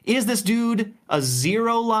 is this dude a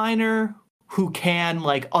zero liner who can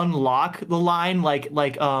like unlock the line like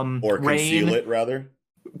or conceal it rather?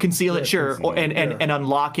 Conceal it, sure, and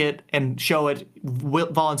unlock it and show it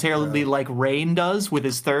voluntarily like Rain does with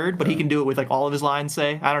his third, but he can do it with like all of his lines.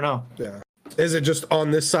 Say, I don't know. Yeah. Is it just on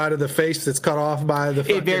this side of the face that's cut off by the?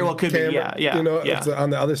 It very well could camera? Be. Yeah. It's on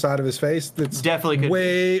the other side of his face. That's definitely could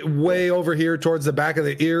way over here towards the back of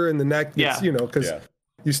the ear and the neck. That's, because.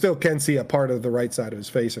 You still can see a part of the right side of his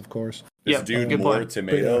face, of course. This dude, more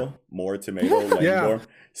tomato, like more.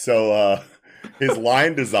 So his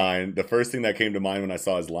line design, the first thing that came to mind when I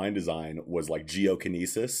saw his line design was like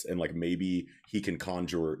geokinesis, and like maybe he can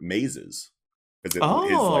conjure mazes. Because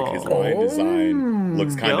his line design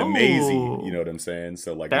looks kind of mazy, you know what I'm saying?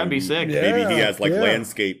 So like that'd be sick. Maybe he has like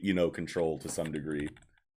landscape, control to some degree.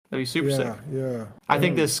 That'd be super sick. Yeah. I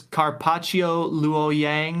think this Carpaccio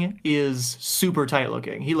Luoyang is super tight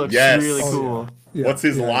looking. He looks really cool. Yeah. What's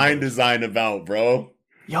his line design about, bro?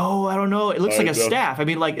 Yo, I don't know. It looks like a staff. I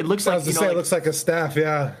mean, like it looks like it looks like a staff.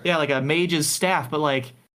 Yeah. Yeah, like a mage's staff, but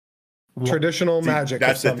like traditional magic.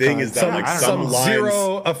 That's the thing is that like some lines,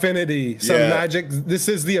 zero affinity, some magic. This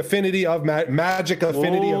is the affinity of magic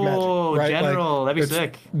affinity of magic. Right? General, that'd be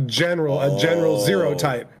sick. A general zero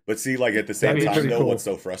type. But see, like at the same time, though, what's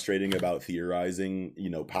so frustrating about theorizing,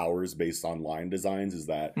 powers based on line designs is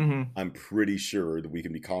that I'm pretty sure that we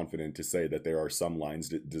can be confident to say that there are some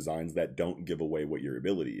designs that don't give away what your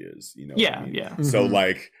ability is. Yeah. So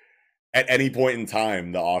like at any point in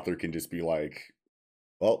time, the author can just be like,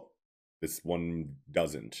 well, this one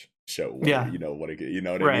doesn't show what I mean?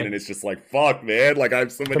 And it's just like, fuck, man, like I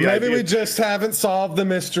have so many maybe ideas. we just haven't solved the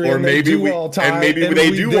mystery, or maybe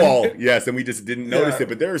they do all yes, and we just didn't notice it.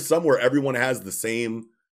 But there are some where everyone has the same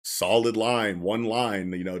solid line, one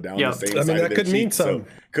line, down the same side that of their could mean something.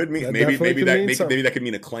 So could mean maybe that could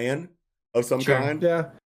mean a clan of some kind.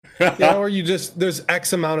 Or you just there's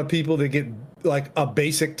X amount of people that get like a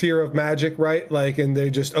basic tier of magic, right? Like, and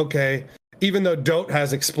they just even though Dote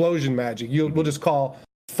has explosion magic, we'll just call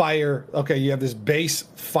fire. Okay, you have this base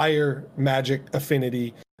fire magic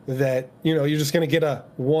affinity that you're just gonna get a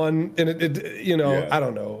one, and I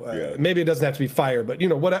don't know. Maybe it doesn't have to be fire, but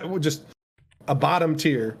just a bottom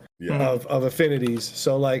tier of affinities.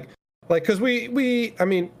 So like because I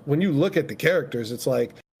mean, when you look at the characters, it's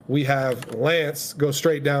like we have Lance go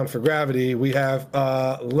straight down for gravity. We have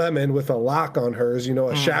Lemon with a lock on hers,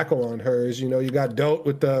 a shackle on hers. You got Dote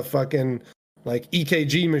with the fucking like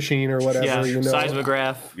EKG machine or whatever.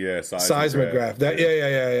 Seismograph. Yeah, seismograph.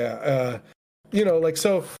 That like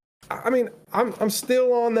so. I mean, I'm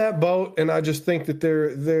still on that boat, and I just think that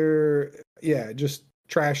they're just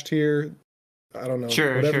trash tier. I don't know,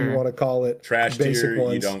 whatever you want to call it. Trash tier.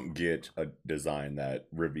 You don't get a design that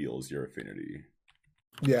reveals your affinity.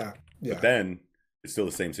 Yeah. But then it's still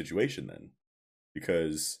the same situation then,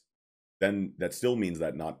 because then that still means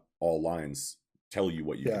that not all lines tell you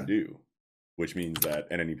what you can do, which means that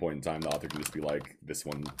at any point in time the author can just be like, this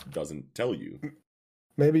one doesn't tell you.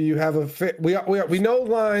 Maybe you have we know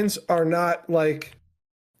lines are not like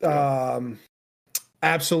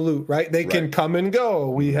absolute, right? They can come and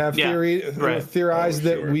go. We have theorized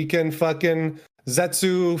that we can fucking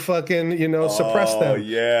Zetsu suppress them.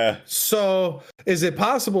 Yeah. So is it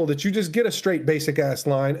possible that you just get a straight basic ass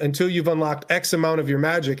line until you've unlocked X amount of your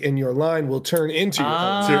magic and your line will turn into your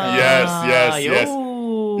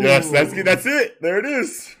Yes, that's it. There it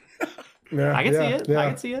is. I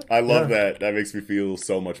can see it. I love that. That makes me feel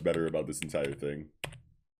so much better about this entire thing.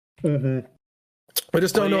 Mm-hmm. I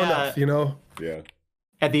just don't know enough, Yeah.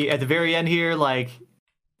 At the very end here, like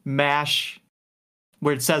MASH,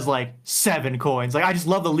 where it says like 7 coins. Like I just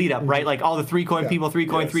love the lead up, right? Like all the 3 coin people, 3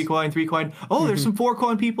 coin, 3 coin, 3 coin. Oh, there's some 4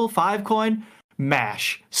 coin people, 5 coin.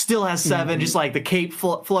 MASH still has 7. Just like the cape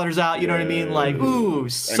flutters out. You know what I mean? Like ooh,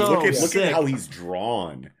 so and look at how he's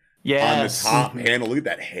drawn. Yes. On the top panel, look at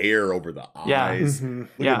that hair over the eyes.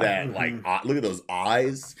 Look at that, like look at those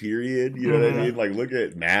eyes. Period. You know what I mean? Like look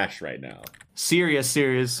at MASH right now. Serious.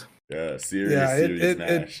 Yeah, serious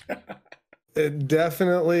MASH. It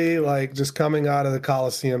definitely, like, just coming out of the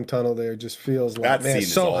Coliseum tunnel there just feels like, that man,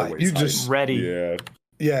 so hype. You just ready.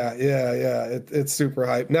 Yeah. It's super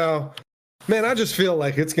hype. Now, man, I just feel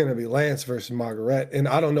like it's gonna be Lance versus Margaret, and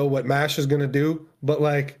I don't know what MASH is gonna do, but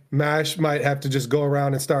like MASH might have to just go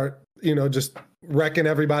around and start, just wrecking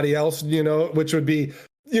everybody else, which would be,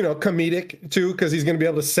 comedic too, because he's gonna be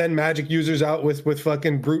able to send magic users out with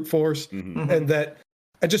fucking brute force, and that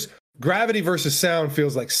I just. Gravity versus sound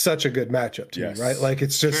feels like such a good matchup to me, right? Like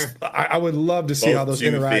it's just, I would love to see how those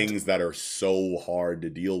interact. Things that are so hard to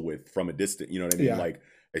deal with from a distance, you know what I mean? Yeah. Like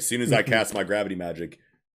as soon as I cast my gravity magic,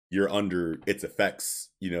 you're under its effects,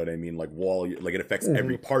 you know what I mean? Like like it affects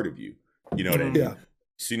every part of you, you know what I mean? Yeah.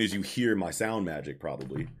 As soon as you hear my sound magic,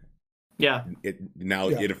 probably,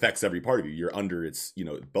 it affects every part of you. You're under its,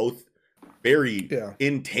 both very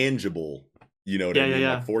intangible. You know what I mean?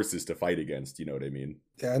 Like forces to fight against, you know what I mean?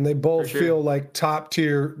 Yeah, and they both feel like top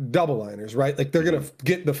tier double liners, right? Like they're gonna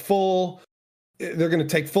get they're gonna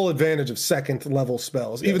take full advantage of second level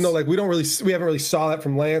spells. Even though like we haven't really saw that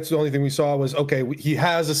from Lance. The only thing we saw was he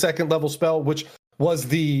has a second level spell, which was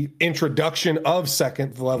the introduction of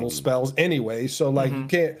second level spells anyway. So like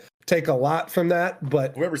take a lot from that,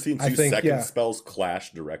 but have you ever seen two second spells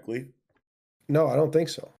clash directly? No, I don't think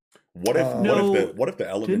so. What if the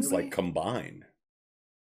elements like combine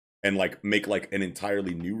and like make like an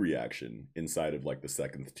entirely new reaction inside of like the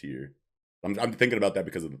second tier? I'm thinking about that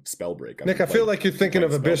because of the spell break. Nick, I feel like you're thinking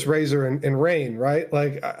of Abyss Razor and Rain, right?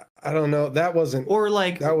 Like I don't know, that wasn't, or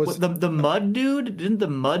like that was the Mud Dude. Didn't the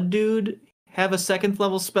Mud Dude have a 7th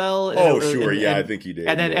level spell? Oh, sure, I think he did.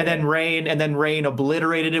 And then Rain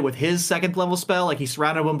obliterated it with his 2nd level spell. Like he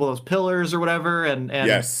surrounded him with those pillars or whatever. And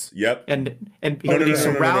yes, yep. And he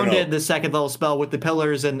surrounded the 2nd level spell with the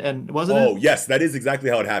pillars and wasn't it? Oh yes, that is exactly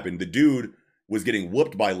how it happened. The dude was getting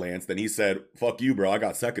whooped by Lance, then he said, "Fuck you, bro. I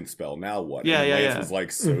got 2nd spell. Now what?" Yeah, and Lance was like,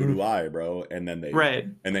 "So do I, bro." And then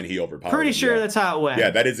and then he overpowered. Pretty sure that's how it went.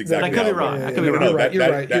 Yeah, that is exactly. I could be wrong. I could be wrong.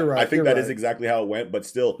 You're right. I think that is exactly how it went, but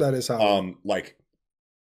still, that is how. Like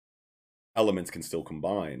elements can still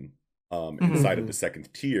combine inside of the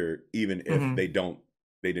 2nd tier, even if they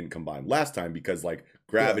didn't combine last time, because like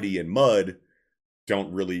gravity and mud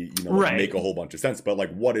don't really make a whole bunch of sense. But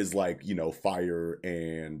like, what is like fire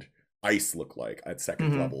and ice look like at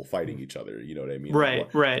 2nd level fighting each other? You know what I mean? Right,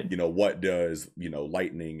 like right. What does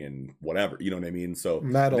lightning and whatever? You know what I mean? So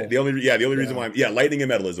metal. The only reason why lightning and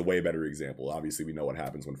metal is a way better example. Obviously, we know what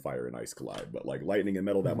happens when fire and ice collide, but like lightning and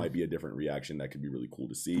metal, that might be a different reaction that could be really cool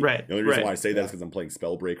to see. Right. The only reason why I say that is because I'm playing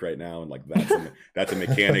Spell Break right now, and like that's a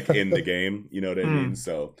mechanic in the game. You know what I mean?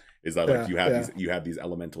 So is that like you have these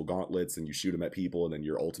elemental gauntlets and you shoot them at people, and then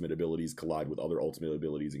your ultimate abilities collide with other ultimate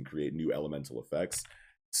abilities and create new elemental effects.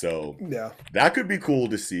 So that could be cool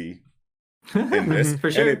to see in this. For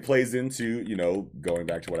sure. And it plays into, going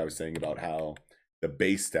back to what I was saying about how the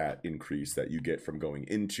base stat increase that you get from going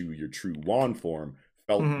into your true wand form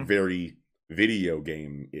felt very video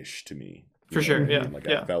game-ish to me. For sure, yeah. Like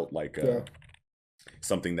I felt like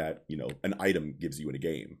something that, an item gives you in a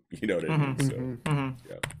game. You know what I mean?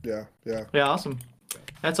 So, Yeah, awesome.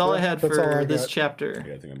 That's all I had for this chapter.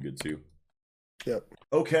 Yeah, I think I'm good too. Yep.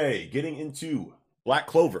 Okay, getting into Black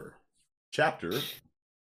Clover, chapter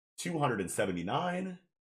 279.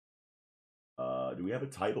 Do we have a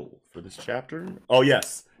title for this chapter? Oh,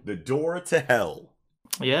 yes. The Door to Hell.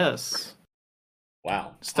 Yes.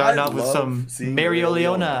 Wow. Starting off with some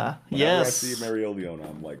Mereoleona. Yes. I see Mereoleona,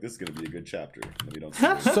 I'm like, this is going to be a good chapter. And we don't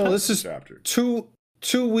so this is chapter. Two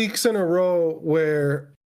weeks in a row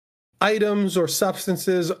where items or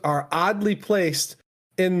substances are oddly placed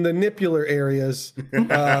in the nipular areas.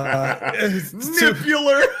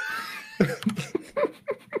 Nipular!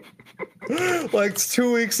 Like it's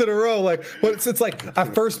 2 weeks in a row. Like it's like I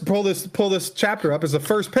first pull this chapter up as the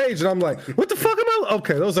first page, and I'm like, what the fuck am I?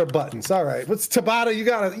 Okay, those are buttons. All right, what's Tabata? You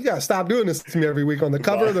gotta stop doing this to me every week on the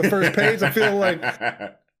cover of the first page. I feel like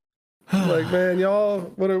man, y'all,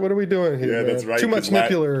 what are we doing here? Yeah, man? that's right. Too much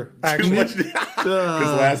nipular action.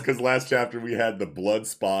 Because last chapter we had the blood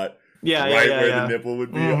spot. Where the nipple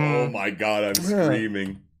would be. Oh my god, I'm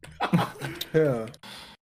screaming. And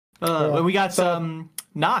we got some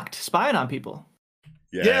Noct spying on people.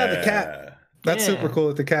 Yeah, the cat. That's super cool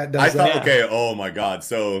that the cat does that. Okay, oh my god.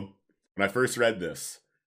 So when I first read this,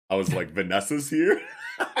 I was like, Vanessa's here?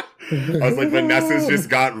 I was like, Vanessa's just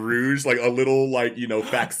got Rouge, like a little, like,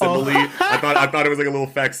 facsimile. I thought it was like a little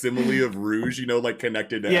facsimile of Rouge, like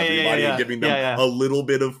connected to everybody and giving them a little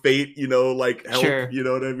bit of fate, like help. Sure. You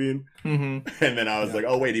know what I mean? And then I was like,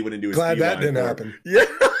 oh wait, he wouldn't do his glad that didn't happen. Yeah.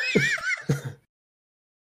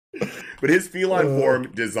 But his feline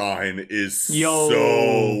form design is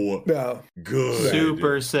so good.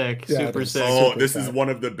 Super sick. Super sick. Oh, this is one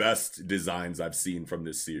of the best designs I've seen from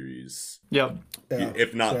this series. Yep.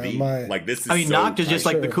 If not like this is Noct is just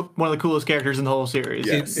like one of the coolest characters in the whole series.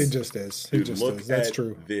 Yes. It just is. Dude, look That's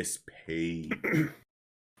true. This page.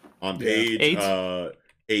 On page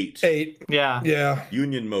 8. Yeah.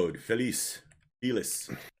 Union mode. Feliz.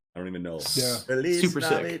 I don't even know. Yeah. Super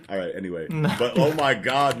sick. All right, anyway. But oh my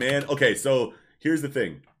god, man. Okay, so here's the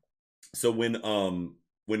thing. So when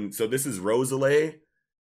so this is Rosalie,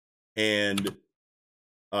 and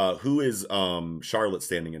who is Charlotte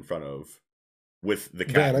standing in front of with the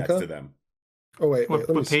cat next to them? Oh wait,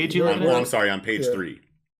 what page you on? I'm sorry, on page 3.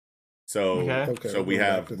 So so we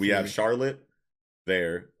have Charlotte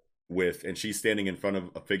there and she's standing in front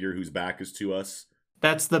of a figure whose back is to us.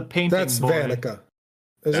 That's the painting. That's boy. Vanica.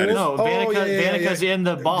 No, Vanica's in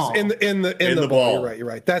the ball. In the ball. You're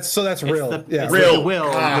right. That's Rill.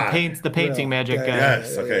 The painting magic guy.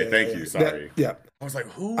 Yes. Okay. Thank you. Sorry. Yeah. I was like,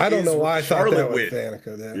 who? I don't know why I thought that was with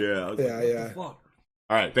Vanica. Yeah. What the fuck? All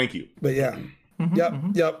right. Thank you. But yeah.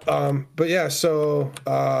 Yep. But yeah. So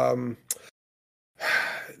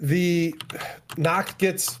the Noct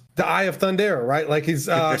gets the Eye of Thundera, right? Like he's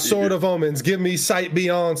Sword of Omens, give me sight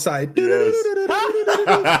beyond sight. Yes.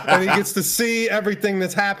 And he gets to see everything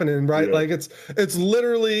that's happening, right? Yeah. Like it's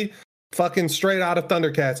literally fucking straight out of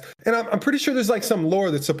Thundercats. And I'm pretty sure there's like some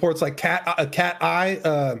lore that supports like a cat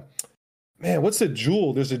eye. Man, what's a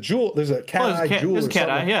jewel? There's a jewel. There's a cat eye jewel. There's a cat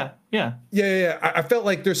eye. Yeah. I felt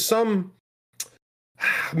like there's some.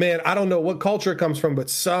 Man, I don't know what culture it comes from, but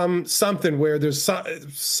something where there's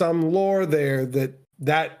some lore there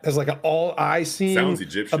that has like an all-eye seeing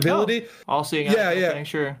ability. Oh, all-seeing eye thing,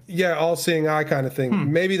 sure. Yeah, all-seeing eye kind of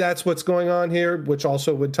thing. Maybe that's what's going on here, which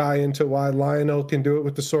also would tie into why Lionel can do it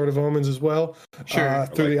with the Sword of Omens as well. Sure.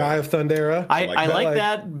 Through the Eye of Thundera. I like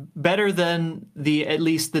that better than at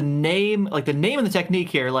least the name, like the name and the technique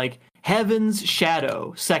here, like Heaven's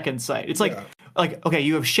Shadow, Second Sight. It's like, okay,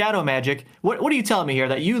 you have shadow magic. What are you telling me here?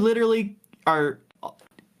 That you literally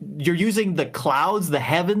you're using the clouds, the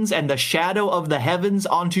heavens, and the shadow of the heavens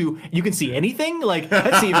onto you can see anything? Like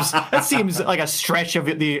that seems like a stretch of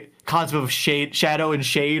the concept of shadow and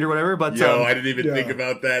shade or whatever. But I didn't even think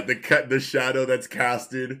about that. The shadow that's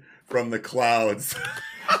casted from the clouds.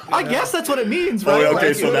 I guess that's what it means, right? Oh, okay,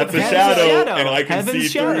 like, so that's a shadow, and I can see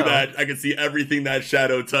through that. I can see everything that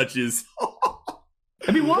shadow touches.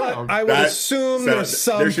 That'd be wild. I would assume there's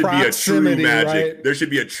some proximity, right? There should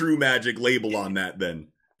be a true magic label on that then.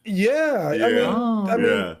 Yeah. I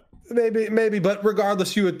mean, maybe, but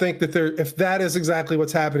regardless, you would think that if that is exactly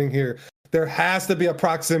what's happening here, there has to be a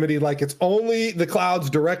proximity. Like it's only the clouds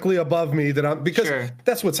directly above me because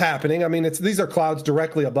that's what's happening. I mean, these are clouds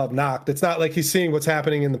directly above Noct. It's not like he's seeing what's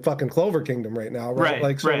happening in the fucking Clover Kingdom right now, right?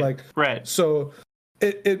 So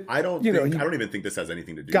I don't even think this has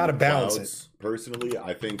anything to do with balance clouds, personally.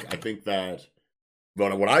 I think that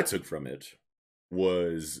what I took from it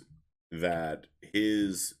was that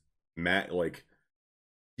he's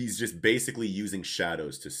just basically using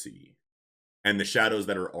shadows to see, and the shadows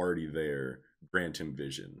that are already there grant him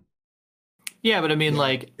vision. Yeah, but I mean,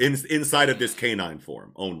 like inside of this canine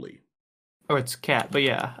form only. Or it's cat, but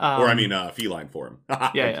yeah. Or I mean, feline form.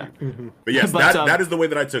 Yeah. Mm-hmm. But yes, that is the way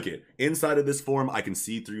that I took it. Inside of this form, I can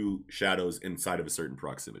see through shadows inside of a certain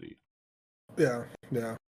proximity. Yeah.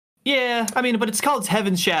 Yeah, I mean, but it's called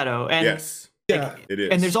Heaven's Shadow, and yes. Yeah, it is.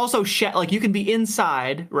 And there's also like you can be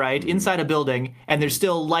inside, right, inside a building, and there's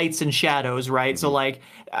still lights and shadows, right? So like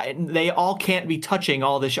they all can't be touching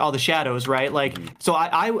all the shadows, right? Like so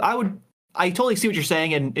I totally see what you're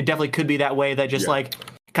saying, and it definitely could be that way that just like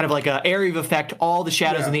kind of like a area of effect, all the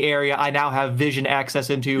shadows in the area I now have vision access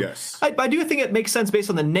into. Yes. I do think it makes sense based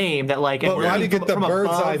on the name that like. But why do you get the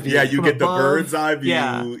bird's eye view? Yeah, you get the bird's eye view.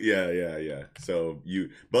 Yeah. So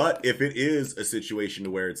but if it is a situation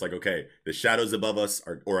where it's like, okay, the shadows above us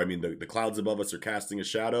the clouds above us are casting a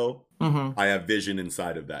shadow. Mm-hmm. I have vision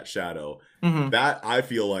inside of that shadow. Mm-hmm. That I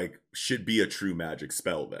feel like should be a true magic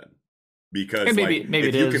spell then, because maybe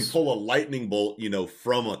if you can pull a lightning bolt,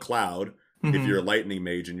 from a cloud. Mm-hmm. If you're a lightning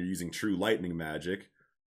mage and you're using true lightning magic,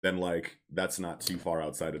 then like that's not too far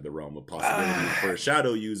outside of the realm of possibility for a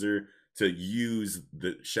shadow user to use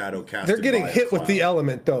the shadow cast. They're getting hit with the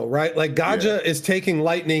element though, right? Like Gaja is taking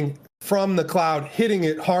lightning from the cloud, hitting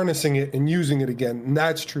it, harnessing it, and using it again. And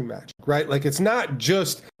that's true magic, right? Like it's not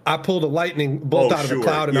just I pulled a lightning bolt out of the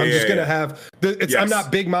cloud and I'm just gonna have I'm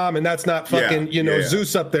not Big Mom and that's not fucking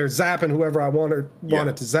Zeus up there zapping whoever I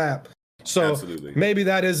wanted to zap. So absolutely. Maybe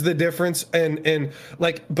that is the difference, and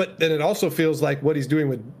like, but then it also feels like what he's doing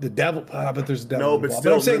with the devil. But there's a devil. No, but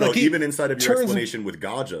still, I'm saying, like, even inside of your explanation with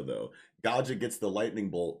Gaja, though, Gaja gets the lightning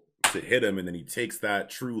bolt to hit him, and then he takes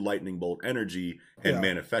that true lightning bolt energy and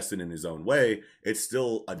manifests it in his own way. It's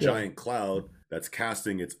still a giant cloud that's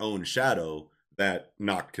casting its own shadow that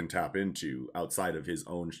Noct can tap into outside of his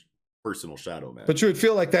own personal shadow magic. But you would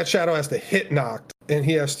feel like that shadow has to hit Noct, and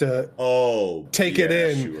he has to take it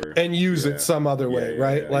in and use it some other way,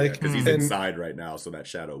 right? Like because he's inside right now, so that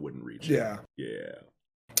shadow wouldn't reach him.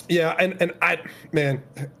 Yeah, and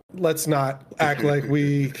let's not act like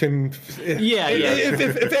we can.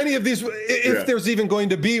 If any of these, if there's even going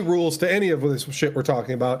to be rules to any of this shit we're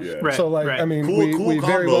talking about, so like, I mean, we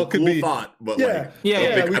very well could be. Thought, but we I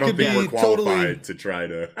don't could think we're be qualified to try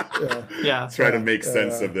to try to make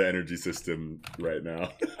sense of the energy system right now.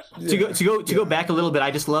 To go back a little bit,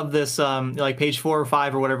 I just love this like page 4 or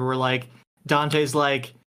 5 or whatever, where like Dante's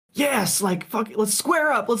like, yes, like fuck, let's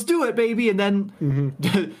square up, let's do it, baby, and then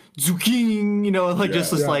zucchini,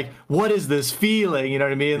 just like, what is this feeling? You know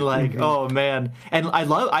what I mean? Like, oh man, and I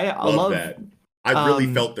love that. I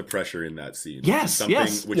really felt the pressure in that scene.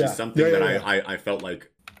 Which is something that I felt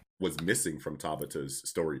like was missing from Tabata's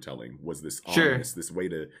storytelling, was this honest, this way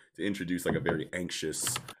to introduce like a very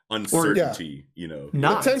anxious uncertainty,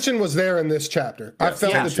 The tension was there in this chapter. I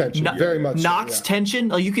felt the tension very much. Nokt's tension,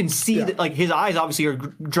 like you can see that, like his eyes obviously are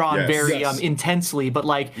drawn very intensely, but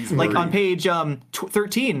like on page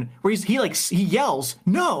 13, where he yells,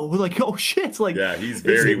 "No!" Like, oh shit! Like he's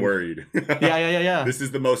very worried. Yeah. This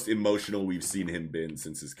is the most emotional we've seen him been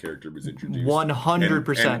since his character was introduced.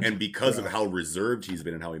 100%. And because of how reserved he's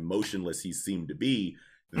been and how emotionless he seemed to be.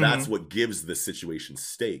 That's what gives the situation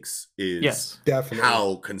stakes, is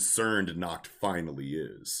how concerned Noct finally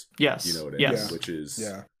is. Yes. You know what I mean? Which is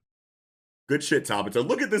good shit, Tabata.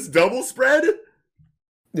 Look at this double spread.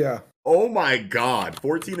 Yeah. Oh my god.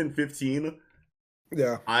 14 and 15.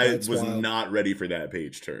 Yeah. I was not ready for that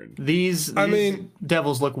page turn. These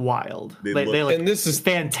devils look wild. They look, and this is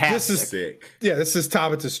fantastic. This is sick. Yeah, this is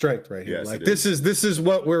Tabata's strength right here. Yes, like this is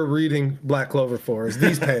what we're reading Black Clover for, is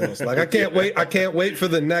these panels. Like I can't wait for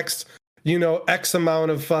the next X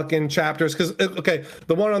amount of fucking chapters, because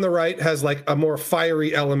the one on the right has like a more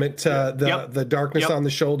fiery element to the darkness on the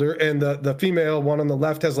shoulder, and the female one on the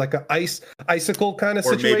left has like a icicle kind of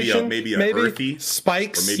situation, maybe earthy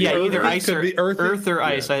spikes, or maybe either ice or earth or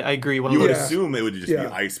ice. I agree. You would assume it would just be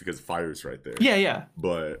ice because fire's right there.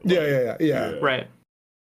 But right.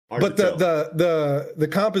 Hard but the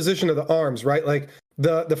composition of the arms, right? Like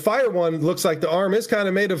the fire one looks like the arm is kind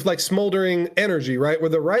of made of like smoldering energy, right? Where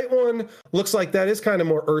the right one looks like that is kind of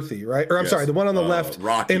more earthy, right? Or I'm sorry, the one on the left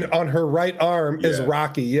and on her right arm is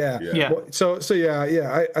rocky. Yeah. So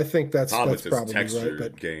I think that's probably texture right.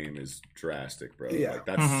 But game is drastic, bro. Yeah. Like,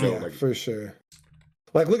 that's for sure.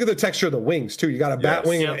 Like look at the texture of the wings too. You got a bat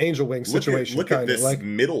wing and an angel wing situation. Look at this like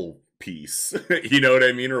middle piece. You know what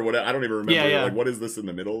I mean? Or what? I don't even remember. Like what is this in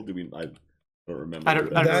the middle? I don't remember. I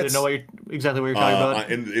don't really know exactly what you're talking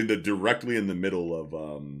about. In the directly in the middle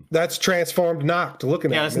of that's transformed Noct.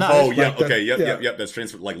 Looking at that's it. not. Oh yeah, like okay, yep. That's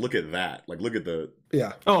transformed. Like look at that. Like look at the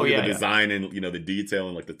the design and the detail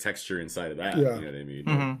and like the texture inside of that. You know what I mean?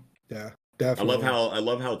 Mm-hmm. Yeah, definitely. I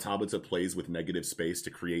love how Tabata plays with negative space to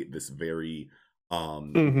create this very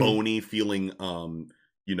bony feeling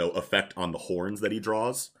effect on the horns that he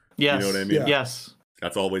draws. Yes. You know what I mean? Yes.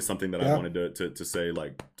 That's always something that I wanted to say,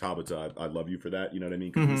 like, Tabata, I love you for that. You know what I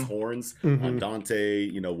mean? Because these horns on Dante,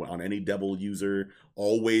 on any devil user,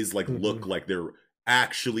 always like look like they're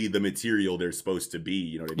actually the material they're supposed to be.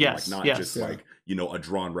 You know what I mean? Yes. Like not just like, a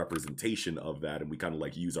drawn representation of that, and we kind of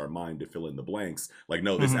like use our mind to fill in the blanks. Like,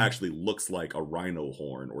 no, this actually looks like a rhino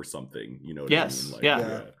horn or something. You know what I mean?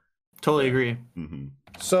 Like, totally agree. Mm-hmm.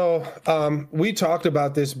 So we talked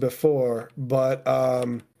about this before, but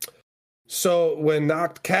so when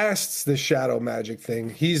Noct casts the shadow magic thing,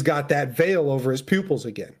 he's got that veil over his pupils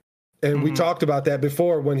again. And we talked about that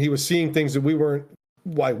before when he was seeing things that we weren't,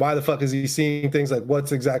 why the fuck is he seeing things? Like,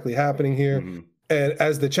 what's exactly happening here? And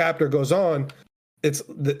as the chapter goes on, it's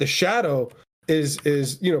the shadow is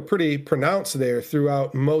pretty pronounced there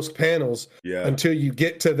throughout most panels until you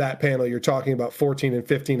get to that panel you're talking about, 14 and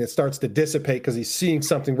 15. It starts to dissipate because he's seeing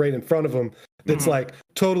something right in front of him that's like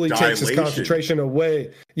totally takes his concentration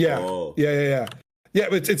away. Yeah,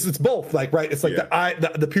 it's both, like, right? It's like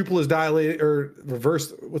the pupil is dilated or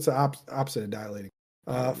reversed. What's the opposite of dilating?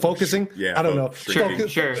 Focusing. I don't know. Sure.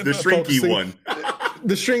 The shrinky one.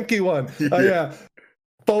 The shrinky one.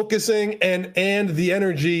 Focusing and the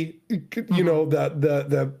energy,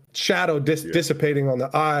 the shadow dissipating on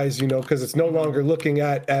the eyes, because it's no longer looking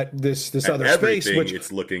at this other space, which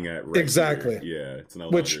it's looking at exactly. Here. It's no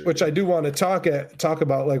which I do want to talk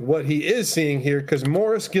about, like what he is seeing here, because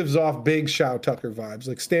Morris gives off big Shao Tucker vibes,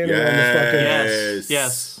 like standing on the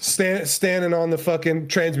fucking standing on the fucking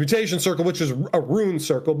transmutation circle, which is a rune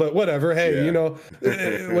circle, but whatever. Hey,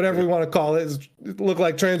 whatever we want to call it, it look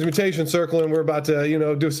like transmutation circle, and we're about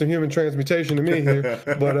to do some human transmutation to me here,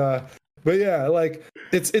 but yeah, like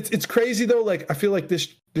it's crazy though. Like I feel like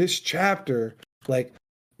this chapter like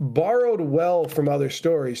borrowed well from other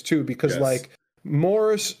stories too, because like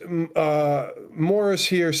Morris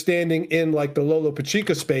here standing in like the Lolo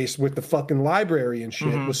Pachica space with the fucking library and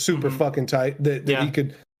shit was super fucking tight. That he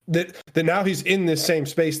could that now he's in this same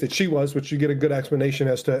space that she was, which you get a good explanation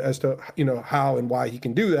as to how and why he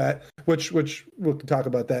can do that. Which we'll talk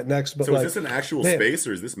about that next. But so is this an actual space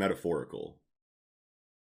or is this metaphorical?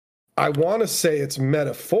 I want to say it's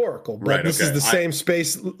metaphorical, but this is the same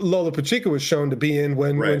space Lola Pachica was shown to be in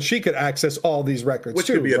when she could access all these records, which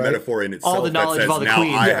could be a metaphor in itself. All the knowledge of all the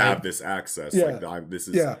queens. I have this access. Like this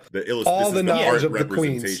is the illustration, the art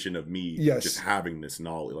representation of me just having this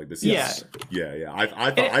knowledge. Like this.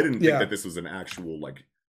 I didn't think that this was an actual like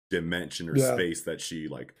dimension or space that she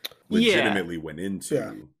like legitimately went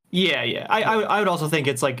into. Yeah. I would also think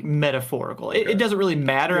it's like metaphorical. It doesn't really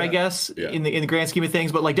matter, I guess, in the grand scheme of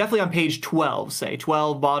things, but like definitely on page 12, say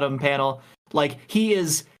 12 bottom panel, like he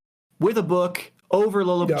is with a book over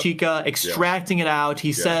Lolo Pechica, extracting it out.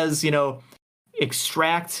 He says,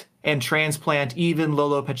 extract and transplant even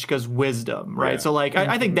Lolo Pechica's wisdom, right? So like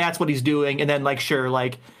I think that's what he's doing, and then like sure,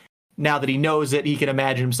 like now that he knows it, he can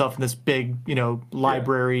imagine himself in this big,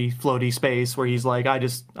 library floaty space where he's like, I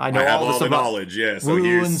know all this the about knowledge, so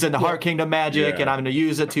runes and the Heart Kingdom magic, and I'm going to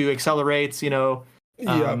use it to accelerate, the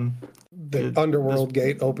underworld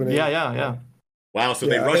gate opening. Yeah. Wow, so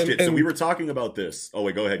they rushed it. So we were talking about this. Oh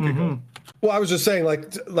wait, go ahead, Kiko. Well, I was just saying,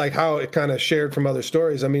 like how it kind of shared from other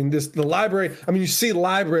stories. I mean, the library. I mean, you see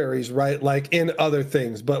libraries, right? Like in other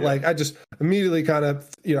things, but like I just immediately kind of,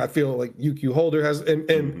 I feel like UQ Holder has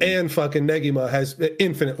and fucking Negima has an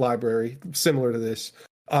infinite library similar to this.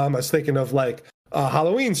 I was thinking of like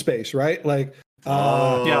Halloween Space, right? Like.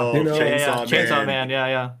 Chainsaw Man.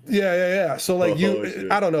 Yeah. So like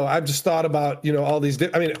I don't know. I've just thought about all these.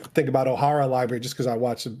 Think about O'Hara Library just because I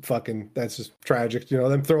watched the fucking. That's just tragic.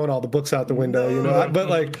 Them throwing all the books out the window. But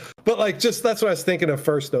like just that's what I was thinking of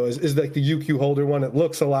first though. Is like the UQ Holder one. It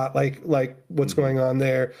looks a lot like what's going on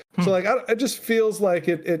there. So like it just feels like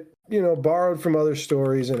it borrowed from other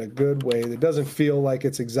stories in a good way that doesn't feel like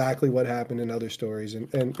it's exactly what happened in other stories and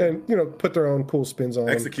put their own cool spins on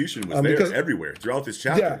execution was there everywhere throughout this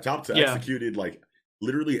chapter. Top to executed like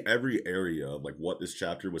literally every area of like what this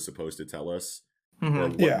chapter was supposed to tell us or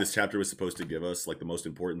what this chapter was supposed to give us, like the most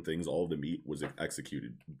important things, all of the meat was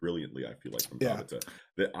executed brilliantly, I feel like, from top to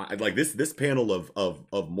like this panel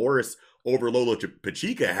of Morris over Lolo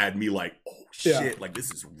Pechica had me like, oh shit, like this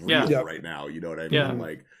is real right now, you know what I mean?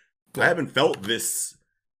 Like I haven't felt this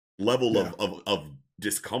level of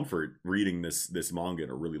discomfort reading this manga in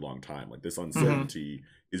a really long time. Like this uncertainty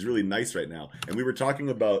is really nice right now. And we were talking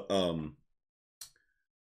about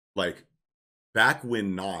like back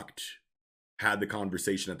when Noct had the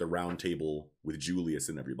conversation at the round table with Julius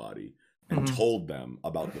and everybody and told them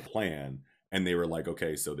about the plan. And they were like,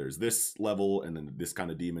 okay, so there's this level and then this kind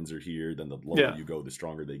of demons are here. Then the lower you go, the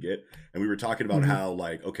stronger they get. And we were talking about how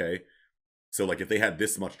like, okay, so like if they had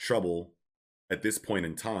this much trouble at this point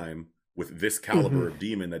in time with this caliber of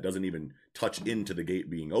demon that doesn't even touch into the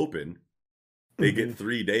gate being open, they get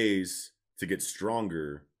 3 days to get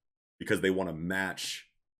stronger because they want to match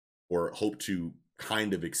or hope to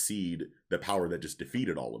kind of exceed the power that just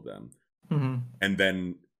defeated all of them. And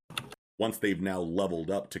then once they've now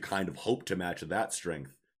leveled up to kind of hope to match that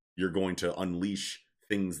strength, you're going to unleash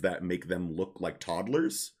things that make them look like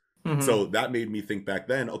toddlers. So that made me think back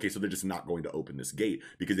then, okay, so they're just not going to open this gate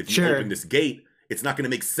because if you open this gate, it's not going to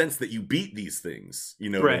make sense that you beat these things.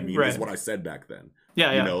 You know what I mean? Is what I said back then.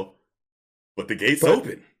 But the gate's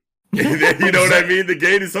open. You know what I mean? The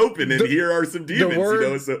gate is open, and here are some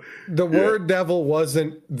demons. The word devil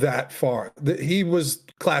wasn't that far. He was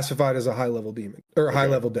classified as a high level demon or a high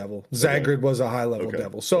level devil. Zagrid was a high level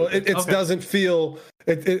devil. So it doesn't feel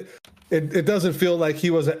it doesn't feel like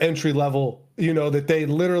he was an entry level. That they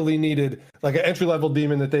literally needed like an entry level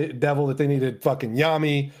demon that they needed fucking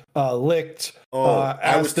Yami, Licht.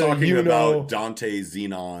 I was talking about Dante,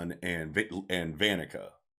 Xenon, and Vanica.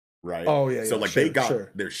 Right. Oh yeah. So like they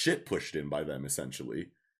got their shit pushed in by them essentially.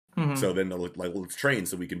 So then they're like, well, let's train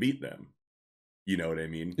so we can beat them. You know what I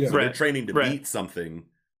mean? So they're training to beat something,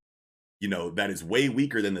 that is way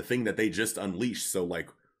weaker than the thing that they just unleashed. So like,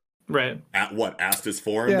 at what Asta's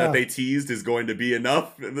form that they teased is going to be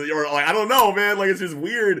enough, or like I don't know, man. Like it's just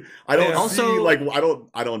weird. I don't see like I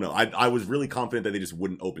don't know. I was really confident that they just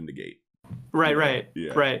wouldn't open the gate. Right.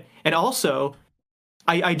 And also,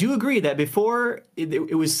 I do agree that before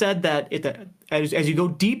it was said that as you go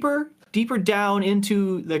deeper down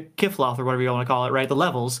into the Kifloth or whatever you want to call it, right? The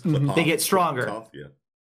levels, they get stronger.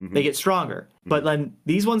 They get stronger. But then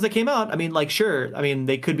these ones that came out, I mean, like, sure, I mean,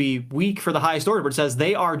 they could be weak for the highest order, but it says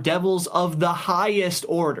they are devils of the highest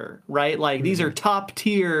order, right? Like, these are top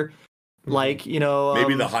tier, like,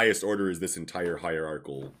 maybe the highest order is this entire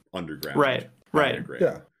hierarchical underground. Right.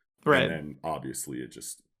 Yeah. Right. And then obviously it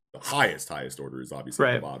just... The highest order is obviously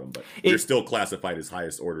at the bottom, but they're still classified as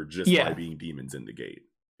highest order just by being demons in the gate.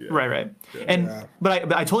 Right.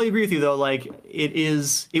 But I totally agree with you though. Like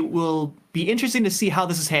it will be interesting to see how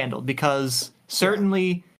this is handled because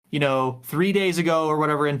certainly 3 days ago or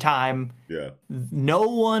whatever in time, no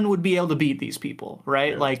one would be able to beat these people,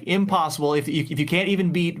 right? Like impossible. If you can't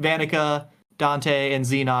even beat Vanica, Dante, and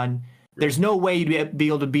Xenon. There's no way you'd be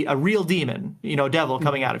able to beat a real demon, devil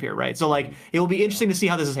coming out of here, right? So, like, it will be interesting to see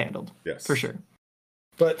how this is handled. Yes. For sure.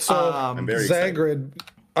 But so, I'm very Zagrid,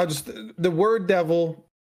 the word devil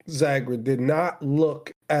Zagrid did not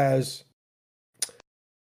look as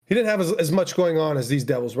he didn't have as much going on as these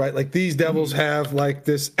devils, right? Like these devils have like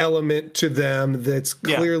this element to them that's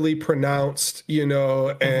clearly pronounced, you know,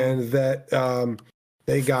 and that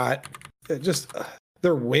they got just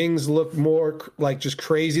their wings look more like just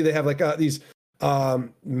crazy. They have like these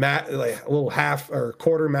like little half or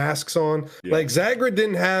quarter masks on. Yeah. Like Zagrid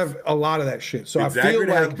didn't have a lot of that shit. So did I Zagrid feel like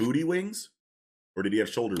have booty wings, or did he have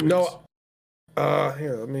shoulder wings? No.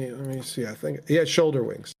 Here, let me see. I think he had shoulder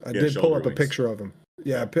wings. I did pull up a picture of him.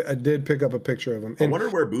 Yeah, I did pick up a picture of him. I wonder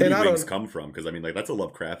where booty wings come from, because I mean, like that's a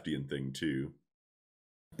Lovecraftian thing too.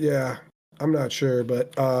 Yeah, I'm not sure,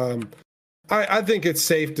 but I think it's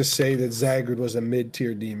safe to say that Zagrid was a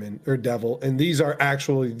mid-tier demon or devil, and these are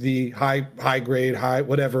actually the high grade,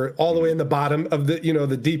 whatever, all the way in the bottom of the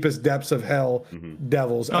the deepest depths of hell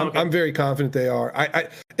devils. Oh, okay. I'm very confident they are.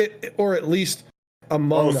 Or at least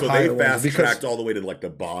among the higher ones. So they fast-tracked all the way to like the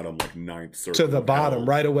bottom, like 9th circle. To the bottom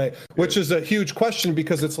right away, which is a huge question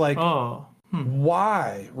because it's like,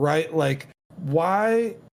 why, right? Like,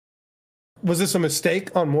 why was this a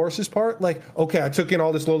mistake on Morris's part? Like, okay, I took in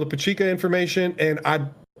all this Lola Pachica information and I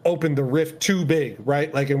opened the rift too big,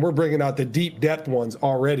 right? Like, and we're bringing out the deep depth ones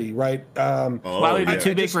already, right? Why would it be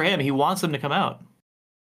too big for him? He wants them to come out.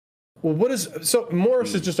 Well, so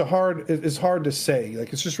Morris is just it's hard to say.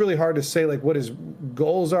 Like, it's just really hard to say, like, what his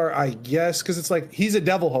goals are, I guess, because it's like, he's a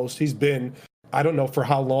devil host. He's been, I don't know for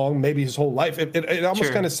how long, maybe his whole life. It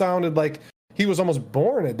almost kind of sounded like he was almost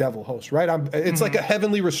born a devil host, right? It's like a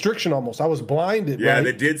heavenly restriction almost. I was blinded. Yeah, right?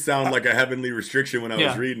 It did sound like a heavenly restriction when I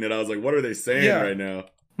was reading it. I was like, what are they saying right now?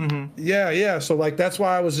 Yeah. So, like, that's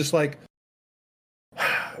why I was just like,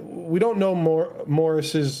 we don't know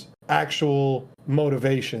Morris's actual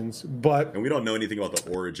motivations, and we don't know anything about the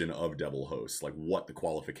origin of devil hosts, like what the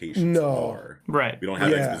qualifications are. Right. We don't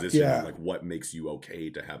have exposition on like what makes you okay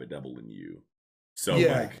to have a devil in you. So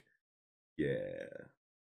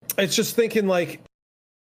it's just thinking like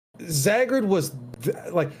Zagrid was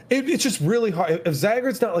like it's just really hard. If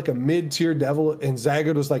Zagrid's not like a mid-tier devil and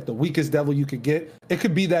Zagrid was like the weakest devil you could get, it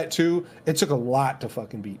could be that too. It took a lot to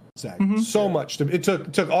fucking beat Zagrid. So much. It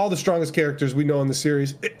took all the strongest characters we know in the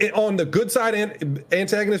series. On the good side, and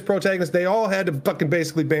antagonist, protagonist, they all had to fucking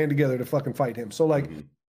basically band together to fucking fight him. So like,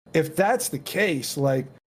 if that's the case, like,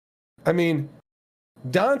 I mean,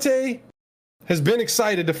 Dante has been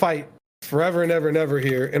excited to fight forever and ever and ever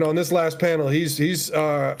here, and on this last panel, he's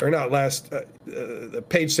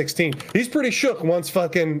page 16. He's pretty shook once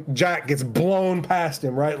fucking Jack gets blown past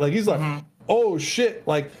him, right? Like he's like, oh shit!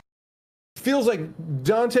 Like feels like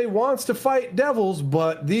Dante wants to fight devils,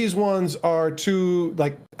 but these ones are too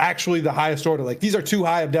like actually the highest order. Like these are too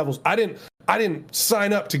high of devils. I didn't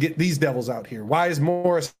sign up to get these devils out here. Why is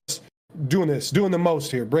Morris doing the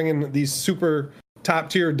most here, bringing these super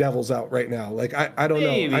top tier devils out right now? Like I don't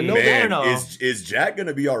know. I know. Is Jack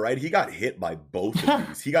gonna be all right? He got hit by both of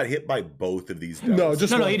these. He got hit by both of these devils.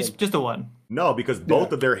 Just the one. No, because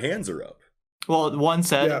both of their hands are up. Well, one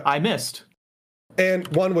said I missed, and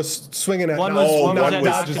one was swinging at. One was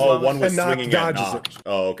swinging at Notch.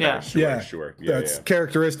 Oh, okay. Sure. That's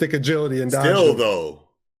characteristic agility and dodge. Still though.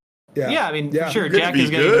 Yeah. I mean, sure, Jack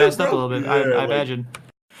is getting messed up a little bit. I imagine.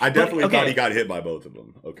 I definitely thought he got hit by both of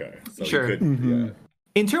them. Okay. So sure. He could,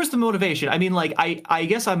 In terms of the motivation, I mean, like, I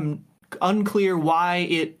guess I'm unclear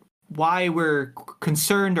why we're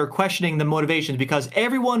concerned or questioning the motivations, because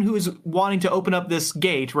everyone who is wanting to open up this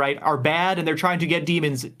gate, right, are bad and they're trying to get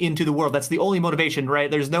demons into the world. That's the only motivation, right?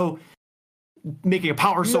 There's no making a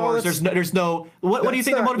power source. There's no. What do you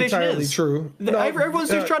think the motivation is? True. Everyone's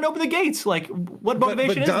just trying to open the gates. Like, what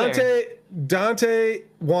motivation is there? Dante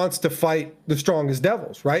wants to fight the strongest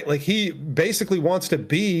devils, right? Like he basically wants to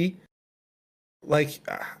be like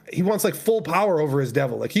he wants like full power over his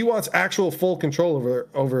devil. Like he wants actual full control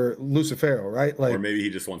over Lucifero, right? Like, or maybe he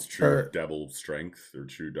just wants true devil strength or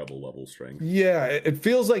true devil level strength. Yeah, it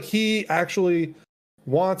feels like he actually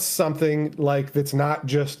wants something like that's not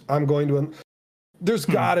just I'm going to. There's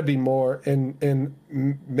got to be more, and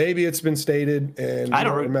maybe it's been stated, and I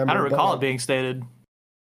don't remember. I don't recall it being stated.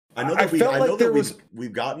 I know that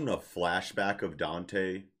we've gotten a flashback of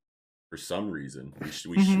Dante for some reason.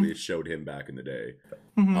 We showed him back in the day.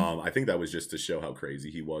 I think that was just to show how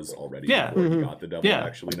crazy he was already before he got the devil.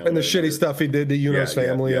 Actually, and the shitty stuff he did to Yuno's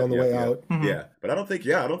family on the way out. Yeah, but I don't think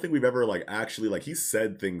we've ever like actually like he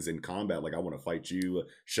said things in combat like I want to fight you,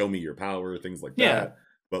 show me your power, things like that.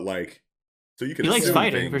 But like. So you can he likes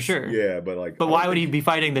fighting for sure. Yeah, but like. But why would he be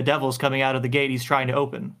fighting the devils coming out of the gate he's trying to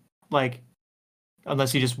open? Like,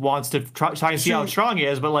 unless he just wants to try and see how strong he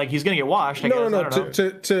is, but like he's gonna get washed. I guess.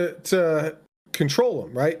 No. control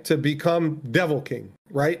him, right? To become Devil King,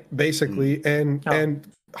 right? Basically, and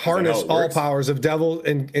harness all powers of Devil,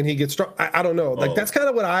 and he gets strong. I don't know. Like that's kind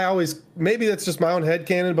of what I always. Maybe that's just my own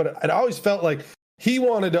headcanon, but it always felt like he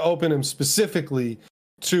wanted to open him specifically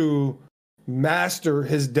to master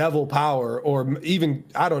his devil power, or even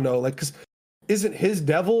I don't know, like because isn't his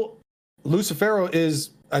devil Lucifero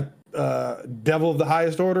is a devil of the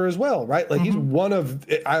highest order as well, right? Like he's one of.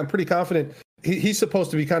 I'm pretty confident. He's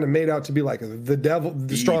supposed to be kind of made out to be like the devil,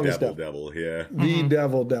 the strongest devil, yeah, the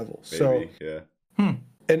devil. Maybe, so yeah,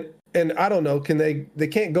 and I don't know, they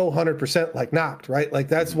can't go 100% like Noct, right? Like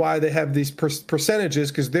that's why they have these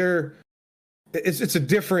percentages because it's a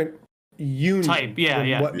different unit type,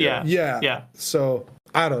 yeah. So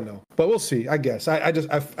I don't know, but we'll see. I guess I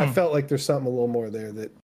felt like there's something a little more there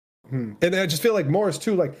that, and I just feel like Morris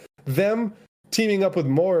too, like them teaming up with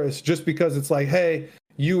Morris just because it's like, hey.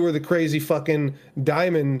 You were the crazy fucking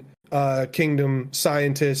Diamond Kingdom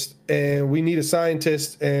scientist, and we need a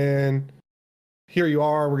scientist, and here you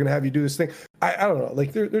are. We're gonna have you do this thing. I don't know.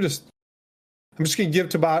 Like they're just. I'm just gonna give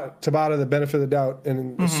Tabata the benefit of the doubt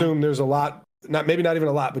and assume there's a lot. Maybe not even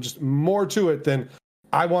a lot, but just more to it than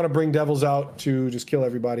I want to bring devils out to just kill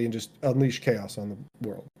everybody and just unleash chaos on the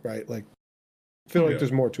world. Right? Like. I feel like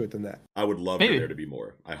there's more to it than that. I would love for there to be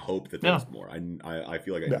more. I hope that there's more. I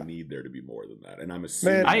feel like I need there to be more than that, and I'm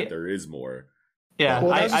assuming that there is more. Yeah,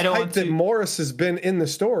 well, I don't hyped that Morris has been in the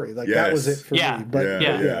story. Like that was it for me. But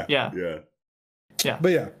yeah.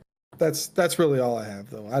 But yeah, that's really all I have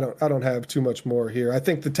though. I don't have too much more here. I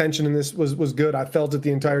think the tension in this was good. I felt it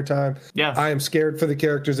the entire time. Yeah. I am scared for the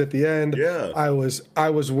characters at the end. Yeah. I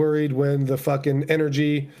was worried when the fucking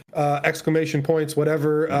energy exclamation points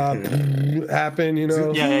whatever happened, you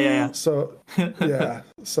know. Yeah. So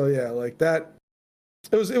like that.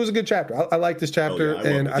 It was a good chapter. I like this chapter,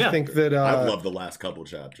 I think that I love the last couple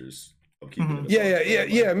chapters.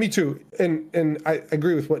 Me too. And I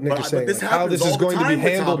agree with what Nick is saying. This like how this is going to be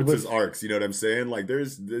handled with arcs. You know what I'm saying? Like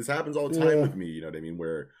this happens all the time with me. You know what I mean?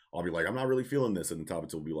 Where I'll be like, I'm not really feeling this, and the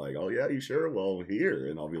Tabbats will be like, oh yeah, you sure? Well, here,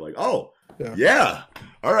 and I'll be like, oh yeah,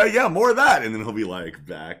 all right, yeah, more of that, and then he'll be like,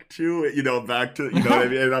 back to it, back to what I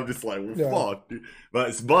mean? And I'm just like, well, fuck, dude.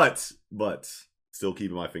 But still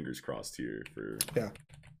keeping my fingers crossed here for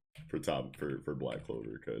Black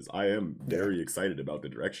Clover, because I am very excited about the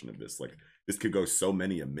direction of this. Like this could go so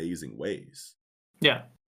many amazing ways. You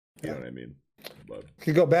know what I mean? But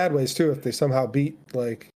could go bad ways too if they somehow beat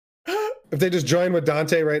like if they just join with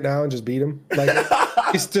Dante right now and just beat him. Like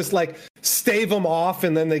it's just like stave him off,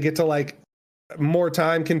 and then they get to like more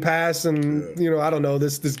time can pass, and I don't know,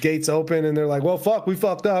 this gate's open, and they're like, well, fuck, we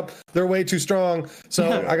fucked up. They're way too strong,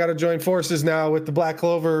 so I got to join forces now with the Black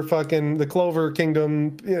Clover, the Clover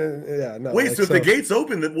Kingdom. No. Wait, so if the gate's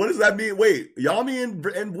open, then what does that mean? Wait, Yami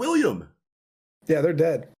and William? Yeah, they're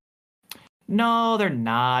dead. No, they're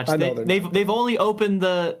not. They've only opened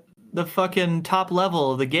the fucking top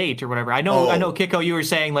level of the gate or whatever. I know, Kiko, you were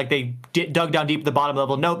saying like they dug down deep at the bottom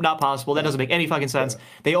level. Nope, not possible. That doesn't make any fucking sense.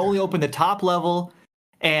 They only opened the top level,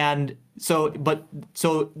 and so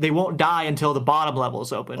they won't die until the bottom level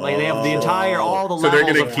is open. Like they have all the levels. So they're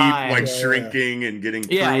gonna keep time. like shrinking and getting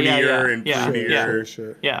fruitier and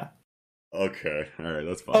fruitier. Yeah. Okay, all right,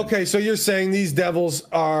 that's fine. Okay, so you're saying these devils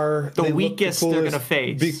are the weakest they're gonna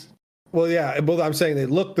face. Well, I'm saying they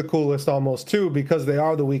look the coolest almost too, because they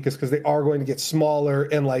are the weakest, because they are going to get smaller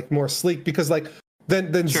and like more sleek, because like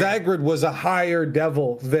then Zagrid was a higher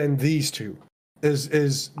devil than these two.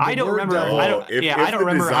 I don't remember. I don't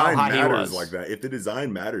remember how high he was. Like that. If the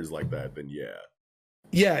design matters like that, then yeah.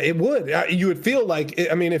 Yeah, it would. You would feel like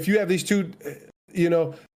if you have these two,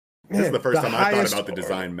 this is the first time I thought about the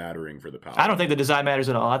design mattering for the power. I don't think the design matters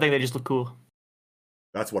at all. I think they just look cool.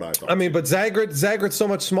 That's what I thought. I mean, but Zagrid's so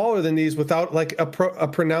much smaller than these without like a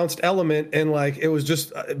pronounced element, and like it was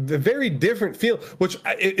just a very different feel, which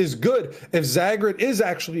is good. If Zagrid is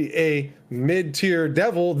actually a mid-tier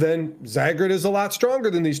devil, then Zagrid is a lot stronger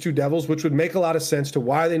than these two devils, which would make a lot of sense to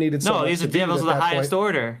why they needed. No, these are devils of the highest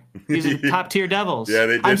order. These are top-tier devils. Yeah,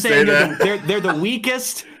 they did say that. They're the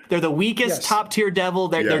weakest. They're the weakest top-tier devil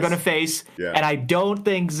they're going to face, and I don't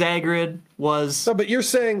think Zagrid was. No, but you're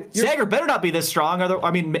saying Zagrid better not be this strong.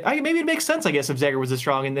 Maybe it makes sense, I guess, if Zagrid was this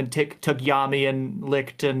strong and then took Yami and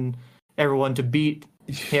Licht and everyone to beat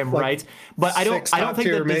him, right? But I don't think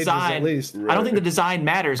the design. I don't think the design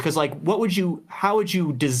matters, because like, how would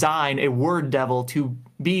you design a word devil to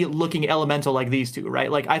be looking elemental like these two,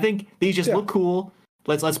 right? Like, I think these just look cool.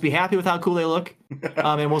 Let's be happy with how cool they look,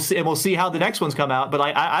 and we'll see how the next ones come out. But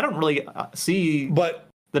I don't really see. But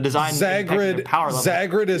The design, Zagrid, power level.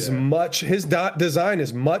 Zagrid is much. His design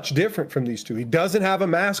is much different from these two. He doesn't have a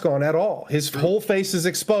mask on at all. His whole face is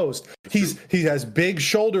exposed. He has big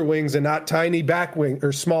shoulder wings and not tiny back wing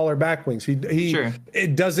or smaller back wings. He's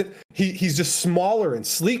just smaller and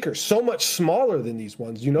sleeker. So much smaller than these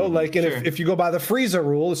ones. You know, like and if you go by the Frieza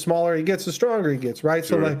rule, the smaller he gets, the stronger he gets. Right.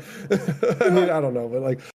 So like, I mean, I don't know, but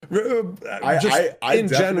like, I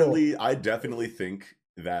definitely think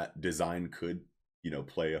that design could,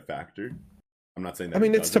 play a factor. I'm not saying that. I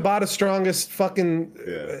mean, it's Tabata's strongest fucking.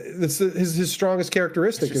 This is his strongest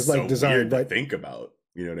characteristic is like design. Weird to think about.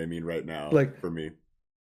 You know what I mean? Right now, like for me.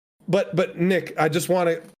 But Nick, I just want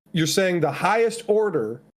to. You're saying the highest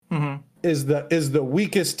order is the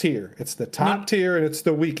weakest tier. It's the top tier and it's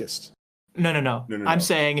the weakest. No. I'm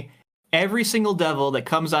saying every single devil that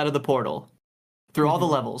comes out of the portal through all the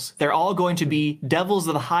levels, they're all going to be devils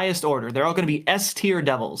of the highest order. They're all going to be S tier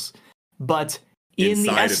devils, but in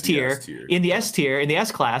the S tier, in the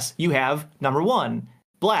S class, you have number 1,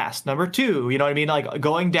 Blast, number 2, you know what I mean? Like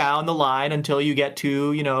going down the line until you get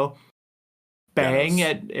to, Bang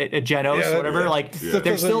at Genos, whatever. Like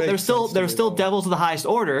they're still devils of the highest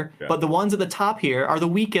order, but the ones at the top here are the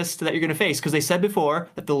weakest that you're going to face because they said before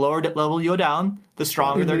that the lower level you go down, the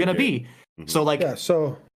stronger they're going to be. So like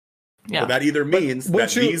So that either means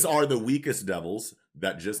that these are the weakest devils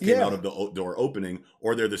that just came out of the door opening,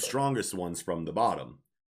 or they're the strongest ones from the bottom.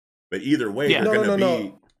 But either way, they're going to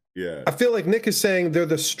be. Yeah. I feel like Nick is saying they're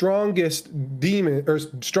the strongest demon or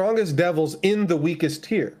strongest devils in the weakest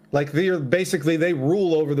tier. Like they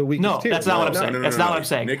rule over the weakest tier. That's not what I'm saying. That's not what I'm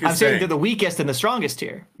saying. I'm saying they're the weakest and the strongest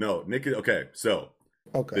tier. No, Nick. Okay, so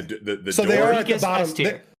the so they are at the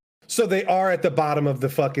bottom. So they are at the bottom of the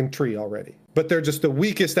fucking tree already, but they're just the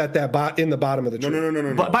weakest at that in the bottom of the tree.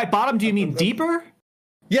 No. But by bottom, do you mean deeper?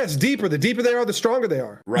 Yes, deeper. The deeper they are, the stronger they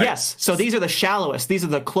are. Right. Yes. So these are the shallowest. These are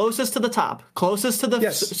the closest to the top, closest to the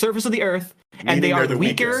surface of the earth, and they are the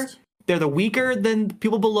weaker. Weakest. They're the weaker than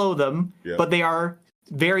people below them, but they are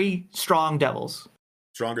very strong devils.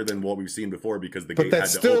 Stronger than what we've seen before because the gate had to open.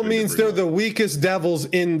 But that still means they're the weakest devils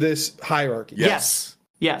in this hierarchy. Yes.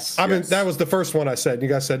 I mean, that was the first one I said. You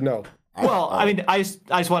guys said no. Well, I mean, I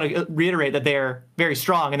just want to reiterate that they're very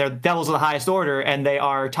strong and they're devils of the highest order and they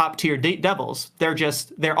are top tier devils.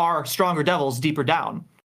 There are stronger devils deeper down.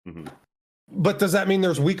 Mm-hmm. But does that mean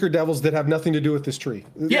there's weaker devils that have nothing to do with this tree?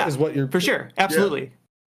 Yeah, is what you're for sure, absolutely.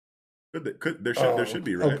 Yeah. There should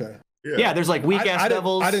be, right? Okay. Yeah, there's like weak ass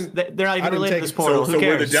devils. They're not even related to this portal.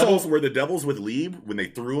 So were the devils with Lieb when they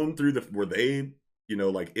threw them through were they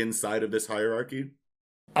like inside of this hierarchy?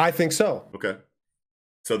 I think so. Okay.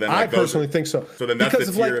 So then I personally think so. So then that's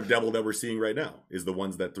the tier of devil that we're seeing right now is the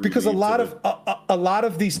ones that threw. Because a lot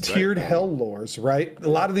of these tiered hell lores, right? A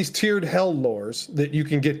lot of these tiered hell lores that you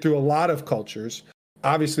can get through a lot of cultures.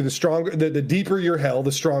 Obviously, the deeper your hell,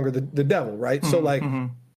 the stronger the devil, right? So like,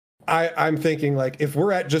 I'm thinking like if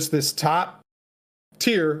we're at just this top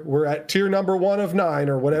tier, we're at tier number 1 of 9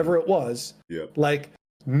 or whatever it was. Yeah. Like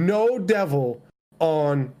no devil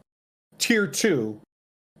on tier 2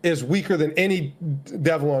 is weaker than any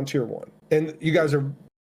devil on tier 1. And you guys are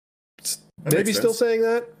maybe still saying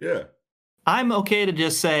that? Yeah. I'm okay to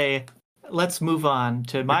just say, let's move on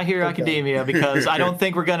to My Hero Academia because I don't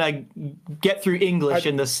think we're going to get through English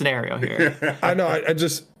in this scenario here. I know. It's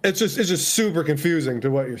just super confusing to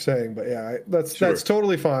what you're saying, but yeah, that's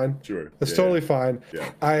totally fine. Sure. That's totally fine. Yeah.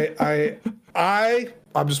 I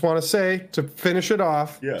just want to say to finish it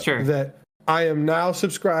off that I am now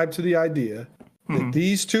subscribed to the idea that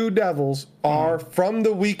these two devils are from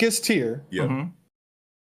the weakest tier. Yeah.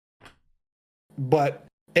 But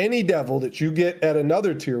any devil that you get at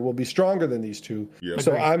another tier will be stronger than these two. Yeah.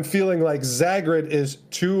 So I'm feeling like Zagrid is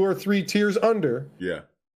 2 or 3 tiers under. Yeah.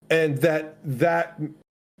 And that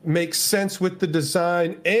makes sense with the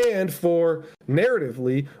design and for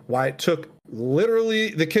narratively why it took literally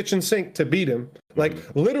the kitchen sink to beat him.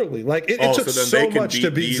 Like literally, like it took so much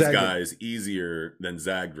to beat these Zagrid. Guys easier than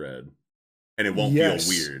Zagred. And it won't feel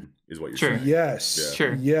weird, is what you're saying. Yes. Yeah.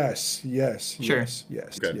 Sure. Yes.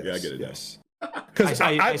 Okay. Yeah, I get it. Yes. Because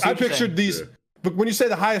I pictured these. But when you say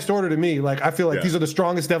the highest order to me, like I feel like these are the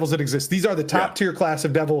strongest devils that exist. These are the top tier class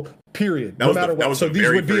of devil. Period. No matter what. That was so the these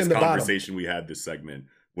very would be first in the conversation we had this segment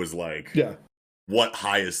was like, what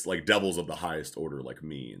highest like devils of the highest order like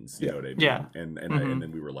means. You know what I mean? Yeah. And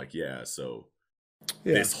then we were like, so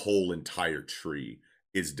this whole entire tree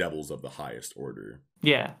is devils of the highest order.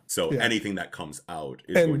 Yeah. So anything that comes out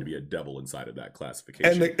is going to be a devil inside of that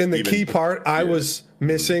classification. And the key part I was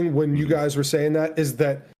missing when you guys were saying that is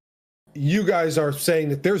that you guys are saying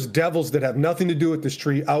that there's devils that have nothing to do with this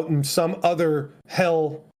tree out in some other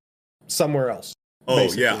hell somewhere else. Oh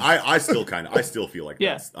basically. Yeah, I still feel like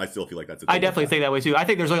I still feel like that's. I definitely think that way too. I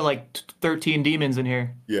think there's only like 13 demons in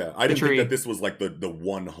here. Yeah, I didn't think that this was like the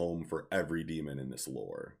one home for every demon in this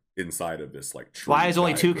lore inside of this like. Why is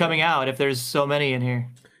only 2 coming out if there's so many in here?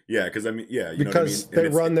 Yeah, because I mean, yeah, because they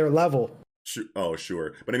run their level. Oh,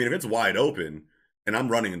 sure, but I mean, if it's wide open and I'm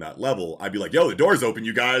running in that level, I'd be like, "Yo, the door's open,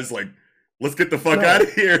 you guys! Like, let's get the fuck out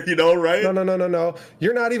of here," right? No.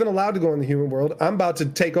 You're not even allowed to go in the human world. I'm about to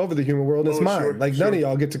take over the human world. It's mine. Sure, none of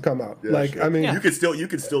y'all get to come out. Yeah, I mean, you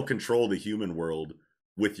could still control the human world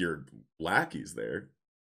with your lackeys there.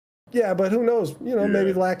 Yeah, but who knows?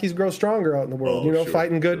 Maybe lackeys grow stronger out in the world.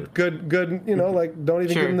 Fighting good. Like don't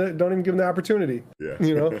even give them the opportunity.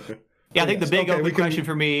 Yeah. Yeah, I think the big open question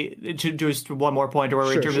for me, just one more point,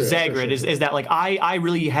 or in terms of Zagrid, is that like I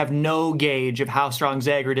really have no gauge of how strong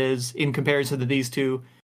Zagrid is in comparison to these two.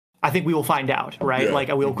 I think we will find out, right? Yeah. Like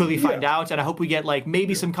we'll quickly find out, and I hope we get like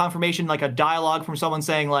maybe some confirmation, like a dialogue from someone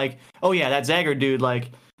saying like, "Oh yeah, that Zagrid dude,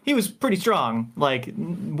 like he was pretty strong, like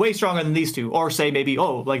way stronger than these two," or say maybe,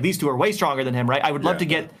 "Oh, like these two are way stronger than him," right? I would love to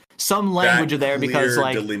get some language there because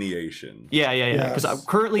like delineation. Yeah. Because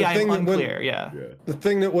currently I'm unclear. Yeah. The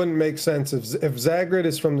thing that wouldn't make sense if Zagrid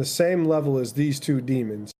is from the same level as these 2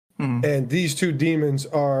 demons, and these 2 demons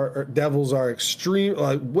devils are extreme,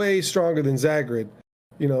 like way stronger than Zagrid.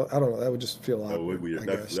 I don't know. That would just feel odd. That would weird.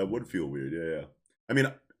 That would feel weird. Yeah. I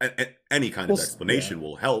mean, any kind of explanation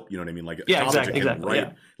will help. You know what I mean? Like exactly.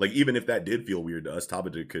 Write, like even if that did feel weird to us,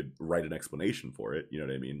 Tabata could write an explanation for it. You know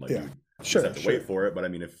what I mean? Like we just have to wait for it. But I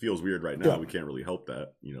mean, if it feels weird right now, we can't really help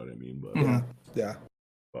that. You know what I mean? But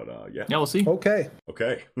But yeah, we'll see. Okay. All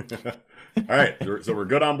right. So we're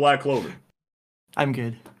good on Black Clover. I'm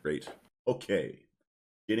good. Great. Okay.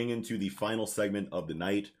 Getting into the final segment of the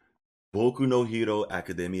night, Boku no Hero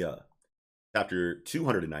Academia, chapter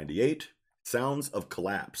 298. Sounds of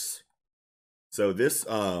Collapse. So this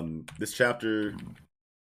chapter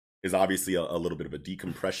is obviously a little bit of a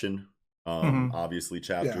decompression obviously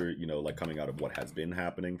chapter, like coming out of what has been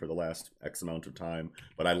happening for the last X amount of time.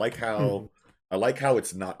 But I like how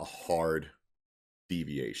it's not a hard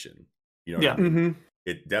deviation. What I mean?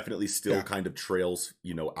 It definitely still kind of trails,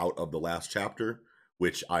 out of the last chapter,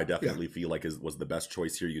 which I definitely feel like was the best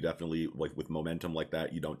choice here. You definitely, like with momentum like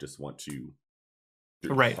that, you don't just want to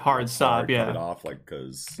hard stop, cut it off, like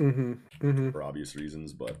because for obvious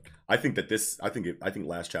reasons. But I think that I think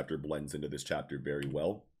last chapter blends into this chapter very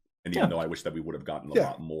well. And even though I wish that we would have gotten a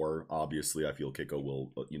lot more, obviously I feel Keiko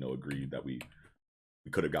will agree that we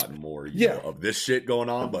could have gotten more of this shit going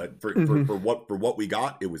on. But for what we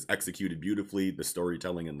got, it was executed beautifully. The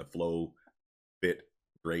storytelling and the flow fit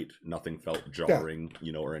great. Nothing felt jarring,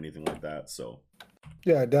 or anything like that. So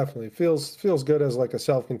yeah, definitely feels good as like a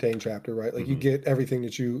self-contained chapter, right? Like you get everything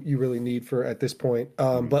that you really need for at this point.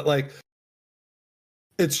 But like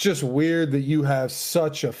it's just weird that you have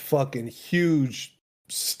such a fucking huge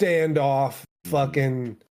standoff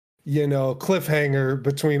fucking cliffhanger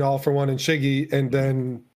between All For One and Shiggy, and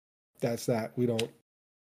then that's that. We don't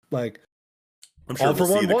like I'm sure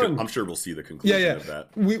we'll see the conclusion of that.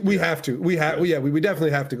 We have to. We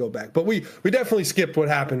definitely have to go back. But we definitely skipped what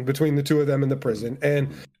happened between the two of them in the prison,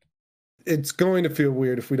 and it's going to feel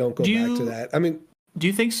weird if we don't go back to that. I mean, do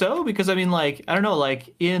you think so? Because I mean, like, I don't know,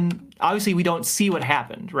 like obviously we don't see what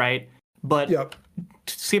happened, right? But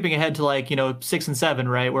skipping ahead to like 6 and 7,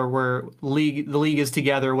 right, where the league is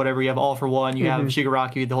together, whatever. You have All For One, you have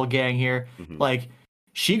Shigaraki, the whole gang here, like.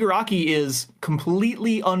 Shigaraki is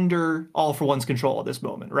completely under All For One's control at this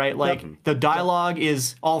moment, right? Like the dialogue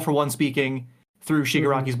is All For One speaking through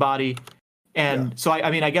Shigaraki's body, and so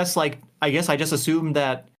I mean, I guess I just assumed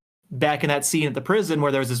that back in that scene at the prison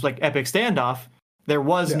where there was this like epic standoff, there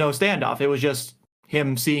was no standoff. It was just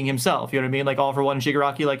him seeing himself. You know what I mean? Like All For One and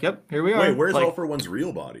Shigaraki, like, yep, here we are. Wait, where's like, All For One's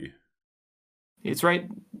real body? It's right.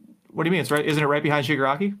 What do you mean? It's right? Isn't it right behind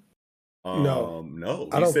Shigaraki? No.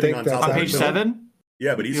 I don't think that's on page 7.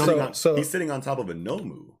 Yeah, but he's sitting on top of a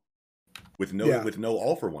Nomu with no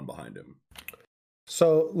All For One behind him.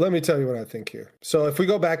 So let me tell you what I think here. So if we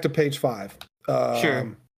go back to page 5,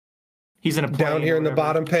 sure, he's in a plane down here in the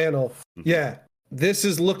bottom panel. Yeah, this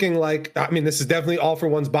is looking like, I mean, this is definitely All For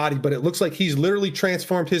One's body, but it looks like he's literally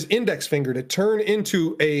transformed his index finger to turn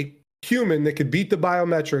into a human that could beat the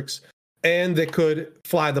biometrics and that could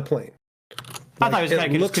fly the plane. I thought he was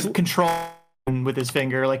kind of just control with his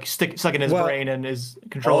finger, like stuck in his brain and is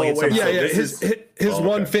controlling it. His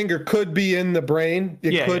one finger could be in the brain.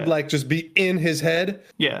 It could like just be in his head.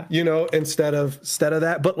 Yeah. Instead of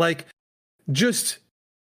that. But like, just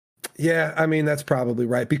Yeah, I mean that's probably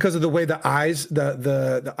right because of the way the eyes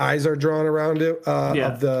the eyes are drawn around it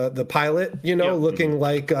of the pilot, you know, looking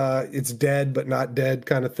like it's dead but not dead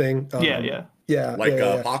kind of thing. Yeah, like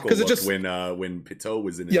Paco looked just, when Pitot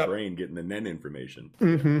was in his brain getting the Nen information.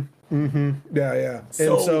 Yeah.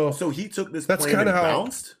 So he took this plane and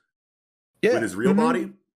bounced with his real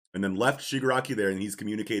body, and then left Shigaraki there, and he's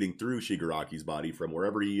communicating through Shigaraki's body from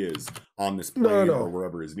wherever he is on this plane or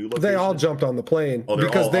wherever his new location. They all jumped on the plane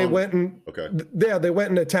because they went and they went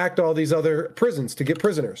and attacked all these other prisons to get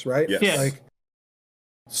prisoners, right? Yes. Like,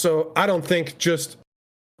 so I don't think just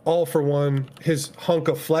All For One, his hunk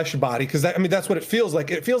of flesh body, because that's what it feels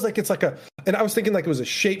like. It feels like it's like and I was thinking like it was a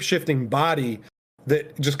shape-shifting body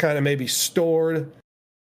that just kind of maybe stored,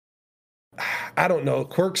 I don't know,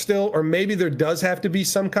 quirk still, or maybe there does have to be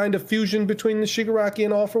some kind of fusion between the Shigaraki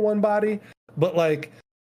and All For One body. But like,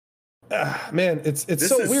 man, it's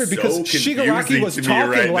so weird because Shigaraki was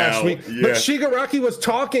talking last week. Yeah. But Shigaraki was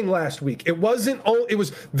talking last week. It wasn't. It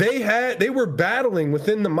was they were battling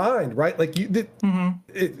within the mind, right? Like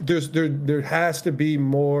there has to be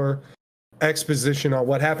more exposition on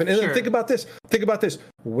what happened. And then think about this.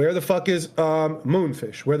 Where the fuck is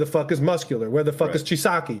Moonfish? Where the fuck is Muscular? Where the fuck is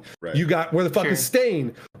Chisaki? Right. You got where the fuck is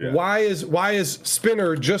Stain? Yeah. Why is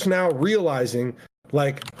Spinner just now realizing,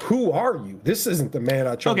 like, who are you? This isn't the man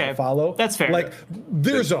I tried to follow. That's fair. Like,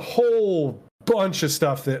 there's a whole bunch of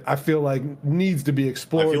stuff that I feel like needs to be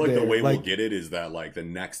explored. I feel like the way we'll get it is that, like, the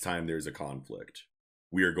next time there's a conflict,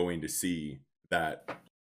 we are going to see that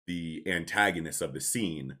the antagonists of the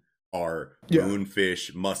scene are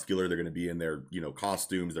Moonfish, Muscular. They're going to be in their,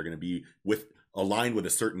 costumes. They're going to be aligned with a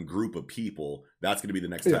certain group of people. That's going to be the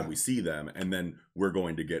next time we see them. And then we're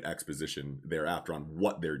going to get exposition thereafter on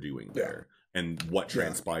what they're doing there and what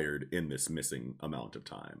transpired in this missing amount of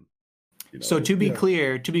time. So to be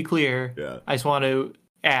clear, I just want to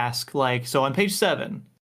ask, like, so on page 7,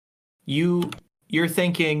 you're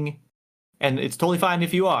thinking, and it's totally fine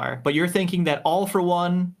if you are, but you're thinking that All For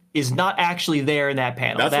One is not actually there in that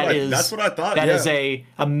panel. That's what I thought. That is a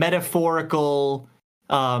metaphorical.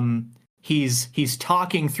 He's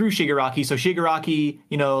talking through Shigaraki, so Shigaraki,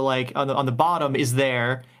 like on the bottom is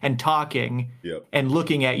there and talking and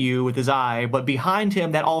looking at you with his eye, but behind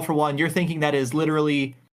him, that All For One, you're thinking that is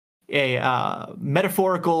literally a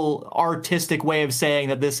metaphorical, artistic way of saying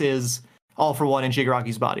that this is All For One in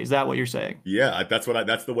Shigaraki's body. Is that what you're saying? Yeah, that's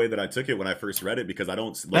the way that I took it when I first read it, because I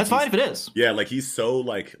don't. That's fine if it is. Yeah, like he's so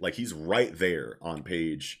like he's right there on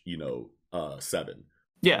page 7.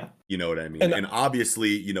 Yeah, you know what I mean. And obviously,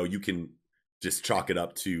 you can just chalk it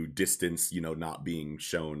up to distance, not being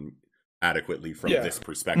shown adequately from this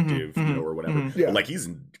perspective, or whatever. But like he's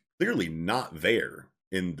clearly not there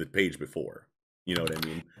in the page before. You know what I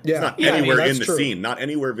mean? Yeah, it's not anywhere in the scene, not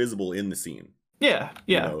anywhere visible in the scene. Yeah.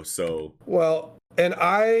 So well, and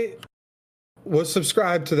I was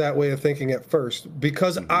subscribed to that way of thinking at first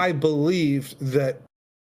because I believed that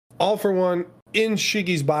All For One in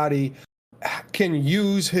Shiggy's body can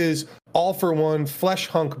use his All For One flesh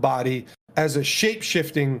hunk body as a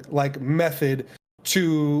shape-shifting like method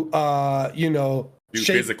to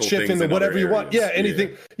shape shift into whatever you want. Yeah,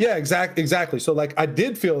 anything. Yeah, exactly. So like I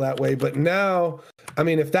did feel that way, but now, I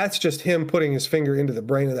mean, if that's just him putting his finger into the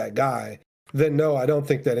brain of that guy, then no, I don't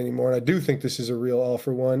think that anymore. And I do think this is a real All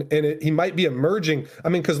For One. And he might be emerging. I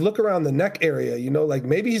mean, because look around the neck area, like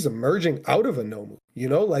maybe he's emerging out of a Nomu,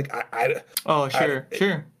 like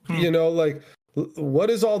sure. Like what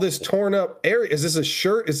is all this torn up area? Is this a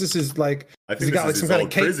shirt? Is this his like, has he got like some kind of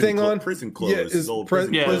cape thing on? Prison clothes. Yeah, is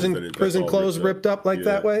prison clothes ripped up like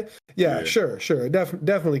that way? Yeah, sure.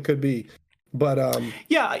 Definitely could be. But I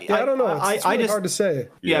don't know. It's really hard to say.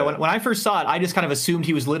 Yeah, when I first saw it, I just kind of assumed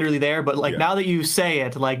he was literally there. But like now that you say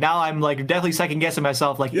it, like now I'm like definitely second guessing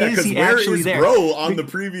myself. Like, is he actually there? Bro on the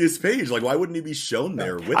previous page? Like, why wouldn't he be shown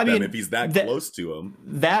there with them if he's that close to him?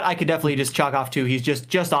 That I could definitely just chalk off to he's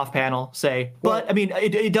just off panel. Say, but I mean,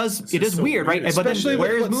 it is so weird, right? But then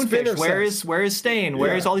where is Moonfish? Where is Stain?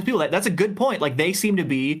 Where is all these people? That's a good point. Like they seem to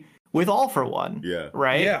be with All For One. Yeah.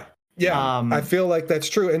 Right. Yeah. Yeah, I feel like that's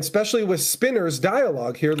true. And especially with Spinner's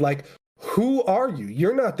dialogue here, like, who are you?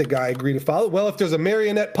 You're not the guy I agree to follow. Well, if there's a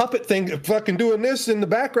marionette puppet thing fucking doing this in the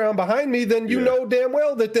background behind me, then you know damn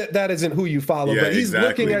well that isn't who you follow. But he's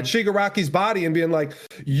looking at Shigaraki's body and being like,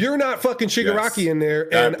 you're not fucking Shigaraki in there.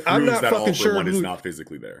 That and I'm not fucking sure one is not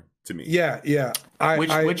physically there to me. Yeah.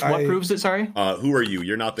 What proves it, sorry? Who are you?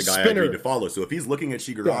 You're not the guy Spinner. I agreed to follow. So if he's looking at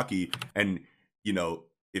Shigaraki and,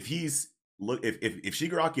 if he's if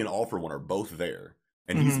Shigaraki and All For One are both there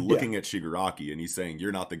and he's looking at Shigaraki and he's saying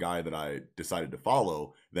you're not the guy that I decided to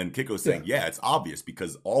follow, then Kiko's saying it's obvious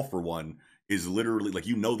because All For One is literally like,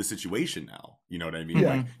 the situation now. You know what I mean?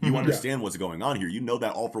 Yeah. Like you understand what's going on here. You know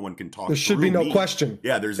that All For One can talk. There should be no question.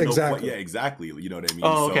 Yeah, there's exactly. Yeah, exactly. You know what I mean?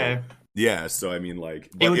 Oh, okay. So, yeah, so I mean,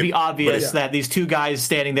 like it would be obvious that these two guys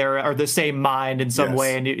standing there are the same mind in some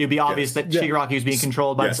way, and it'd be obvious that Shigaraki is being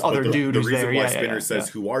controlled by this other dude who's there. The reason why Spinner says,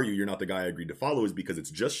 "Who are you? You're not the guy I agreed to follow," is because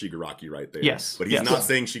it's just Shigaraki right there. Yes, but he's not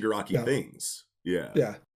saying Shigaraki things. Yeah,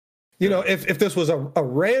 yeah. You know, if this was a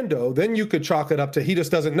rando, then you could chalk it up to he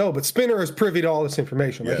just doesn't know. But Spinner is privy to all this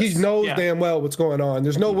information. Like he knows damn well what's going on.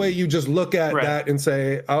 There's no way you just look at that and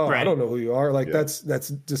say, "Oh, I don't know who you are." Like that's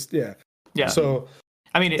just yeah. So.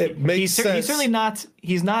 I mean, he's certainly not.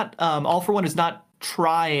 He's not. All For One is not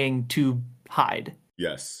trying to hide.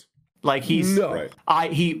 Yes. Like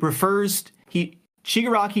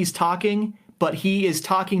Shigaraki's talking, but he is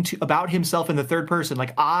talking about himself in the third person.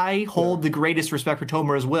 Like, I hold the greatest respect for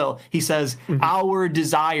Tomura's will. He says our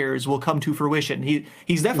desires will come to fruition.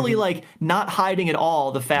 He's definitely like not hiding at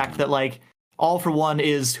all the fact that like All For One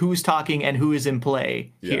is who's talking and who is in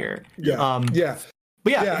play here. Yeah.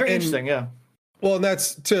 But very interesting. Yeah. Well, and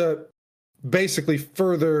that's to basically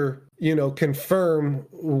further, confirm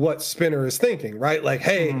what Spinner is thinking, right? Like,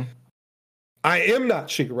 hey, I am not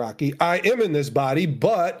Shigaraki. I am in this body,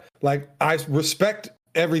 but like I respect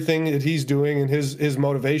everything that he's doing and his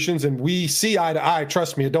motivations, and we see eye to eye.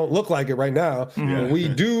 Trust me, it don't look like it right now. We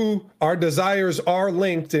do. Our desires are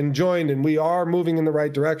linked and joined, and we are moving in the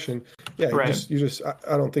right direction. Yeah, you just.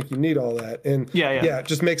 I don't think you need all that, and it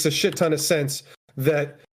just makes a shit ton of sense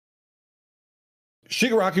that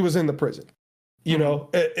Shigaraki was in the prison,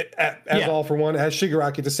 as All For One, as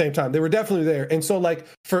Shigaraki at the same time. They were definitely there. And so, like,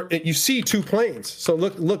 you see two planes. So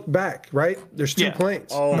look back, right? There's two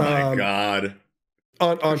planes. Oh, my God.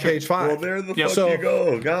 On page 5. Well, there the fuck you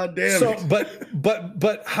go. God damn it.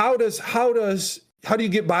 But how do you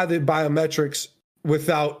get by the biometrics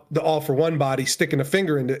without the All For One body sticking a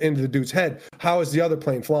finger into the dude's head? How is the other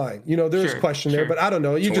plane flying? There's a question there, but I don't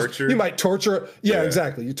know. You might torture. Yeah,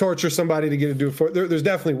 exactly. You torture somebody to get to do it for. There's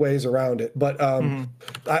definitely ways around it, but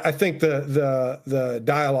I think the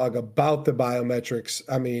dialogue about the biometrics.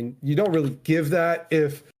 I mean, you don't really give that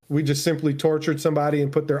if we just simply tortured somebody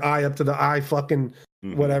and put their eye up to the eye fucking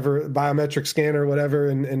whatever biometric scanner or whatever,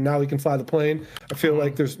 and now we can fly the plane. I feel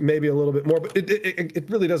like there's maybe a little bit more, but it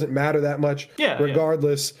really doesn't matter that much.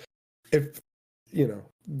 Regardless, if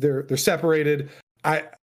they're separated. I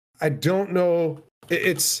don't know.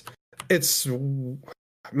 It's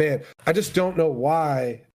man. I just don't know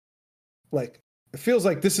why. Like, it feels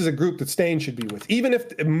like this is a group that Stain should be with, even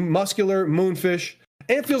if Muscular, Moonfish,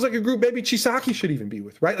 and it feels like a group maybe Chisaki should even be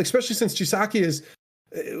with, right? Like, especially since Chisaki is.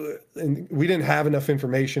 And we didn't have enough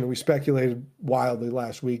information. We speculated wildly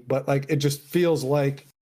last week, but like it just feels like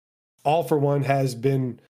All For One has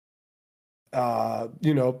been,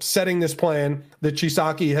 setting this plan that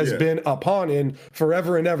Chisaki has been upon in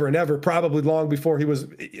forever and ever and ever, probably long before he was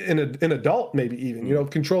an adult, maybe even,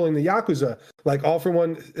 controlling the Yakuza. Like All For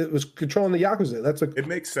One, it was controlling the Yakuza. That's like, it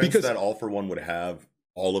makes sense that All For One would have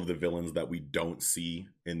all of the villains that we don't see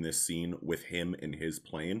in this scene with him in his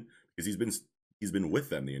plane, because he's been with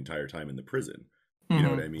them the entire time in the prison. You know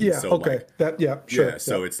what I mean? Yeah. So okay. Sure. Yeah.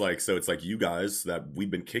 So it's like you guys that we've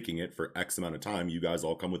been kicking it for X amount of time. You guys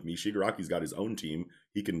all come with me. Shigaraki's got his own team.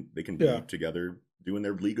 They can be together doing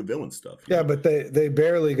their League of Villains stuff. Yeah, but they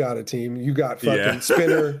barely got a team. You got fucking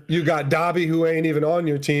Spinner. You got Dabi, who ain't even on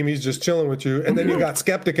your team. He's just chilling with you. And then you got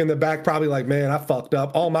Skeptic in the back, probably like, man, I fucked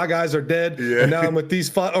up. All my guys are dead, and now I'm with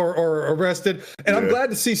these or arrested. And I'm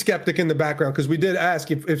glad to see Skeptic in the background, because we did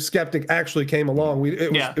ask if Skeptic actually came along.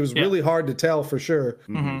 It was really hard to tell for sure.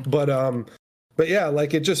 But yeah,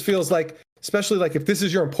 like it just feels like, especially like if this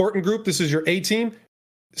is your important group, this is your A team.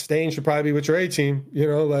 Stain should probably be with your A team,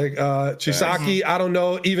 like Chisaki. I don't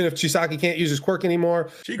know, even if Chisaki can't use his quirk anymore.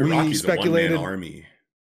 We speculated a one-man army,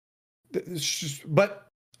 but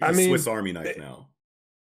I mean, Swiss Army knife now.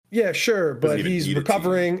 Yeah, sure, but he's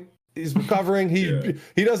recovering. He's recovering.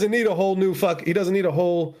 He doesn't need a whole new He doesn't need a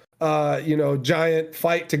whole giant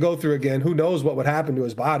fight to go through again. Who knows what would happen to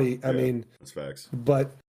his body? I mean, that's facts.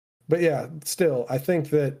 But yeah, still, I think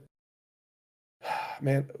that.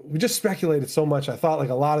 Man, we just speculated so much. I thought like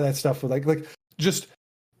a lot of that stuff was like just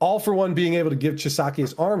All For One being able to give Chisaki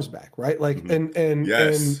his arms back, right? Like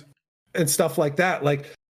and stuff like that.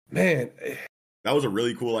 Like, man, that was a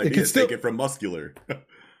really cool idea. Take it from Muscular.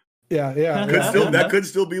 Yeah. That could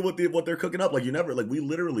still be what they're cooking up. Like we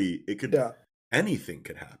literally anything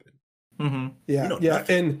could happen. Yeah,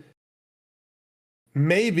 and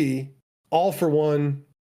maybe All For One.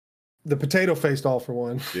 The potato-faced All For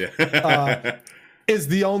One. is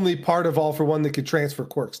the only part of All for One that could transfer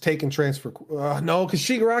quirks. Take and transfer. No, because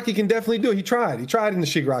Shigaraki can definitely do it. He tried in the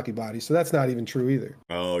Shigaraki body, so that's not even true either.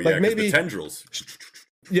 Oh yeah, like maybe the tendrils.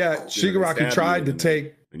 Yeah, Shigaraki tried to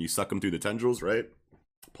take. And you suck them through the tendrils, right?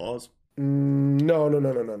 Pause. No. I don't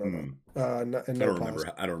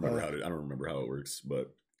remember how it works,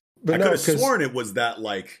 but I could have sworn it was that,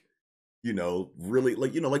 like, really,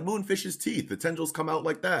 like, like Moonfish's teeth. The tendrils come out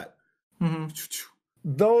like that. Mm-hmm.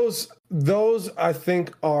 Those I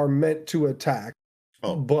think are meant to attack,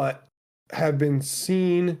 but have been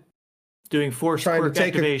seen doing force quirk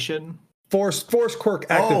activation. Force quirk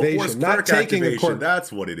activation, not taking a quirk.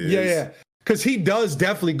 That's what it is. Yeah. Because he does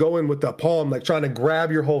definitely go in with the palm, like trying to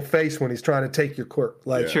grab your whole face when he's trying to take your quirk.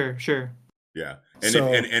 Like, sure. Yeah,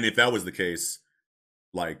 and if that was the case,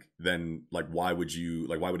 like, then, like, why would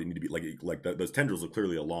it need to be like those tendrils are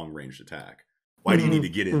clearly a long range attack. Why do you need to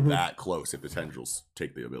get it that close if the tendrils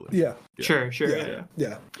take the ability? Yeah. Sure.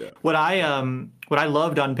 Yeah. What I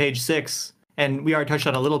loved on page 6, and we already touched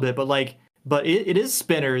on it a little bit, but it is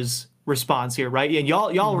Spinner's response here, right? And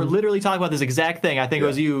y'all were literally talking about this exact thing. I think it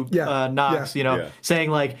was you, Knox, saying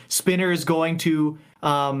like Spinner's going to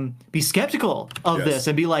be skeptical of this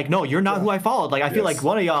and be like, no, you're not who I followed. Like, I feel like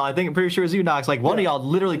one of y'all, I'm pretty sure it was you, Knox, like one of y'all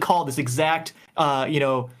literally called this exact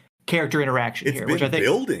character interaction here, which I think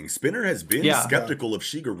building. Spinner has been skeptical of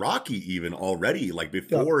Shigaraki even already, like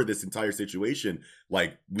before this entire situation.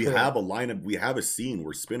 Like, we have a scene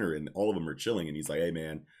where Spinner and all of them are chilling, and he's like, "Hey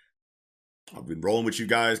man, I've been rolling with you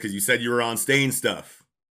guys because you said you were on Stain stuff.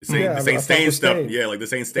 This ain't Stain stuff. Yeah, like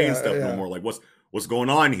this ain't Stain stuff no more. Like, what's going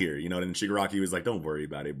on here? And then Shigaraki was like, "Don't worry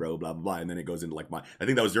about it, bro." Blah blah blah. And then it goes into like I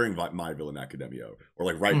think that was during My Villain Academia, or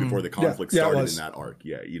like right before the conflict started in that arc.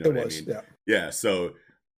 Yeah, you know what I mean? Yeah. So,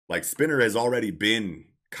 like, Spinner has already been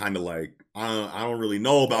kind of like, I don't really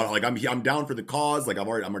know about it. Like, I'm down for the cause. Like, I'm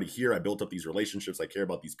already here. I built up these relationships. I care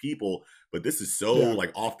about these people. But this is so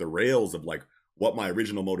like off the rails of like what my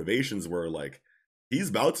original motivations were. Like, he's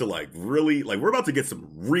about to like really, like, we're about to get some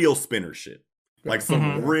real Spinner shit. Like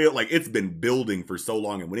some real, like, it's been building for so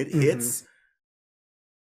long, and when it hits,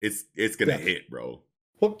 it's gonna hit, bro.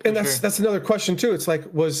 Well, and that's another question too. It's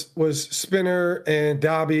like, was Spinner and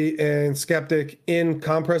Dabi and Skeptic in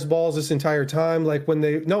compress balls this entire time? Like, when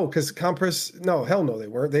because compress, hell no, they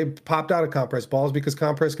weren't. They popped out of compress balls because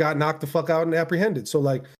compress got knocked the fuck out and apprehended. So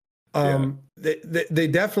like, they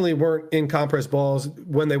definitely weren't in compress balls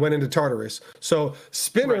when they went into Tartarus. So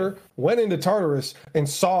Spinner went into Tartarus and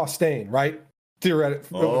saw Stain, right?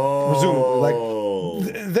 Theoretically, presumably,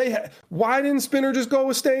 like why didn't Spinner just go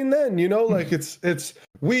with Stain then? Like,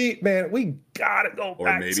 we gotta go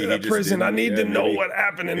back to that prison. I need to know what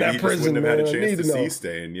happened in that prison. Wouldn't have had a chance to see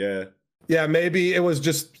Stain. Yeah, maybe it was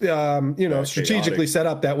just strategically set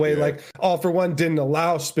up that way. Like, All for One didn't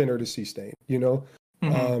allow Spinner to see Stain.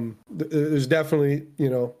 There's definitely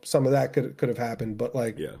some of that could have happened, but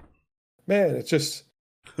like, man, it's just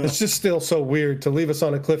still so weird to leave us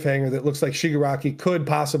on a cliffhanger that looks like Shigaraki could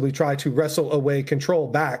possibly try to wrestle away control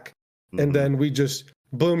back, and then we just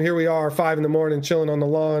boom, here we are, 5 a.m, chilling on the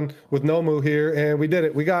lawn with Nomu here, and we did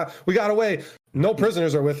it. We got away. No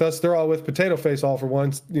prisoners are with us. They're all with Potato Face, All for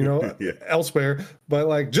One, elsewhere. But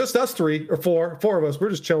like, just us 3 or 4 of us, we're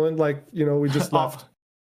just chilling. Like, we just left.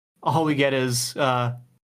 All we get is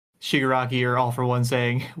Shigaraki or All for One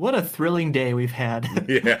saying, "What a thrilling day we've had."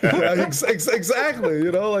 Exactly.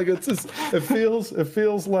 Like, it's just, it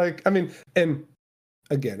feels like, I mean, and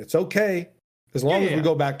again, it's okay as long as we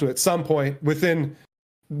go back to it at some point within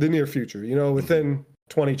the near future. Within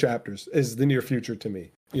 20 chapters is the near future to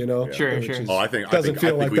me. Sure. I think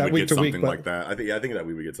feel like that week to week, like that. I think that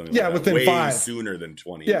we would get something like that within way 5 sooner than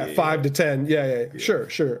 20. 5 to 10. Yeah.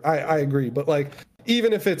 Sure. I agree. But like,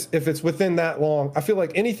 even if it's within that long, I feel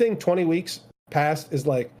like anything 20 weeks past is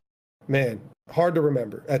like, man, hard to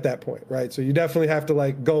remember at that point, right? So you definitely have to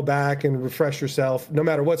like go back and refresh yourself, no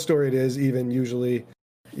matter what story it is, even usually,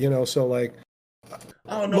 so like,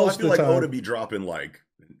 I don't know. I feel like Oda be dropping like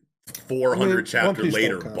 400 chapter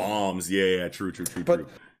later bombs. Yeah, true. But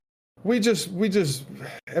we just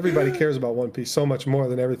everybody cares about One Piece so much more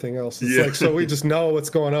than everything else. It's like, so we just know what's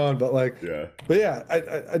going on, but like,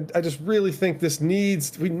 I just really think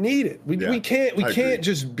we need it. We can't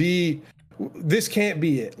just be, this can't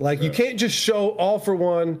be it. Like, you can't just show All for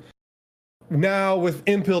One now with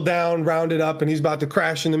Impel down, rounded up, and he's about to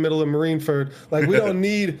crash in the middle of Marineford. Like, we don't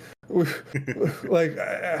need, like,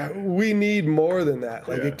 we need more than that.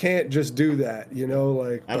 Like, it can't just do that,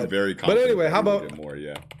 like. I'm very confident. But anyway, how about more?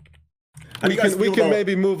 We can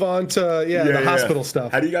maybe move on to the hospital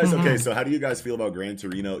stuff. How do you guys? Okay, so how do you guys feel about Gran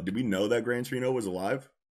Torino? Did we know that Gran Torino was alive?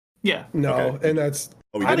 Yeah. No, and that's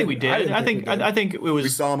I think we did. I think it was. We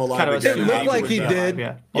saw him alive. Kind of it looked like he did.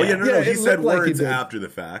 Yeah. Oh yeah, no. He said words after the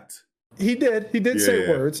fact. He did say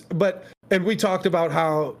words, and we talked about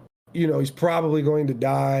how, you know, he's probably going to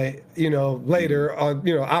die, you know, later on,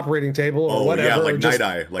 you know, operating table or whatever. Yeah, like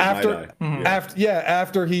Night-Eye.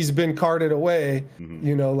 After he's been carted away,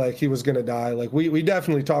 you know, like he was going to die. Like we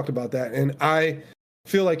definitely talked about that. And I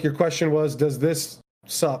feel like your question was, does this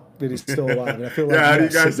suck that he's still alive? And I feel like how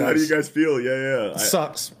do you guys feel? Yeah. It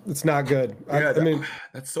sucks. It's not good. I mean,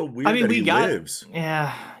 that's so weird. I mean, we lives.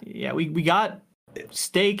 We got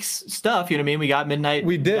stakes stuff, you know what I mean? We got Midnight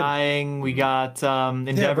dying, we got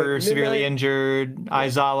Endeavor severely injured,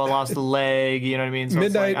 Aizawa lost a leg, you know what I mean? So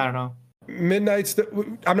Midnight, I don't know. Midnight's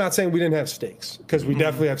I'm not saying we didn't have stakes, because we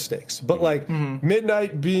definitely have stakes, but like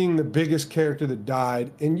Midnight being the biggest character that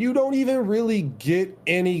died, and you don't even really get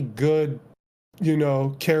any good, you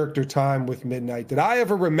know, character time with Midnight that I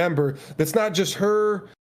ever remember. That's not just her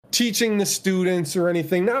teaching the students or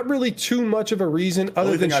anything. Not really too much of a reason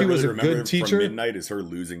other than she was a good teacher. From Midnight is her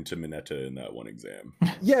losing to Mineta in that one exam.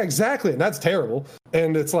 Yeah, exactly. And that's terrible.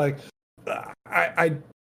 And it's like,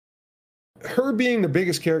 her being the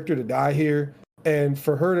biggest character to die here, and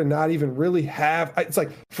for her to not even really have, it's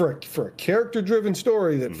like for a character-driven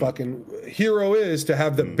story that fucking Hero is, to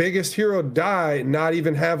have the biggest hero die and not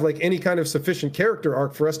even have like any kind of sufficient character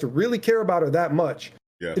arc for us to really care about her that much.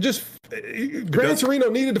 Yeah. It just Gran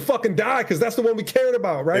Torino needed to fucking die because that's the one we cared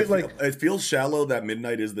about, right? It feels shallow that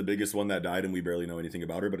Midnight is the biggest one that died and we barely know anything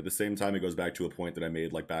about her, but at the same time it goes back to a point that I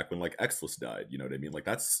made like back when like Exless died, you know what I mean? Like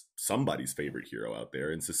that's somebody's favorite hero out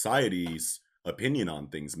there, and society's opinion on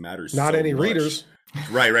things matters. Not so any much. readers.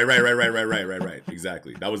 Right.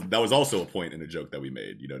 Exactly. That was also a point in a joke that we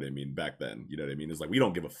made, you know what I mean, back then. You know what I mean? It's like we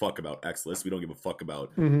don't give a fuck about Exless. We don't give a fuck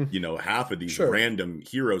about you know, half of these random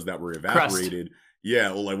heroes that were evaporated. Crust.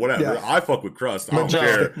 Yeah, well, like whatever. Yeah. I fuck with Crust. I don't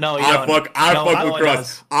care. No, you I don't. fuck with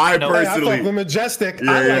Crust. I personally. I fuck with Majestic.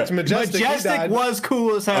 I liked Majestic. Majestic was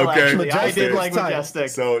cool as hell. Okay. Actually, I did like Majestic.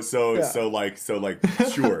 So sure.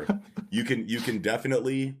 You can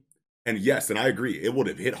definitely, and yes, and I agree. It would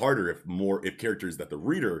have hit harder if characters that the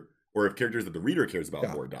reader cares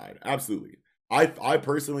about more died. Absolutely. I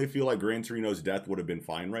personally feel like Gran Torino's death would have been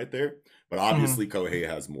fine right there. But obviously Kohei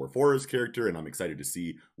has more for his character, and I'm excited to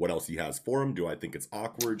see what else he has for him. Do I think it's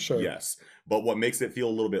awkward? Sure. Yes. But what makes it feel a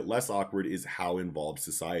little bit less awkward is how involved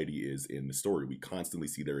society is in the story. We constantly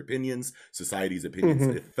see their opinions. Society's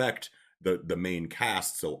opinions affect the main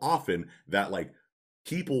cast so often that like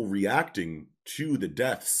people reacting to the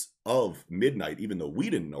deaths of Midnight, even though we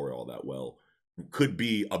didn't know her all that well, could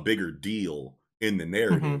be a bigger deal in the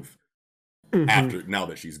narrative. After now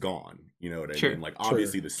that she's gone, you know what I mean? Like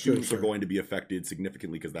obviously the students are going to be affected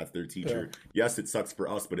significantly because that's their teacher. Yes, it sucks for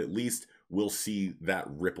us, but at least we'll see that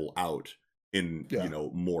ripple out in you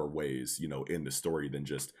know, more ways, you know, in the story than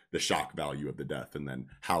just the shock value of the death and then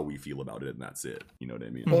how we feel about it, and that's it. You know what I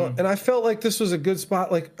mean? Well, and I felt like this was a good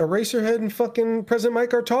spot. Like Eraserhead and fucking President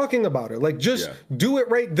Mike are talking about her. Like just do it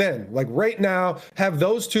right then. Like right now, have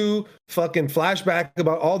those two fucking flashback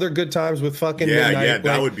about all their good times with fucking Midnight. Yeah,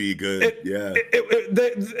 that would be good.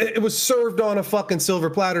 It was served on a fucking silver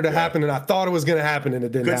platter to happen, and I thought it was going to happen, and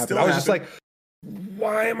it didn't happen. I was just like,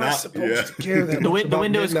 why am I supposed to care that much? The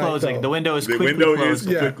window is closing. Though? The window is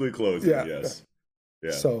quickly closing. Yes. Yeah.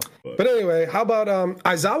 So, but anyway, how about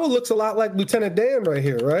Aizawa looks a lot like Lieutenant Dan right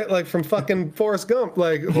here, right? Like from fucking Forrest Gump,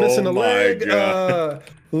 like missing a leg.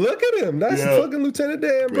 Look at him. That's fucking Lieutenant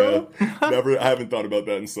Dan, bro. I haven't thought about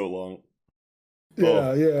that in so long.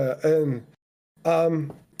 Yeah. And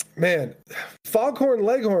man, Foghorn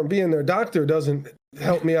Leghorn being their doctor doesn't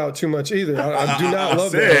help me out too much either. I do not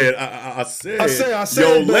love that. I said,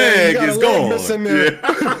 your leg is gone. Missing there.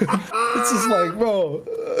 It's just like, bro,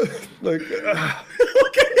 like,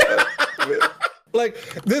 like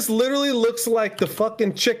this literally looks like the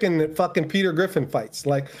fucking chicken that fucking Peter Griffin fights.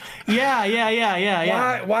 Like,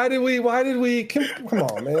 yeah. Why did we? Come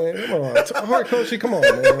on, man. Come on, Horikoshi. Come on,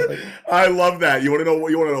 man. Like, I love that. You want to know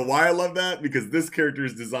why I love that? Because this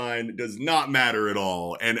character's design does not matter at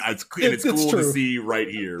all, and it's cool to see right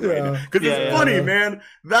here, right? Because it's funny, man.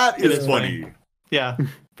 That is funny. Yeah.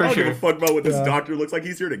 I don't give a fuck about what this doctor looks like.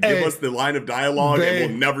 He's here to give us the line of dialogue, and we'll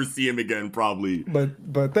never see him again, probably.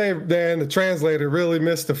 But they and the translator really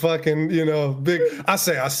missed the fucking, you know, big. I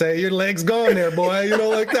say, your leg's gone there, boy. You know,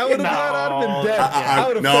 like that would have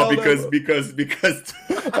I'd been dead. Because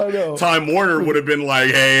Time Warner would have been like,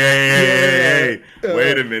 hey,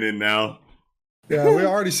 wait a minute now. Yeah, we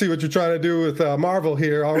already see what you're trying to do with Marvel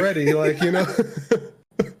here already. Like, you know.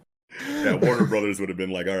 Yeah, Warner Brothers would have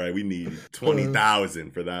been like, all right, we need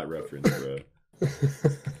 20,000 for that reference, bro.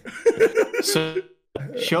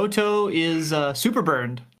 Shoto is super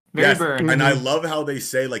burned. Very burned. And I love how they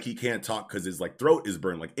say like he can't talk because his like throat is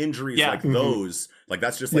burned, like injuries like those. Like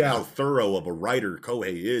that's just like how thorough of a writer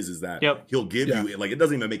Kohei is that he'll give you like it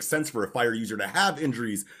doesn't even make sense for a fire user to have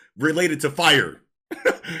injuries related to fire.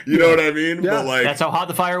 You know what I mean? But like that's how hot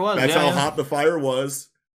the fire was. That's how hot the fire was.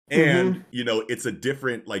 And you know, it's a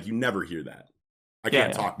different like you never hear that. I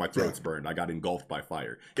can't talk, my throat's burned. I got engulfed by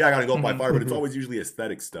fire. Yeah, I got engulfed by fire, but it's always usually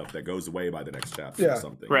aesthetic stuff that goes away by the next chapter or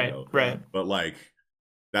something. Right, you know? right. But like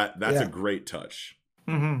that's a great touch.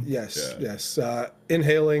 Yes.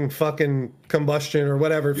 Inhaling fucking combustion or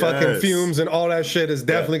whatever, fucking fumes and all that shit is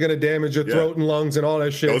definitely going to damage your throat and lungs and all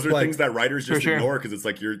that shit. Those are things that writers just ignore because it's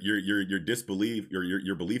like your disbelief,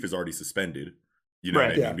 your belief is already suspended. You know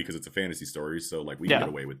what I mean? Because it's a fantasy story, so like we can get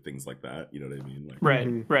away with things like that. You know what I mean?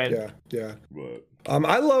 Like, right. Yeah. But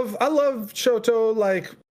I love Shoto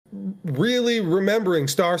like really remembering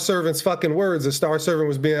Star Servant's fucking words as Star Servant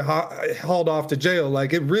was being hauled off to jail.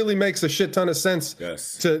 Like it really makes a shit ton of sense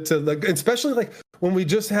to like, especially like when we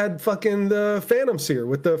just had fucking the Phantoms here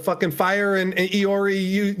with the fucking fire and Iori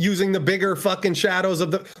using the bigger fucking shadows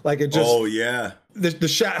of the like it just the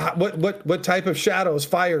what type of shadows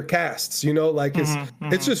fire casts, you know, like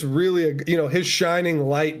it's just really his shining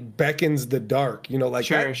light beckons the dark, you know, like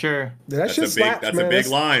that shit slaps, that's a big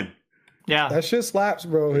line. Yeah, that shit slaps,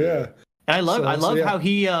 bro. Yeah, and I love how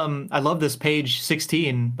he I love this page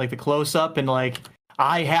 16, like the close up and like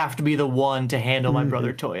I have to be the one to handle my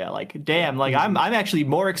brother Toya. Like damn, like I'm actually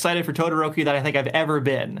more excited for Todoroki than I think I've ever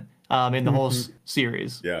been in the whole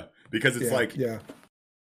series. Yeah, because it's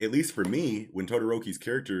at least for me, when Todoroki's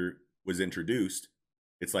character was introduced,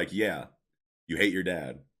 it's like, yeah, you hate your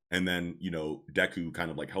dad. And then, you know, Deku kind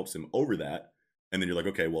of like helps him over that. And then you're like,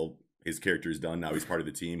 okay, well, his character is done. Now he's part of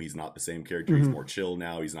the team. He's not the same character. He's more chill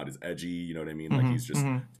now. He's not as edgy. You know what I mean? Like he's just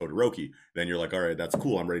Todoroki. Then you're like, all right, that's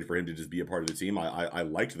cool. I'm ready for him to just be a part of the team. I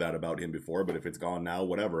liked that about him before, but if it's gone now,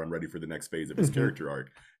 whatever. I'm ready for the next phase of his character arc.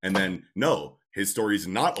 And then no, his story's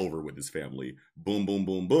not over with his family. Boom, boom,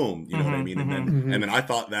 boom, boom. You know what I mean? And then I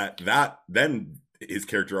thought that then his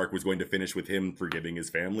character arc was going to finish with him forgiving his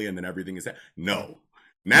family and then everything is no.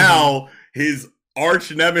 Now his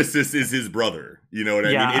arch nemesis is his brother. You know what I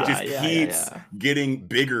mean? It just keeps getting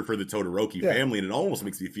bigger for the Todoroki family, and it almost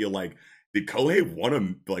makes me feel like, did Kohei want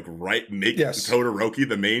to like make Todoroki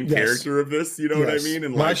the main character of this? You know what I mean?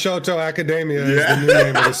 And like, My Shoto Academia is the new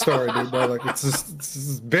name of the story, dude. Bro. Like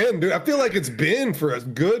it's been, dude. I feel like it's been for a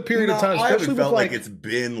good period of time. I haven't felt like it's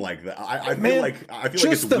been like that. I feel like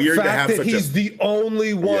it's weird to have such he's the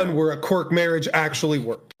only one where a quirk marriage actually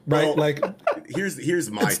worked. Right, well, like here's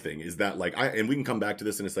my thing is that like and we can come back to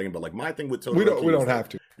this in a second, but like my thing with Todoroki, we don't have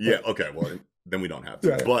to. Yeah, okay, well then we don't have to.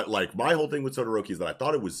 Yeah. But like my whole thing with Todoroki is that I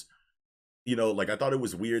thought it was, you know, like I thought it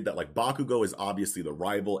was weird that like Bakugo is obviously the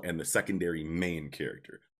rival and the secondary main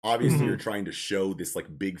character. Obviously, you're trying to show this like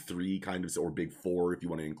big three kind of, or big four if you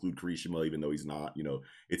want to include Kirishima, even though he's not. You know,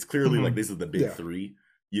 it's clearly like this is the big three.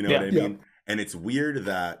 You know what I mean? And it's weird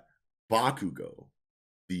that Bakugo,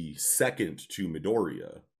 the second to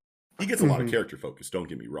Midoriya, he gets a lot of character focus, don't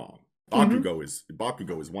get me wrong. Bakugo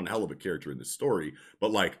is one hell of a character in this story, but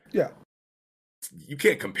like you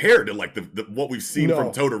can't compare to like the what we've seen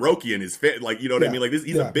from Todoroki and his like, you know what I mean? Like this,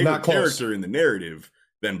 he's a bigger character in the narrative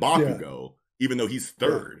than Bakugo, even though he's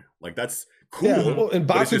third. Like that's cool. Yeah, well, and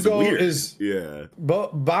Bakugo is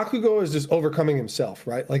Bakugo is just overcoming himself,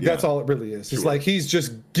 right? Like that's all it really is. It's like he's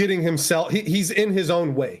just getting himself. He's in his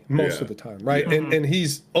own way most of the time, right? And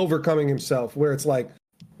he's overcoming himself. Where it's like,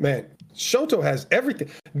 man, Shoto has everything.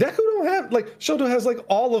 Deku don't have, like, Shoto has like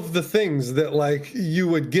all of the things that like you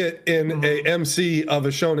would get in a MC of a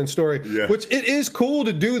shonen story, which it is cool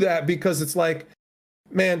to do that because it's like,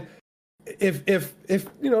 man, if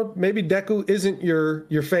you know, maybe Deku isn't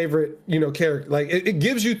your favorite, you know, character, like it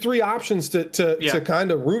gives you three options to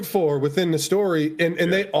kind of root for within the story, and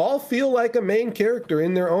they all feel like a main character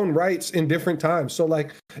in their own rights in different times. So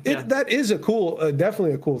like that is a cool,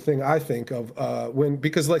 definitely a cool thing, I think, of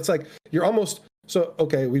because it's like you're almost, so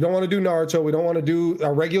okay, we don't want to do Naruto, we don't want to do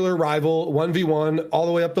a regular rival 1v1 all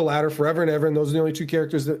the way up the ladder forever and ever, and those are the only two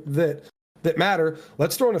characters that matter.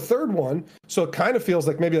 Let's throw in a third one, so it kind of feels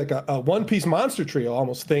like maybe like a One Piece monster trio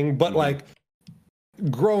almost thing, but like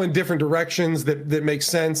grow in different directions that make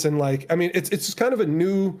sense. And like, I mean, it's just kind of a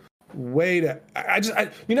new way to.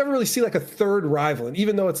 You never really see like a third rival, and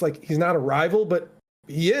even though it's like he's not a rival, but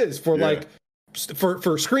he is for like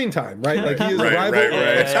for screen time, right? Like he is a rival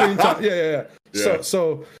at screen time. Yeah.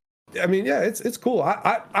 So I mean, it's cool.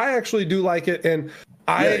 I actually do like it, and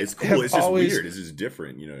it's cool. It's just weird. It's just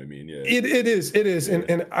different. You know what I mean? Yeah. It is.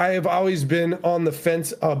 And I have always been on the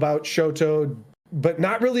fence about Shoto but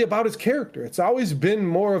not really about his character. It's always been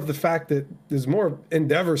more of the fact that there's more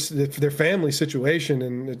Endeavor, their family situation,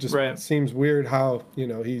 and it just seems weird how, you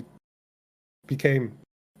know, he became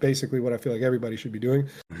basically what I feel like everybody should be doing.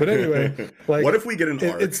 But anyway, like, what if we get an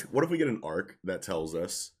arc? What if we get an arc that tells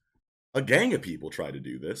us a gang of people try to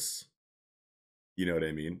do this? You know what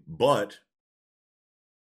I mean? But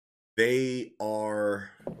they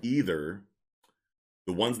are either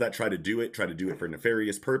the ones that try to do it for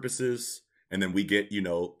nefarious purposes, and then we get, you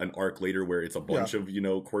know, an arc later where it's a bunch of, you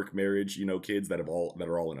know, quirk marriage, you know, kids that are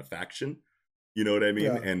all in a faction. You know what I mean?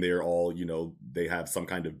 Yeah. And they're all, you know, they have some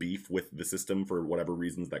kind of beef with the system for whatever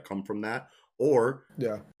reasons that come from that. Or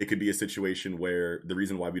it could be a situation where the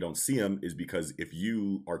reason why we don't see them is because if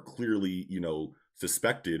you are clearly, you know,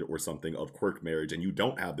 suspected or something of quirk marriage and you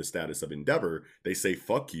don't have the status of Endeavor, they say,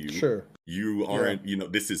 fuck you. Sure. You aren't, you know,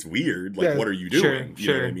 this is weird. Like, what are you doing?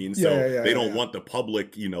 You know what I mean? So they don't want the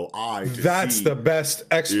public, you know, eye to That's see. The best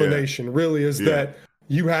explanation, really, is that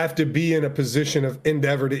you have to be in a position of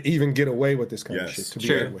Endeavor to even get away with this kind of shit. To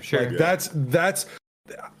begin with. Like, that's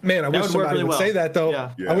man, I wish somebody would say that,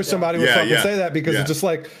 though. I wish somebody would fucking say that, because it's just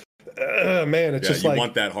like, man, it's just you like,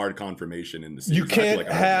 want that hard confirmation in the series. You can't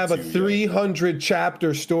have a 300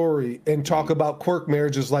 chapter story and talk about quirk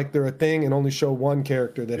marriages like they're a thing and only show one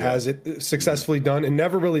character that has it successfully done and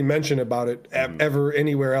never really mention about it ever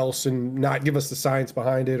anywhere else, and not give us the science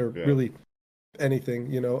behind it or really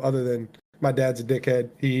anything, you know, other than my dad's a dickhead.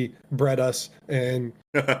 He bred us, and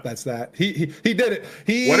that's that. He did it.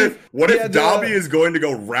 What if Dobby is going to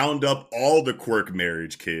go round up all the quirk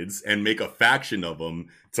marriage kids and make a faction of them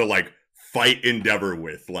to like fight Endeavor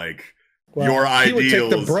with, like, your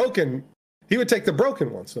ideals? He would take the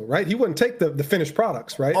broken ones, though, right? He wouldn't take the finished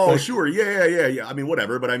products, right? Oh, like, sure, yeah. I mean,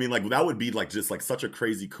 whatever, but I mean, like, that would be like just like such a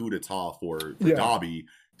crazy coup d'etat for Dobby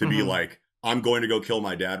to be like, I'm going to go kill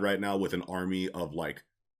my dad right now with an army of like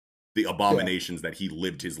the abominations that he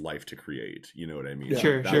lived his life to create. You know what I mean?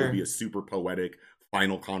 That would be a super poetic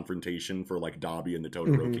final confrontation for like Dobby and the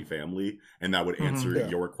Todoroki family, and that would answer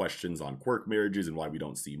your questions on quirk marriages and why we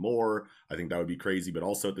don't see more. I think that would be crazy, but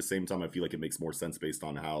also at the same time, I feel like it makes more sense based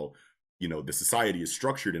on how, you know, the society is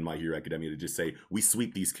structured in My Hero Academia to just say, we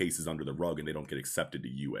sweep these cases under the rug and they don't get accepted to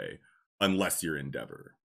UA unless you're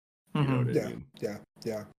Endeavor. You know what I mean?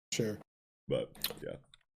 Yeah, sure. But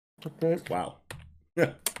okay. Wow.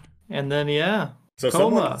 And then so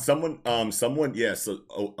Coma. someone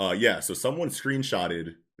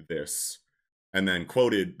screenshotted this and then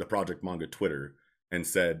quoted the Project Manga Twitter and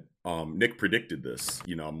said, Nick predicted this.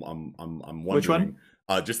 You know, I'm wondering. Which one?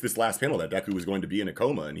 Just this last panel that Deku was going to be in a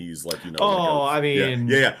coma, and he's like, you know. I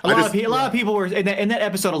mean, a lot of people were in that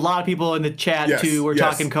episode. A lot of people in the chat too were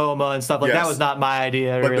talking coma and stuff like that. Was not my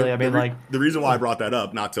idea, but really. The reason why I brought that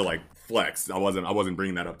up, not to like flex. I wasn't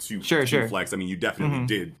bringing that up too flex. I mean, you definitely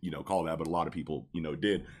did, you know, call that, but a lot of people, you know,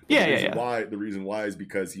 did. The reason why is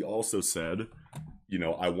because he also said, you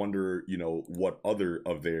know, I wonder, you know, what other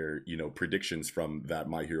of their, you know, predictions from that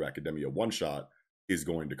My Hero Academia one shot is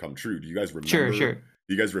going to come true. Do you guys remember?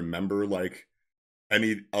 Do you guys remember like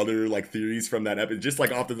any other like theories from that episode? Just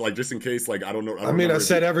like off the, like, just in case, like, I don't know. I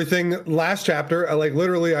said everything last chapter.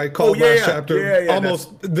 I called last chapter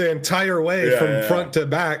almost the entire way from front to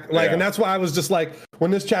back. Like, and that's why I was just like,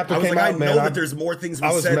 when this chapter came out, man, I know that there's more things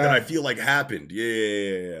we said that I feel like happened.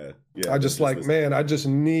 Yeah. I just I just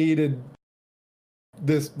needed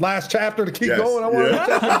this last chapter to keep going. I wanted that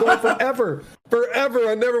chapter to go forever.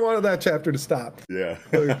 I never wanted that chapter to stop. Yeah.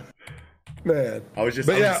 Man, I'm just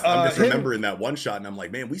remembering that one shot, and I'm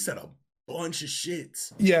like, man, we said a bunch of shit.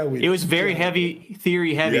 Yeah, it was very heavy,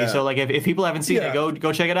 theory heavy. Yeah. So like, if people haven't seen it, go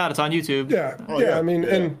check it out. It's on YouTube. I mean,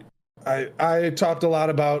 and I talked a lot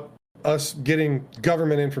about us getting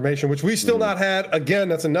government information, which we still not had. Again,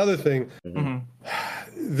 that's another thing.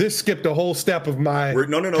 This skipped a whole step of my.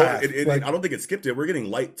 No. I don't think it skipped it. We're getting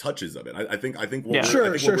light touches of it. I think what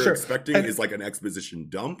we're expecting is like an exposition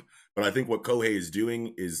dump, but I think what Kohei is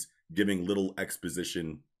doing is giving little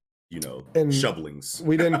exposition, you know, shovelings.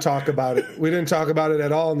 We didn't talk about it. We didn't talk about it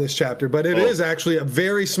at all in this chapter, but it is actually a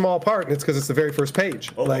very small part, and it's because it's the very first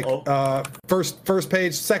page. First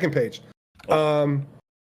page, second page. The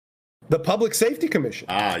Public Safety Commission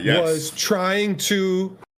was trying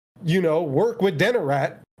to, you know, work with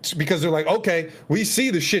Denorat because they're like, okay, we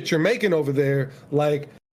see the shit you're making over there. Like,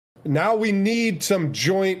 now we need some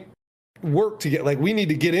joint work to get, like, we need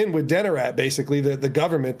to get in with Denorat, basically, the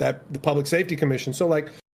government, the Public Safety Commission. So,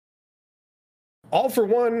 like, All For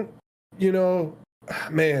One, you know,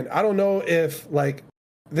 man, I don't know if, like,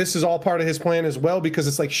 this is all part of his plan as well, because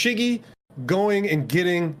it's like Shiggy going and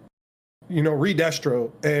getting, you know,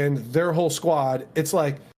 Redestro and their whole squad. It's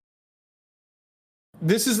like,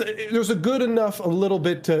 there's a good enough a little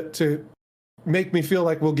bit to make me feel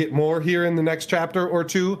like we'll get more here in the next chapter or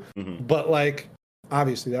two, but like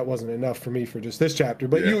obviously that wasn't enough for me for just this chapter,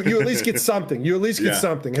 but you at least get something. You at least get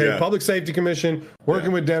something. Hey, Public Safety Commission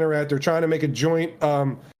working with Denorat, they're trying to make a joint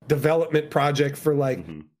development project for like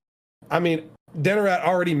I mean, Denorat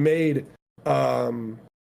already made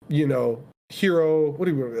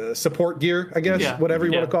hero support gear, I guess, whatever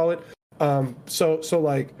you want to call it. So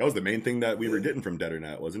like that was the main thing that we were getting from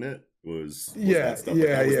Detorat, wasn't it? Was that stuff.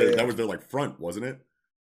 That was their like front, wasn't it?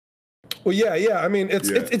 Well, I mean, it's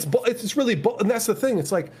really, and that's the thing.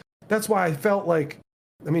 It's like that's why I felt like,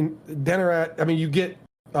 I mean, Denorat. I mean, you get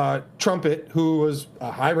Trumpet, who was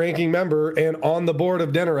a high-ranking member and on the board of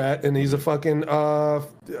Denorat, and he's a fucking what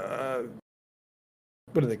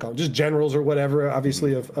do they call them? Just generals or whatever,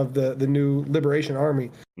 obviously of the new Liberation Army,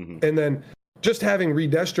 and then just having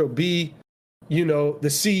Redestro be, the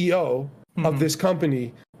CEO of this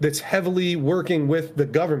company that's heavily working with the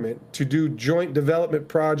government to do joint development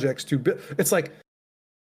projects to build. It's like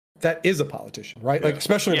that is a politician, right? Like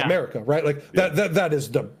especially in America, right? Like that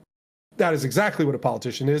is exactly what a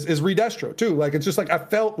politician is Redestro too. Like it's just like I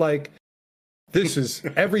felt like this is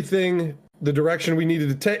everything the direction we needed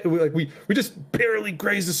to take. Like we just barely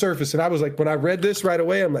grazed the surface, and I was like, when I read this right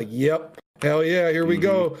away, I'm like, yep. Hell yeah, here we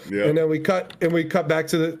go. Yep. And then we cut back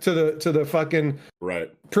to the fucking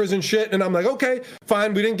prison shit, and I'm like, okay,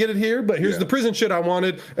 fine, we didn't get it here, but here's the prison shit I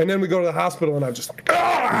wanted. And then we go to the hospital, and I'm just like,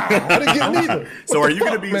 I didn't get it either. So are you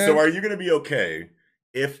gonna be okay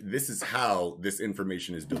if this is how this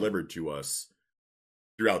information is delivered to us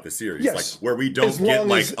throughout the series? Yes. Like where we don't get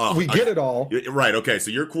like we get it all. Right, okay. So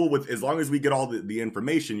you're cool with, as long as we get all the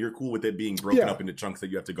information, you're cool with it being broken up into chunks that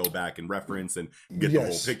you have to go back and reference and get the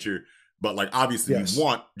whole picture. But like obviously you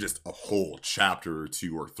want just a whole chapter or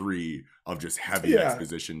 2 or 3 of just heavy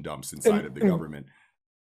exposition dumps inside of the government.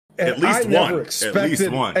 At least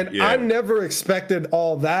one. And I never expected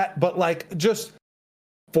all that, but like just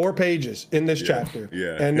 4 pages in this chapter.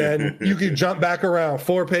 Yeah. And then you can jump back around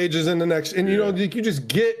 4 pages in the next, and you just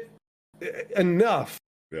get enough.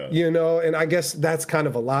 And I guess that's kind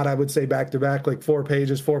of a lot, I would say, back to back, like 4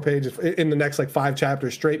 pages in the next like 5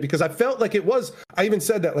 chapters straight, because I felt like I even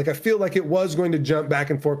said that, like, I feel like it was going to jump back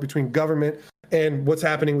and forth between government and what's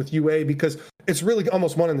happening with UA, because it's really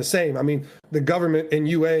almost one and the same. I mean, the government and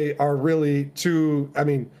UA are really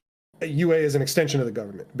UA is an extension of the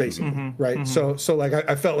government, basically, right? So like,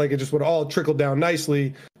 I felt like it just would all trickle down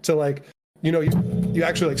nicely to like, you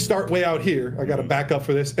actually like start way out here. I got to back up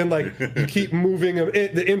for this, and like you keep moving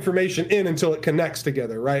the information in until it connects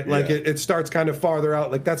together, right? Like it starts kind of farther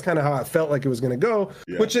out. Like that's kind of how I felt like it was going to go,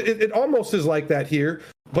 which it almost is like that here,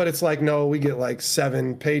 but it's like, no, we get like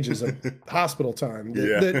 7 pages of hospital time.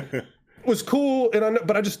 That was cool,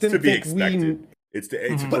 but I just didn't think it's to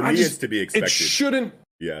be expected. It shouldn't.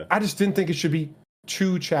 Yeah. I just didn't think it should be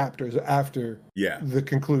 2 chapters after the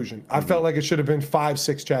conclusion. I felt like it should have been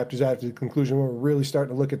 5-6 chapters after the conclusion when we're really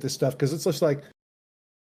starting to look at this stuff, because it's just like,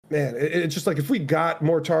 man, it's just like if we got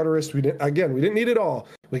more Tartarus, we didn't need it all.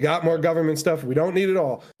 We got more government stuff. We don't need it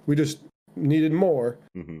all. We just needed more.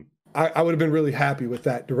 I would have been really happy with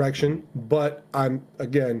that direction, but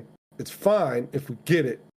it's fine if we get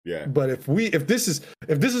it. Yeah. But if this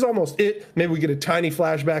is almost it, maybe we get a tiny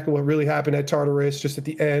flashback of what really happened at Tartarus just at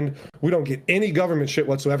the end. We don't get any government shit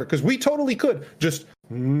whatsoever, because we totally could just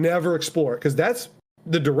never explore it, because that's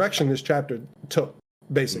the direction this chapter took,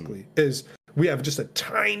 basically, is we have just a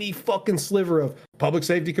tiny fucking sliver of Public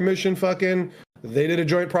Safety Commission fucking, they did a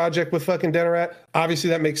joint project with fucking Denorat. Obviously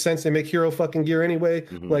that makes sense. They make hero fucking gear anyway.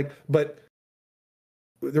 Like, but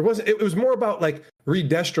it was more about like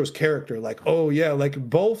Redestro's character, like, oh yeah, like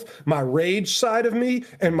both my rage side of me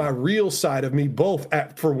and my real side of me, both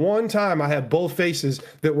for one time I had both faces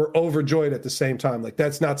that were overjoyed at the same time. Like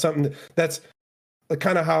that's not something that's like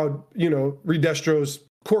kind of how Redestro's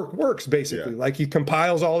quirk works, basically. Like he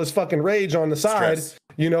compiles all his fucking rage on the side,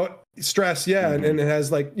 stress, and it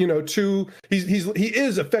has like 2. He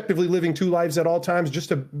is effectively living 2 lives at all times just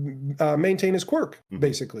to maintain his quirk,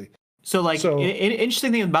 basically. So, like, an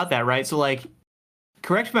interesting thing about that, right? So, like,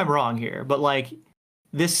 correct me if I'm wrong here, but, like,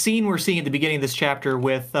 this scene we're seeing at the beginning of this chapter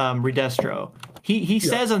with Redestro, he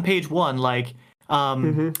says on page 1, like,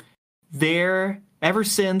 there, ever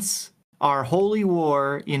since our holy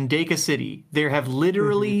war in Deka City, there have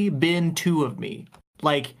literally been 2 of me.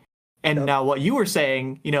 Like, and now what you were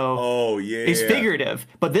saying, is figurative.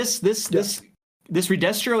 But this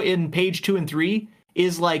Redestro in page 2 and 3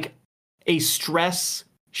 is, like, a stress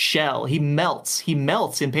shell. He melts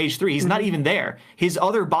in page 3. He's not even there. His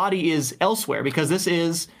other body is elsewhere, because this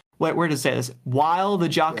is where does it say this? While the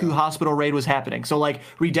Jakku hospital raid was happening. So like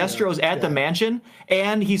Redestro's at the mansion,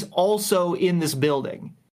 and he's also in this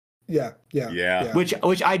building. Yeah. Which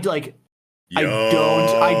I like. I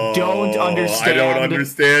don't understand. I don't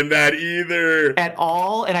understand that either at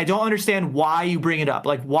all, and I don't understand why you bring it up.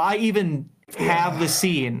 Like, why even have the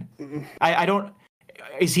scene? I don't.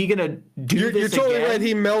 Is he gonna do this? You're totally again? right.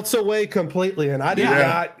 He melts away completely, and I did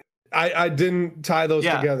not. I didn't tie those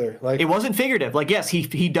together. Like, it wasn't figurative. Like, yes,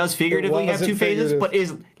 he does figuratively have two phases, but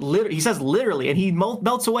he says literally, and he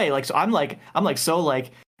melts away. Like, so I'm like so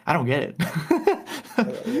like I don't get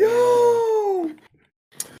it. Yo.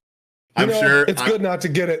 I'm sure it's good not to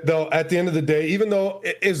get it though. At the end of the day, even though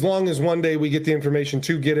as long as one day we get the information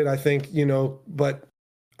to get it, I think But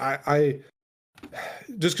I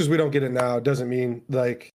just because we don't get it now doesn't mean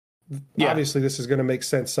like obviously this is going to make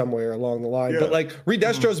sense somewhere along the line. But like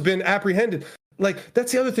Redestro's been apprehended. Like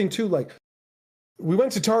that's the other thing too. Like we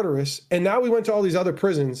went to Tartarus and now we went to all these other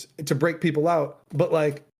prisons to break people out. But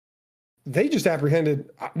like they just apprehended.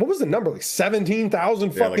 What was the number? Like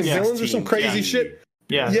 17,000 fucking villains or some crazy shit.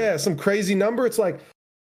 Yeah, some crazy number. It's like,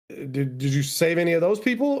 did you save any of those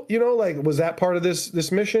people? Like, was that part of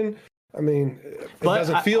this mission? I mean, it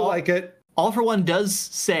doesn't feel like it. All for One does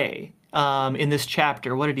say in this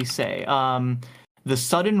chapter, what did he say? The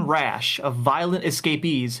sudden rash of violent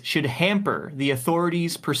escapees should hamper the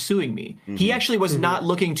authorities pursuing me. Mm-hmm. He actually was not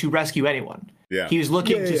looking to rescue anyone. Yeah. He was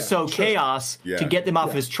looking to sow chaos to get them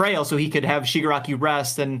off his trail so he could have Shigaraki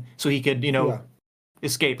rest and so he could,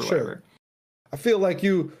 escape or whatever. I feel like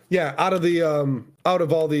out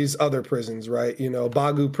of all these other prisons, right?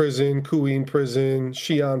 Bagu prison, Kuin prison,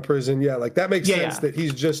 Xi'an prison. Yeah, like that makes sense that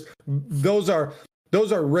he's just those are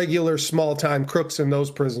regular small time crooks in those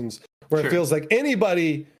prisons where it feels like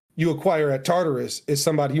anybody you acquire at Tartarus is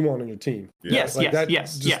somebody you want on your team. Yeah.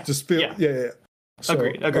 Yes. Just feel So,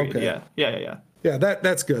 agreed. Okay. Yeah. Yeah,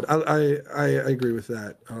 that's good. I agree with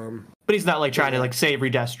that. But he's not like trying to like save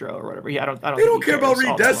Redestro or whatever. I don't. They don't care about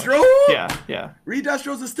Redestro. Yeah.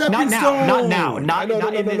 Redestro's a stepping stone. Not now.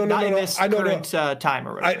 Not in this current time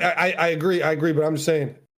or whatever. I agree. But I'm just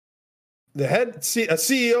saying, the head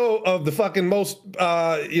CEO of the fucking most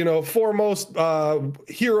foremost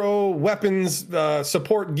hero weapons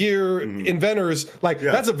support gear inventors,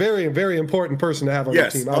 that's a very very important person to have on your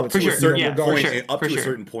team. Up to a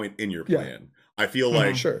certain point in your plan. I feel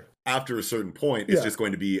like after a certain point, it's just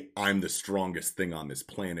going to be, I'm the strongest thing on this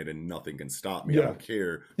planet and nothing can stop me. I don't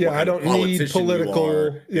care. Yeah, I don't need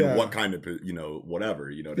political. And what kind of,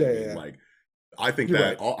 whatever, I mean? Like, I think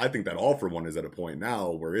that All for One is at a point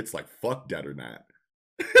now where it's like, fuck Dead or Not.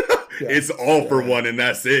 It's All for One and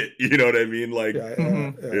that's it. You know what I mean? Like,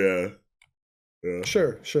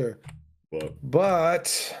 Sure.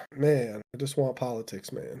 But man, I just want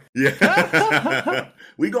politics, man. Yeah,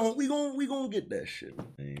 we gonna get that shit.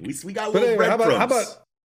 Man. We got little breadcrumbs. How about?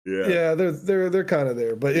 Yeah, they're kind of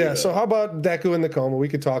there. But so how about Deku in the coma? We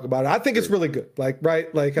could talk about it. I think it's really good. Like,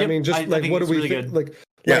 right? Like, I mean, just like, what do we think? Like,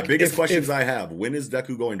 biggest questions I have: when is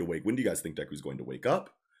Deku going to wake? When do you guys think Deku's going to wake up?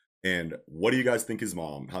 And what do you guys think his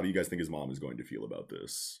mom? How do you guys think his mom is going to feel about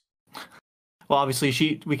this? Well,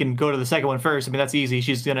 obviously, we can go to the second one first. I mean, that's easy.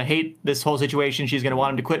 She's going to hate this whole situation. She's going to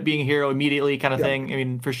want him to quit being a hero immediately, kind of thing. I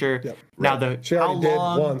mean, for sure. Yep. Now, she already did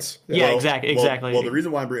once. Yeah, exactly. Well, the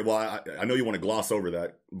reason why I'm bringing, I know you want to gloss over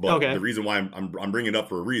that, but the reason why I'm bringing it up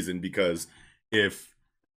for a reason, because if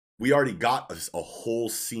we already got a whole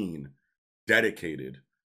scene dedicated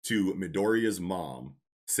to Midoriya's mom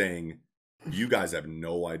saying, you guys have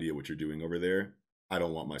no idea what you're doing over there. I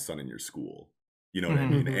don't want my son in your school. You know what I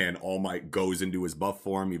mean? And All Might goes into his buff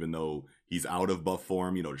form, even though he's out of buff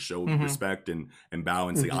form, to show respect and bow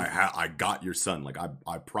and say, I got your son. Like,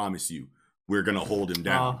 I promise you, we're going to hold him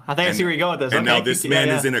down. I think I see where you're going with this. And now this man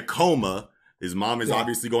is in a coma. His mom is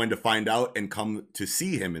obviously going to find out and come to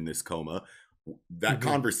see him in this coma. That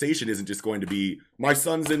conversation isn't just going to be, my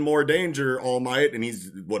son's in more danger, All Might. And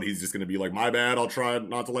he's just going to be like, my bad, I'll try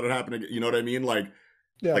not to let it happen again. You know what I mean? Like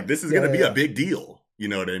this is going to be a big deal. You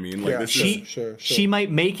know what I mean? Like she might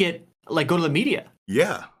make it like go to the media.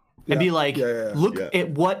 Yeah. And be like, look at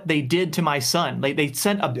what they did to my son. Like they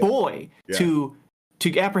sent a boy to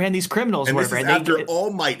apprehend these criminals. And this is after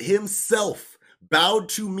All Might himself bowed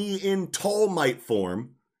to me in Tall Might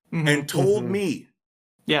form and told me,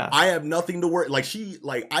 I have nothing to worry. Like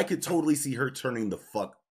I could totally see her turning the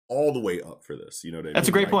fuck all the way up for this. You know what I mean? That's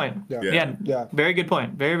a great point. Yeah. Very good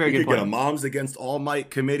point. Very, very good point. We could get a Moms Against All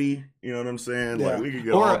Might committee. You know what I'm saying? Like we could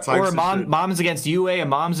get all types of shit. Moms Against UA and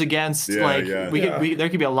Moms Against there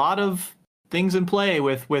could be a lot of things in play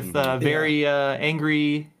with very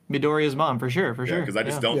angry Midoriya's mom for sure. Because I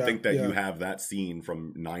just don't think that you have that scene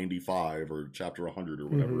from 95 or chapter 100 or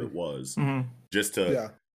whatever it was, just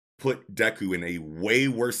to put Deku in a way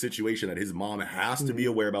worse situation that his mom has to be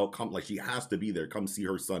aware about. Like, she has to be there. Come see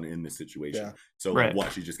her son in this situation. Yeah. So like,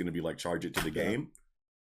 what? She's just going to be like, charge it to the game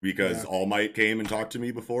because All Might came and talked to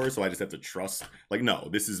me before, so I just have to trust. Like, no,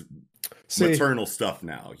 this is maternal stuff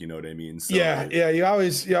now. You know what I mean? So, You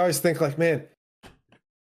always think like, man,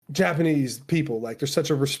 Japanese people, like, they're such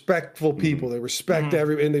a respectful people. They respect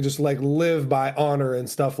and they just like live by honor and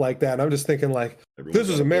stuff like that. And I'm just thinking like, this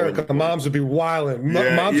is America. Moms would be wilding.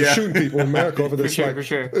 Moms are shooting people in America over this. For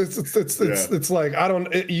sure. It's like, I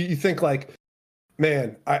don't. You think like,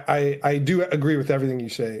 man, I do agree with everything you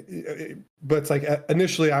say, but it's like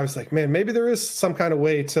initially I was like, man, maybe there is some kind of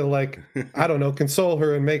way to like, I don't know, console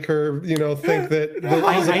her and make her, think that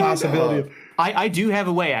there is a possibility of. I do have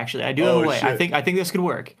a way, actually. I do have a way. Shit. I think this could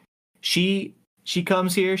work. She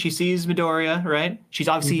comes here, she sees Midoriya, right? She's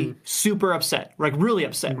obviously super upset, like really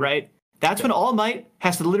upset, right? That's when All Might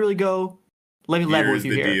has to literally go, let me level with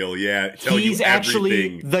you here. Deal. Yeah, he's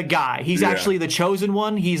actually the guy. He's actually the chosen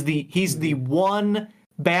one. He's the one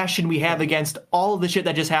bastion we have against all of the shit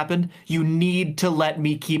that just happened. You need to let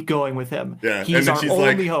me keep going with him. Yeah, he's our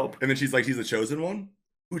only hope. And then she's like, he's the chosen one?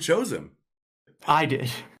 Who chose him? I did.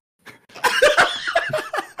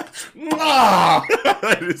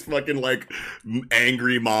 It's fucking like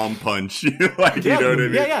angry mom punch. Like, you know what I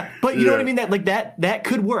mean? Yeah. But you know what I mean? That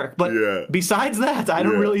could work. But besides that, I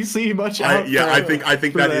don't really see much out. I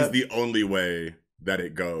think that is the only way that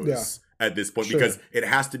it goes at this point, because it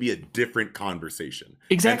has to be a different conversation.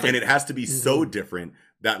 Exactly. And it has to be so different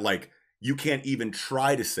that like you can't even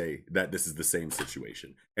try to say that this is the same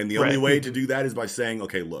situation. And the only way to do that is by saying,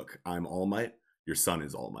 okay, look, I'm All Might. Your son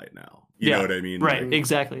is All Might now. You know what I mean? Right, like,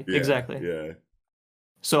 exactly. Yeah.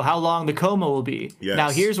 So how long the coma will be. Yes.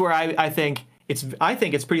 Now here's where I think it's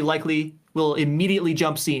pretty likely we'll immediately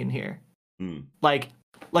jump scene here. Like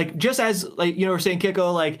just as like we're saying,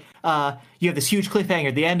 Kiko, like you have this huge cliffhanger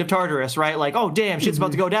at the end of Tartarus, right? Like, oh damn, shit's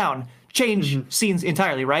about to go down. Change scenes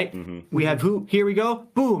entirely, right? We have here we go,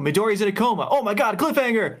 boom, Midoriya's in a coma. Oh my god,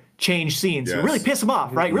 cliffhanger. Change scenes. Yes. Really piss him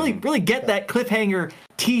off, right? Really get that cliffhanger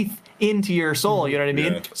teeth into your soul, you know what I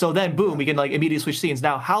mean? So then boom, we can like immediately switch scenes.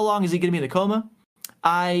 Now, how long is he gonna be in the coma?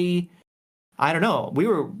 I don't know. We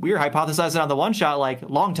were hypothesizing on the one shot like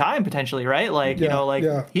long time potentially, right? Like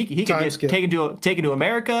he could get taken to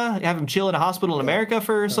America, have him chill in a hospital in America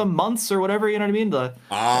for some months or whatever, you know what I mean?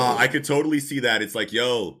 I could totally see that. It's like,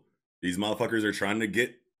 yo, these motherfuckers are trying to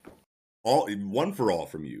get one for all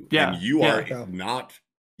from you. Yeah. And you are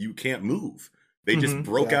you can't move. They just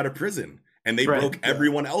broke out of prison. And they broke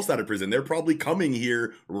everyone else out of prison. They're probably coming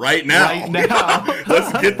here right now.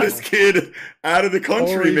 Let's get this kid out of the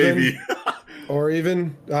country, maybe. Or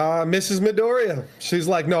even Mrs. Midoriya. She's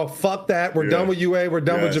like, no, fuck that. We're done with UA. We're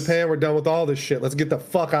done with Japan. We're done with all this shit. Let's get the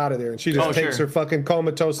fuck out of there. And she just takes her fucking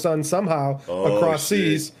comatose son somehow across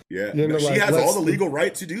seas. Yeah. She has all the legal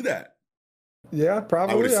right to do that. Yeah,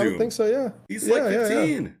 probably. I would think so, yeah. He's like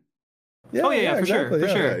 15. Yeah. For sure.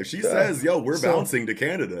 If she says, yo, we're bouncing to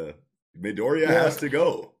Canada, Midoriya has to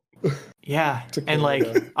go. Yeah, and like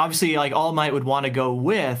obviously, like All Might would want to go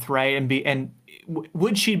with, right? And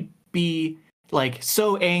would she be like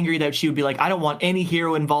so angry that she would be like, I don't want any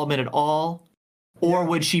hero involvement at all, or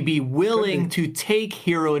would she be willing to take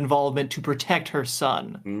hero involvement to protect her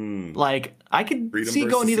son? Like I could see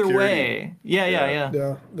going either way.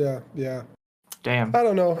 Yeah. Damn. I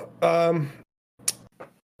don't know.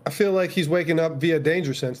 I feel like he's waking up via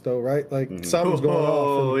danger sense, though, right? Like something's going off.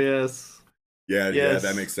 Oh, yes. Yeah,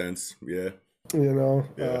 that makes sense. Yeah.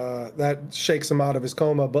 That shakes him out of his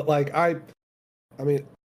coma. But like, I mean,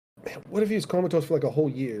 man, what if he was comatose for like a whole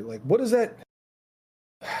year? Like, what is that?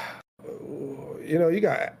 You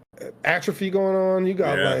got atrophy going on. You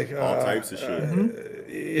got like all types of shit.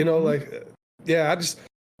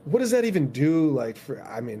 What does that even do? Like,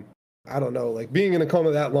 I don't know. Like being in a coma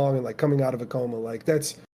that long and like coming out of a coma, like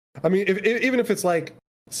that's. I mean, even if it's like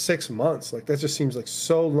 6 months, like that just seems like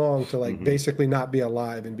so long to like basically not be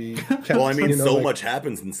alive and be kept, well, I mean, much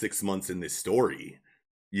happens in 6 months in this story.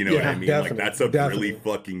 You know what I mean? Like that's a really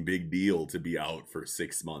fucking big deal to be out for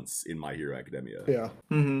 6 months in My Hero Academia.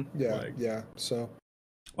 Yeah. So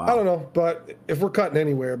I don't know, but if we're cutting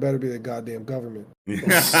anywhere, it better be the goddamn government.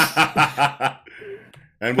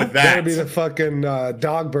 And with that, better be the fucking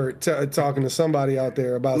Dogbert talking to somebody out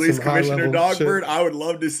there about Police some high Commissioner level Dogbert. shit. I would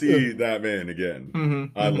love to see that man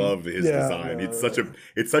again. I love his design. It's such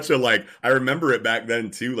a like. I remember it back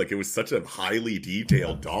then too. Like it was such a highly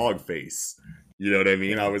detailed dog face. You know what I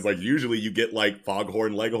mean? I was like, usually you get like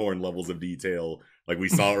Foghorn Leghorn levels of detail, Like we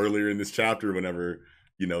saw earlier in this chapter, whenever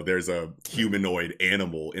there's a humanoid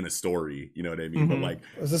animal in a story, you know what I mean? But like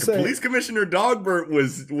Police Commissioner Dogbert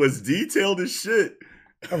was detailed as shit.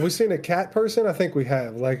 Have we seen a cat person? I think we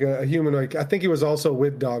have, like a humanoid. I think he was also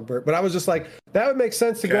with Dogbert, but I was just like, that would make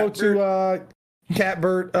sense to go to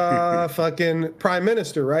Catbert, fucking prime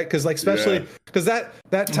minister, right? Because like, especially because that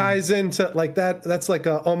ties into like that's like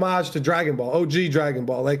a homage to Dragon Ball, OG Dragon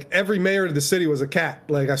Ball. Like every mayor of the city was a cat.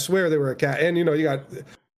 Like I swear they were a cat, and you got. I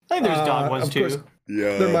think there's dog ones too. Course,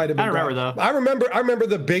 yeah, there might have been. I remember though. I remember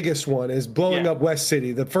the biggest one is blowing up West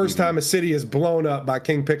City. The first time a city is blown up by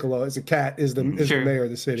King Piccolo as a cat is the mayor of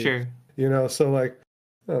the city. Sure. So like,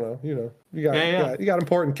 I don't know. You got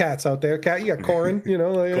important cats out there. Cat, you got Corrin.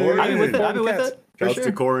 Corrin. I've been with it. Shouts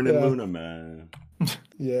to Corrin and Luna, man.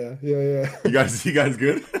 Yeah. You guys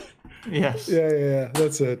good? Yes. Yeah.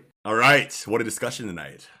 That's it. All right. What a discussion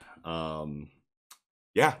tonight.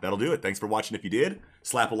 Yeah, that'll do it. Thanks for watching. If you did,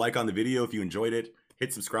 slap a like on the video if you enjoyed it.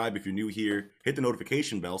 Hit subscribe if you're new here. Hit the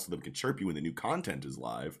notification bell so that we can chirp you when the new content is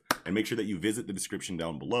live. And make sure that you visit the description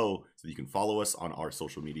down below so that you can follow us on our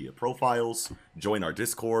social media profiles, join our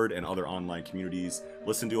Discord and other online communities,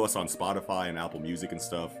 listen to us on Spotify and Apple Music and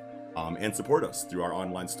stuff, and support us through our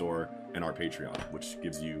online store and our Patreon, which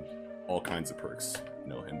gives you all kinds of perks,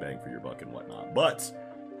 and bang for your buck and whatnot. But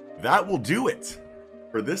that will do it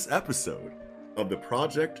for this episode of the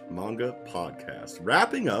Project Manga Podcast.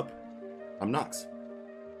 Wrapping up, I'm Knox.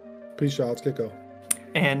 Peace, y'all. It's Kiko.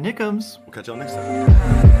 And Nickums. We'll catch y'all next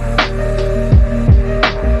time.